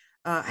add.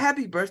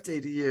 Happy birthday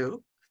to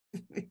you.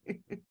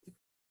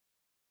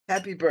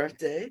 Happy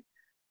birthday.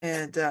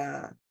 And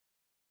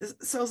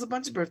so it's a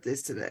bunch of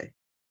birthdays today.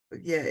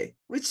 But yay.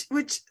 Which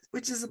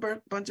is a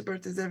bunch of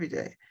birthdays every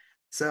day.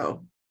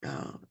 So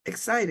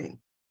exciting.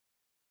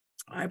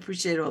 I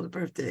appreciate all the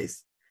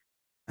birthdays.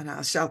 And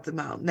I'll shout them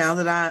out. Now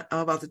that I'm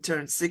about to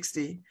turn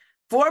 60,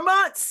 4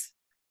 months,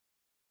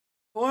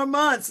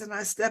 and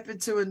I step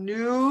into a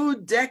new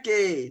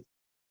decade.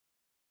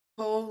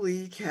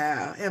 Holy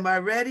cow. Am I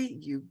ready?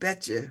 You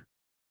betcha.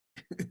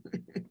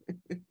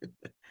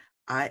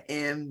 I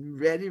am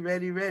ready.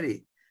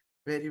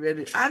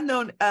 I've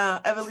known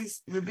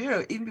Evelise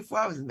Ribeiro even before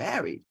I was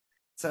married.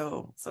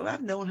 So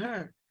I've known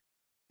her.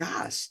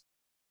 Gosh,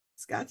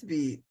 it's got to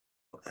be,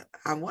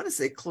 I want to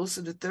say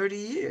closer to 30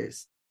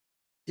 years.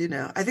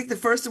 I think the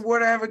first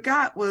award I ever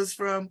got was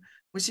from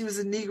when she was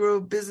in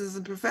Negro Business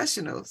and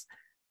Professionals.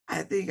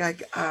 I think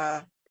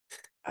I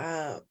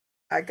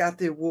got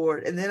the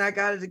award, and then I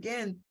got it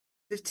again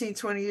 15,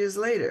 20 years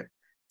later.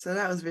 So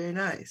that was very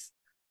nice.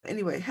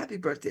 Anyway, happy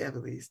birthday,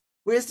 Evelise.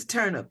 Where's the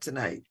turn up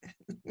tonight?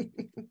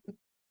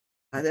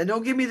 And then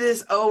don't give me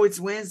this, oh, it's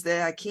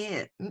Wednesday, I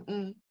can't.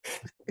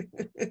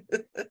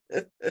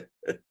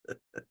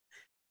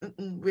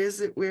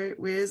 Where's it? Where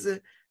is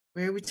it?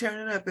 Where are we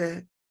turning up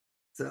at?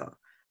 So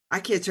I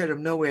can't turn up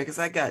nowhere because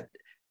I got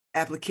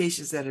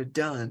applications that are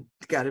done,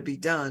 got to be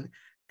done.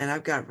 And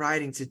I've got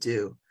writing to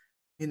do,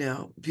 I'm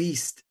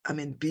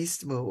in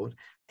beast mode.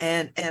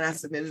 And I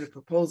submitted a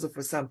proposal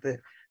for something.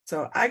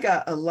 So I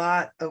got a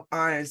lot of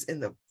irons in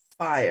the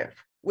fire,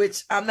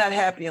 which I'm not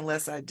happy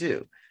unless I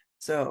do.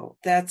 So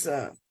that's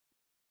a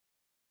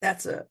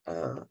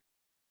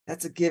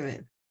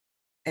given.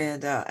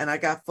 And I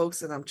got folks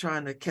that I'm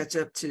trying to catch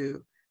up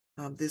to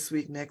this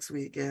week, next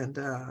week, and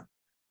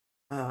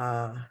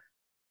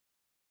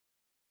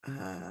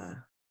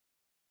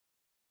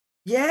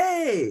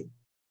yay!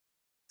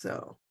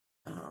 So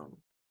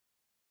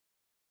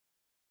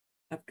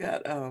I've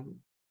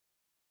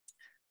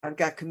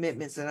got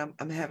commitments, and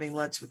I'm having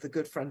lunch with a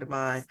good friend of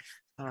mine,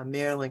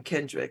 Marilyn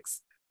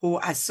Kendricks, who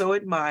I so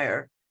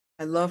admire.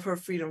 I love her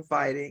freedom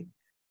fighting,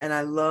 and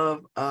I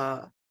love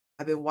I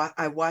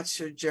watched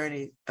her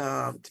journey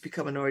to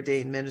become an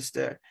ordained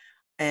minister,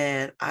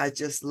 and I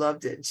just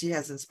loved it. And she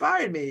has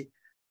inspired me,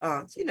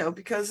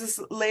 because it's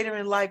later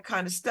in life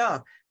kind of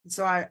stuff. And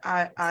so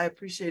I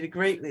appreciate it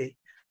greatly.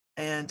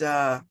 And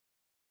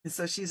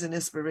so she's an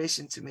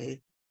inspiration to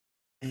me.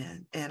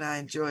 And I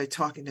enjoy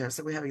talking to her.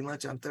 So we're having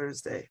lunch on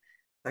Thursday.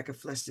 I can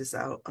flesh this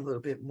out a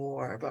little bit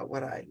more about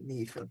what I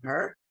need from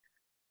her.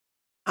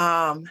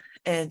 And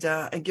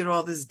get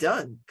all this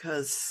done,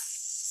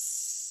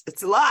 because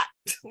it's a lot.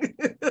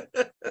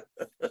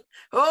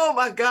 Oh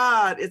my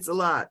God, it's a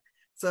lot.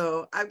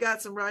 So I've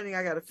got some writing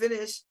I got to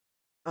finish.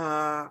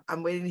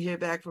 I'm waiting to hear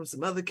back from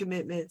some other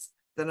commitments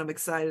that I'm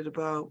excited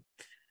about.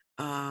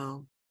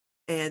 And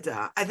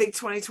I think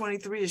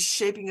 2023 is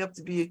shaping up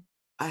to be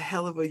a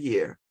hell of a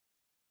year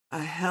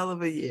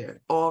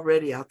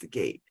already out the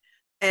gate.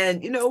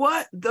 And you know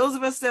what? Those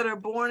of us that are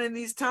born in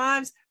these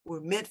times were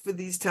meant for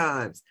these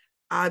times.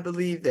 I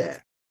believe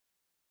that.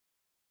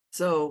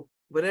 So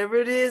whatever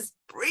it is,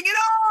 bring it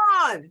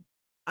on.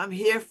 I'm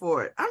here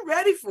for it. I'm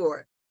ready for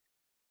it.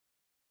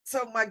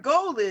 So my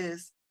goal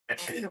is,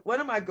 one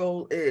of my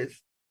goals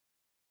is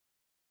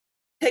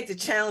take the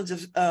challenge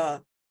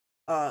of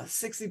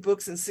 60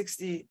 books and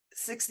 60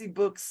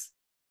 books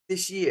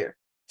this year,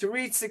 to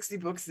read 60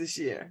 books this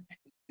year.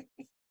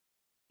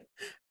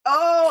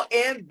 Oh,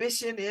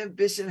 ambition,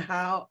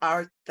 how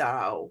art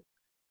thou?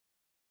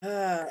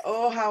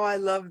 Oh, how I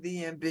love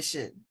the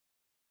ambition.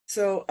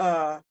 So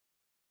I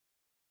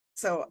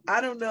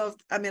don't know if,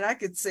 I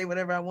could say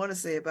whatever I want to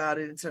say about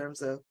it in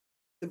terms of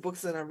the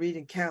books that I'm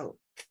reading count.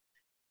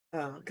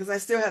 Because I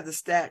still have the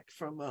stack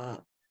from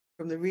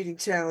the reading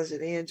challenge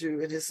that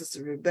Andrew and his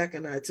sister Rebecca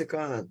and I took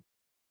on.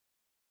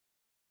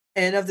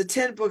 And of the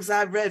 10 books,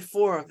 I've read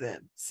 4 of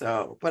them.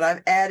 So, but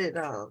I've added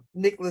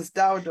Nicholas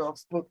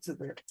Dowdorf's book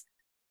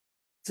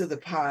to the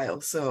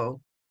pile.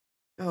 So,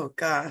 oh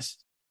gosh,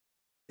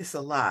 it's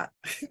a lot.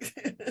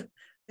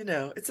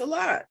 It's a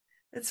lot.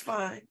 It's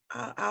fine.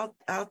 I'll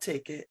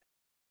take it.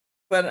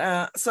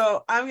 But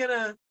so I'm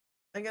gonna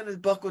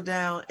buckle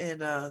down and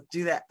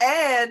do that.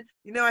 And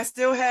I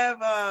still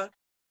have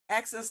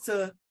access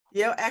to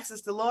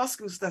law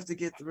school stuff to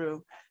get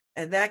through,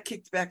 and that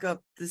kicked back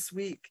up this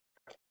week.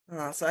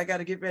 So I got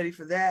to get ready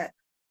for that.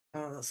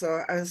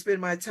 So I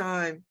spend my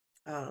time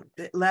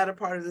the latter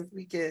part of this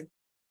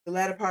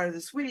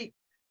week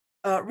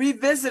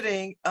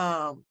revisiting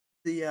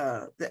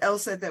the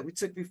LSAT that we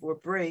took before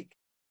break,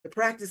 the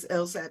practice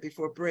LSAT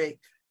before break,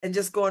 and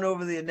just going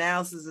over the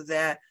analysis of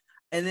that.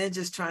 And then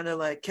just trying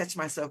to catch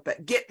myself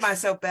back, get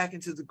myself back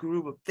into the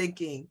groove of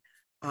thinking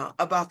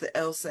about the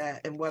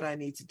LSAT and what I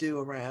need to do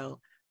around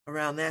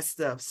that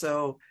stuff.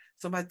 So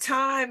my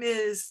time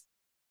is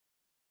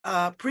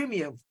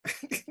premium.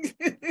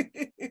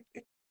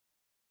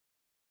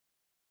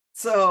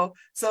 So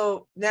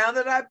now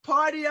that I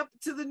party up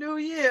to the new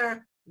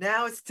year,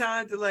 now it's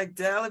time to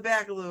dial it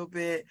back a little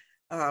bit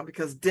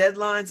because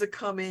deadlines are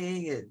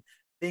coming and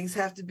things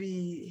have to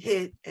be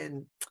hit,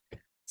 and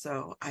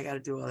so I got to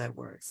do all that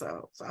work.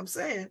 So I'm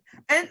saying,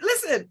 and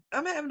listen,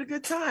 I'm having a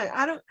good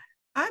time.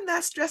 I'm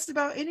not stressed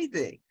about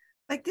anything.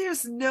 I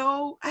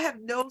have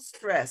no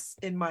stress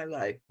in my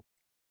life.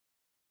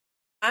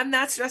 I'm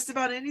not stressed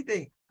about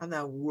anything. I'm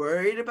not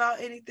worried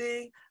about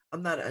anything.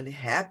 I'm not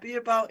unhappy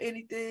about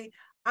anything.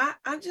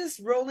 I'm just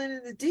rolling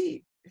in the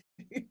deep.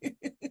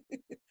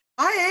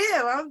 I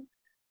am.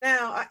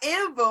 Now, an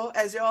anvil,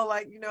 as y'all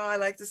I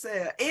like to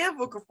say, an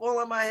anvil could fall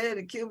on my head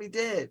and kill me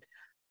dead.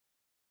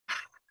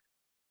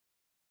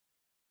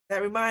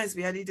 That reminds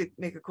me, I need to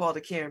make a call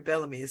to Karen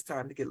Bellamy. It's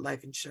time to get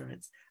life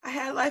insurance. I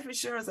had life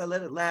insurance. I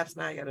let it lapse.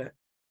 Now I gotta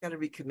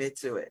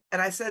recommit to it.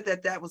 And I said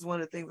that was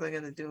one of the things I'm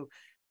gonna do.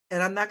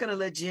 And I'm not gonna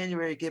let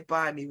January get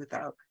by me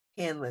without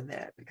handling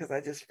that, because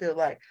I just feel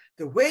like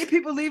the way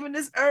people leaving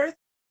this earth,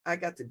 I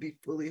got to be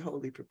fully,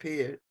 wholly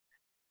prepared.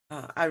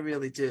 I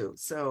really do.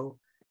 So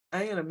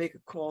I'm gonna make a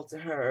call to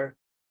her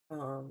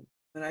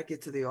when I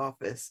get to the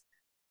office.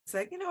 It's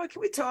like, can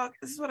we talk?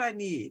 This is what I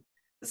need.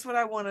 This is what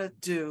I want to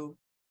do.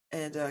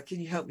 And can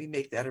you help me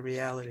make that a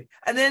reality?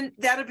 And then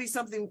that'll be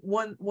something,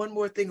 one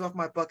more thing off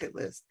my bucket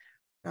list,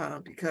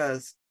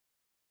 because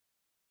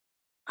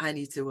I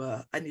need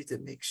to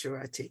make sure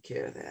I take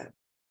care of that.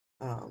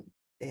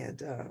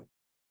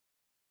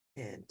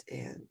 And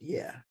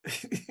yeah,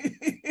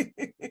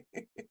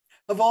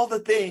 of all the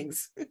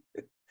things,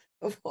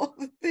 of all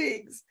the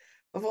things.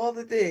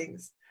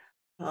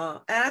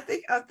 And I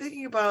think I'm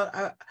thinking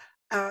about,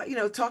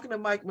 talking to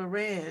Mike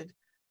Moran.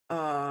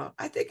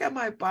 I think I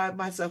might buy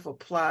myself a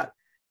plot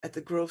at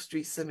the Grove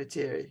Street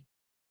Cemetery.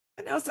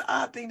 I know it's an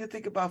odd thing to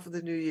think about for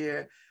the new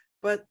year,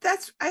 but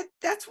that's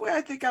where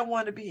I think I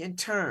want to be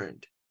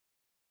interned.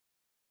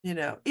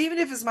 Even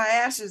if it's my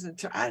ashes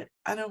I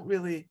don't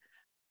really.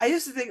 I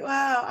used to think,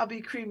 well, I'll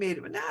be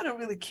cremated, but now I don't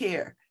really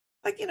care.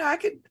 Like, I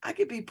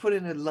could be put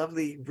in a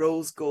lovely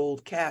rose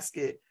gold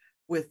casket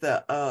with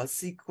a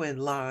sequin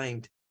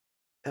lined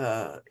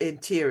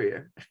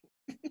interior.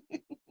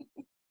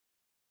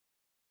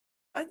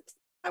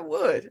 I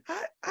would.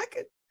 I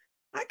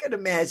could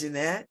imagine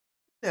that.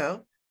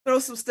 Throw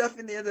some stuff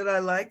in there that I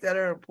like, that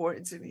are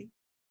important to me.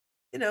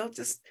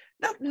 Just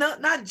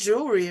not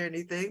jewelry or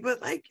anything,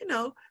 but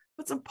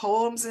put some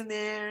poems in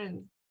there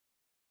and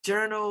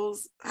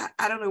journals.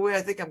 I don't know where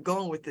I think I'm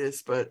going with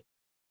this, but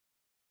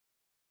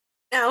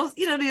now,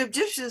 the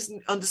Egyptians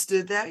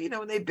understood that,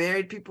 when they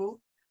buried people,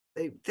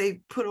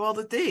 they put all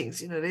the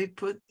things, they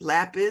put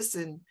lapis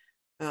and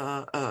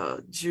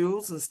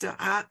jewels and stuff.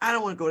 I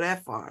don't want to go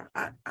that far.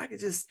 I could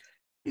just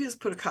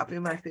put a copy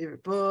of my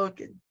favorite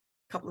book and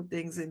a couple of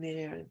things in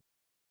there. And,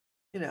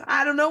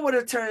 I don't know what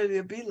eternity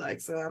will be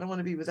like, so I don't want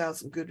to be without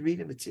some good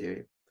reading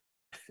material.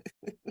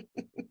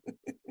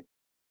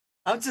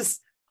 I'm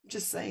just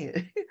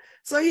saying.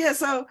 So yeah,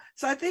 so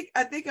I think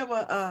I'm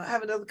gonna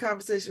have another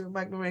conversation with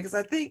Mike Moran, because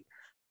I think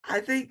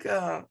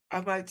I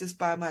might just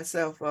buy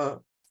myself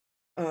a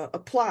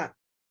plot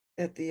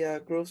at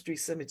the Grove Street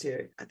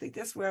Cemetery. I think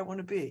that's where I want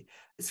to be.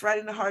 It's right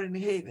in the heart of New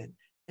Haven,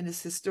 and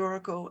it's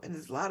historical, and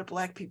there's a lot of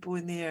Black people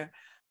in there.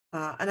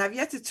 And I've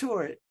yet to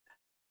tour it,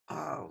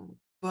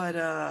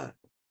 but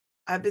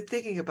I've been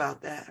thinking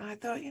about that, and I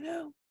thought,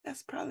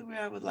 that's probably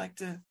where I would like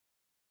to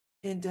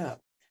end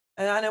up.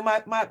 And I know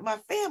my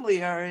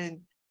family are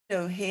in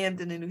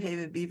Hamden and New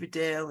Haven,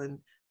 Beaverdale, and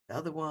the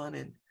other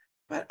one,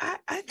 but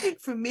I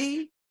think for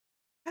me,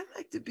 I'd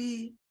like to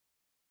be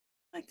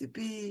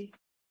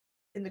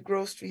in the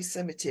Grove Street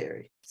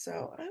Cemetery.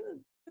 So I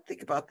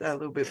think about that a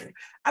little bit more.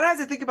 I'd have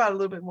to think about it a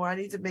little bit more. I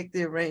need to make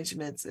the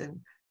arrangements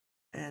and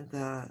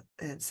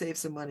save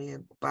some money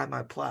and buy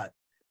my plot.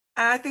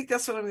 And I think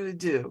that's what I'm going to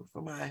do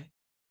for my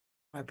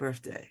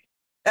birthday.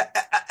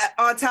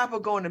 On top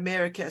of going to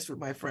Marrakesh with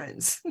my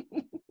friends.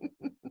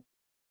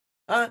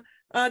 On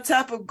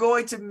top of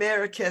going to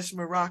Marrakesh,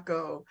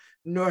 Morocco,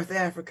 North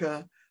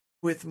Africa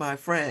with my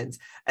friends.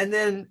 And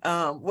then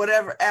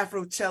whatever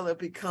Afrochella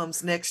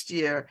becomes next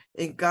year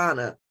in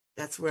Ghana,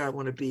 that's where I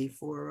want to be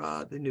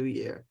for the new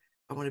year.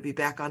 I want to be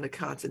back on the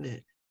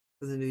continent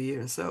for the new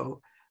year.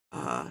 So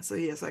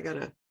yes, I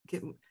gotta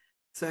get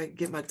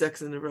my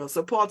ducks in a row.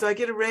 So Paul, do I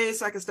get a raise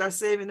so I can start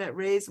saving that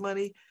raise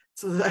money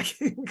so that I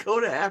can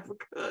go to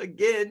Africa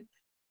again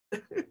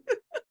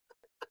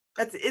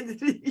at the end of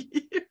the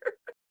year?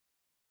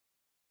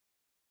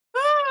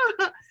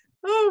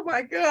 Oh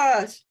my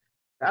gosh.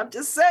 I'm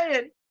just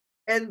saying.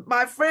 And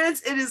my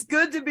friends, it is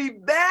good to be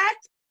back.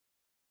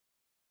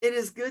 It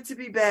is good to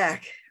be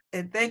back.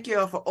 And thank you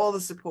all for all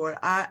the support.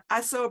 I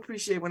so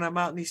appreciate when I'm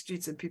out in these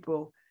streets and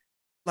people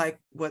like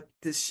what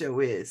this show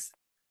is.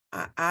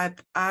 I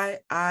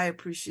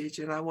appreciate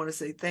you. And I want to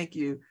say thank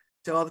you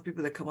to all the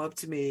people that come up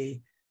to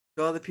me,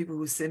 to all the people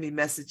who send me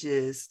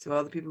messages, to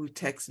all the people who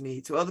text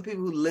me, to all the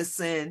people who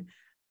listen.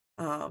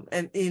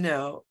 And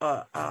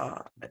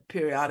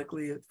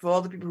periodically, for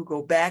all the people who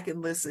go back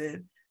and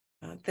listen,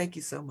 thank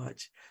you so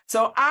much.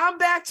 So I'm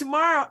back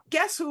tomorrow.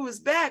 Guess who is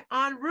back?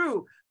 En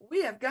route.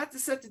 We have got to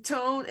set the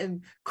tone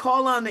and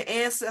call on the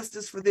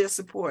ancestors for their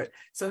support.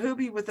 So he'll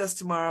be with us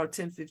tomorrow,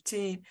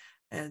 10:15.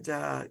 And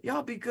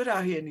y'all be good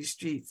out here in these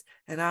streets.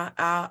 And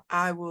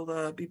I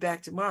will be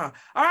back tomorrow.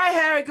 All right,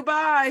 Harry,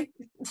 goodbye.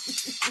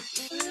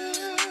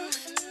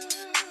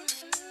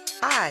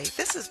 Hi,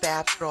 this is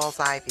Babz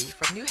Rawls-Ivy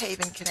from New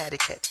Haven,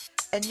 Connecticut,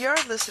 and you're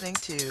listening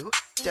to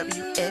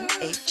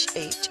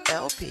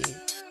WNHHLP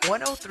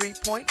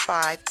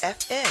 103.5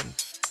 FM,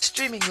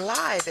 streaming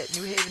live at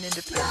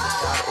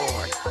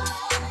newhavenindependent.org.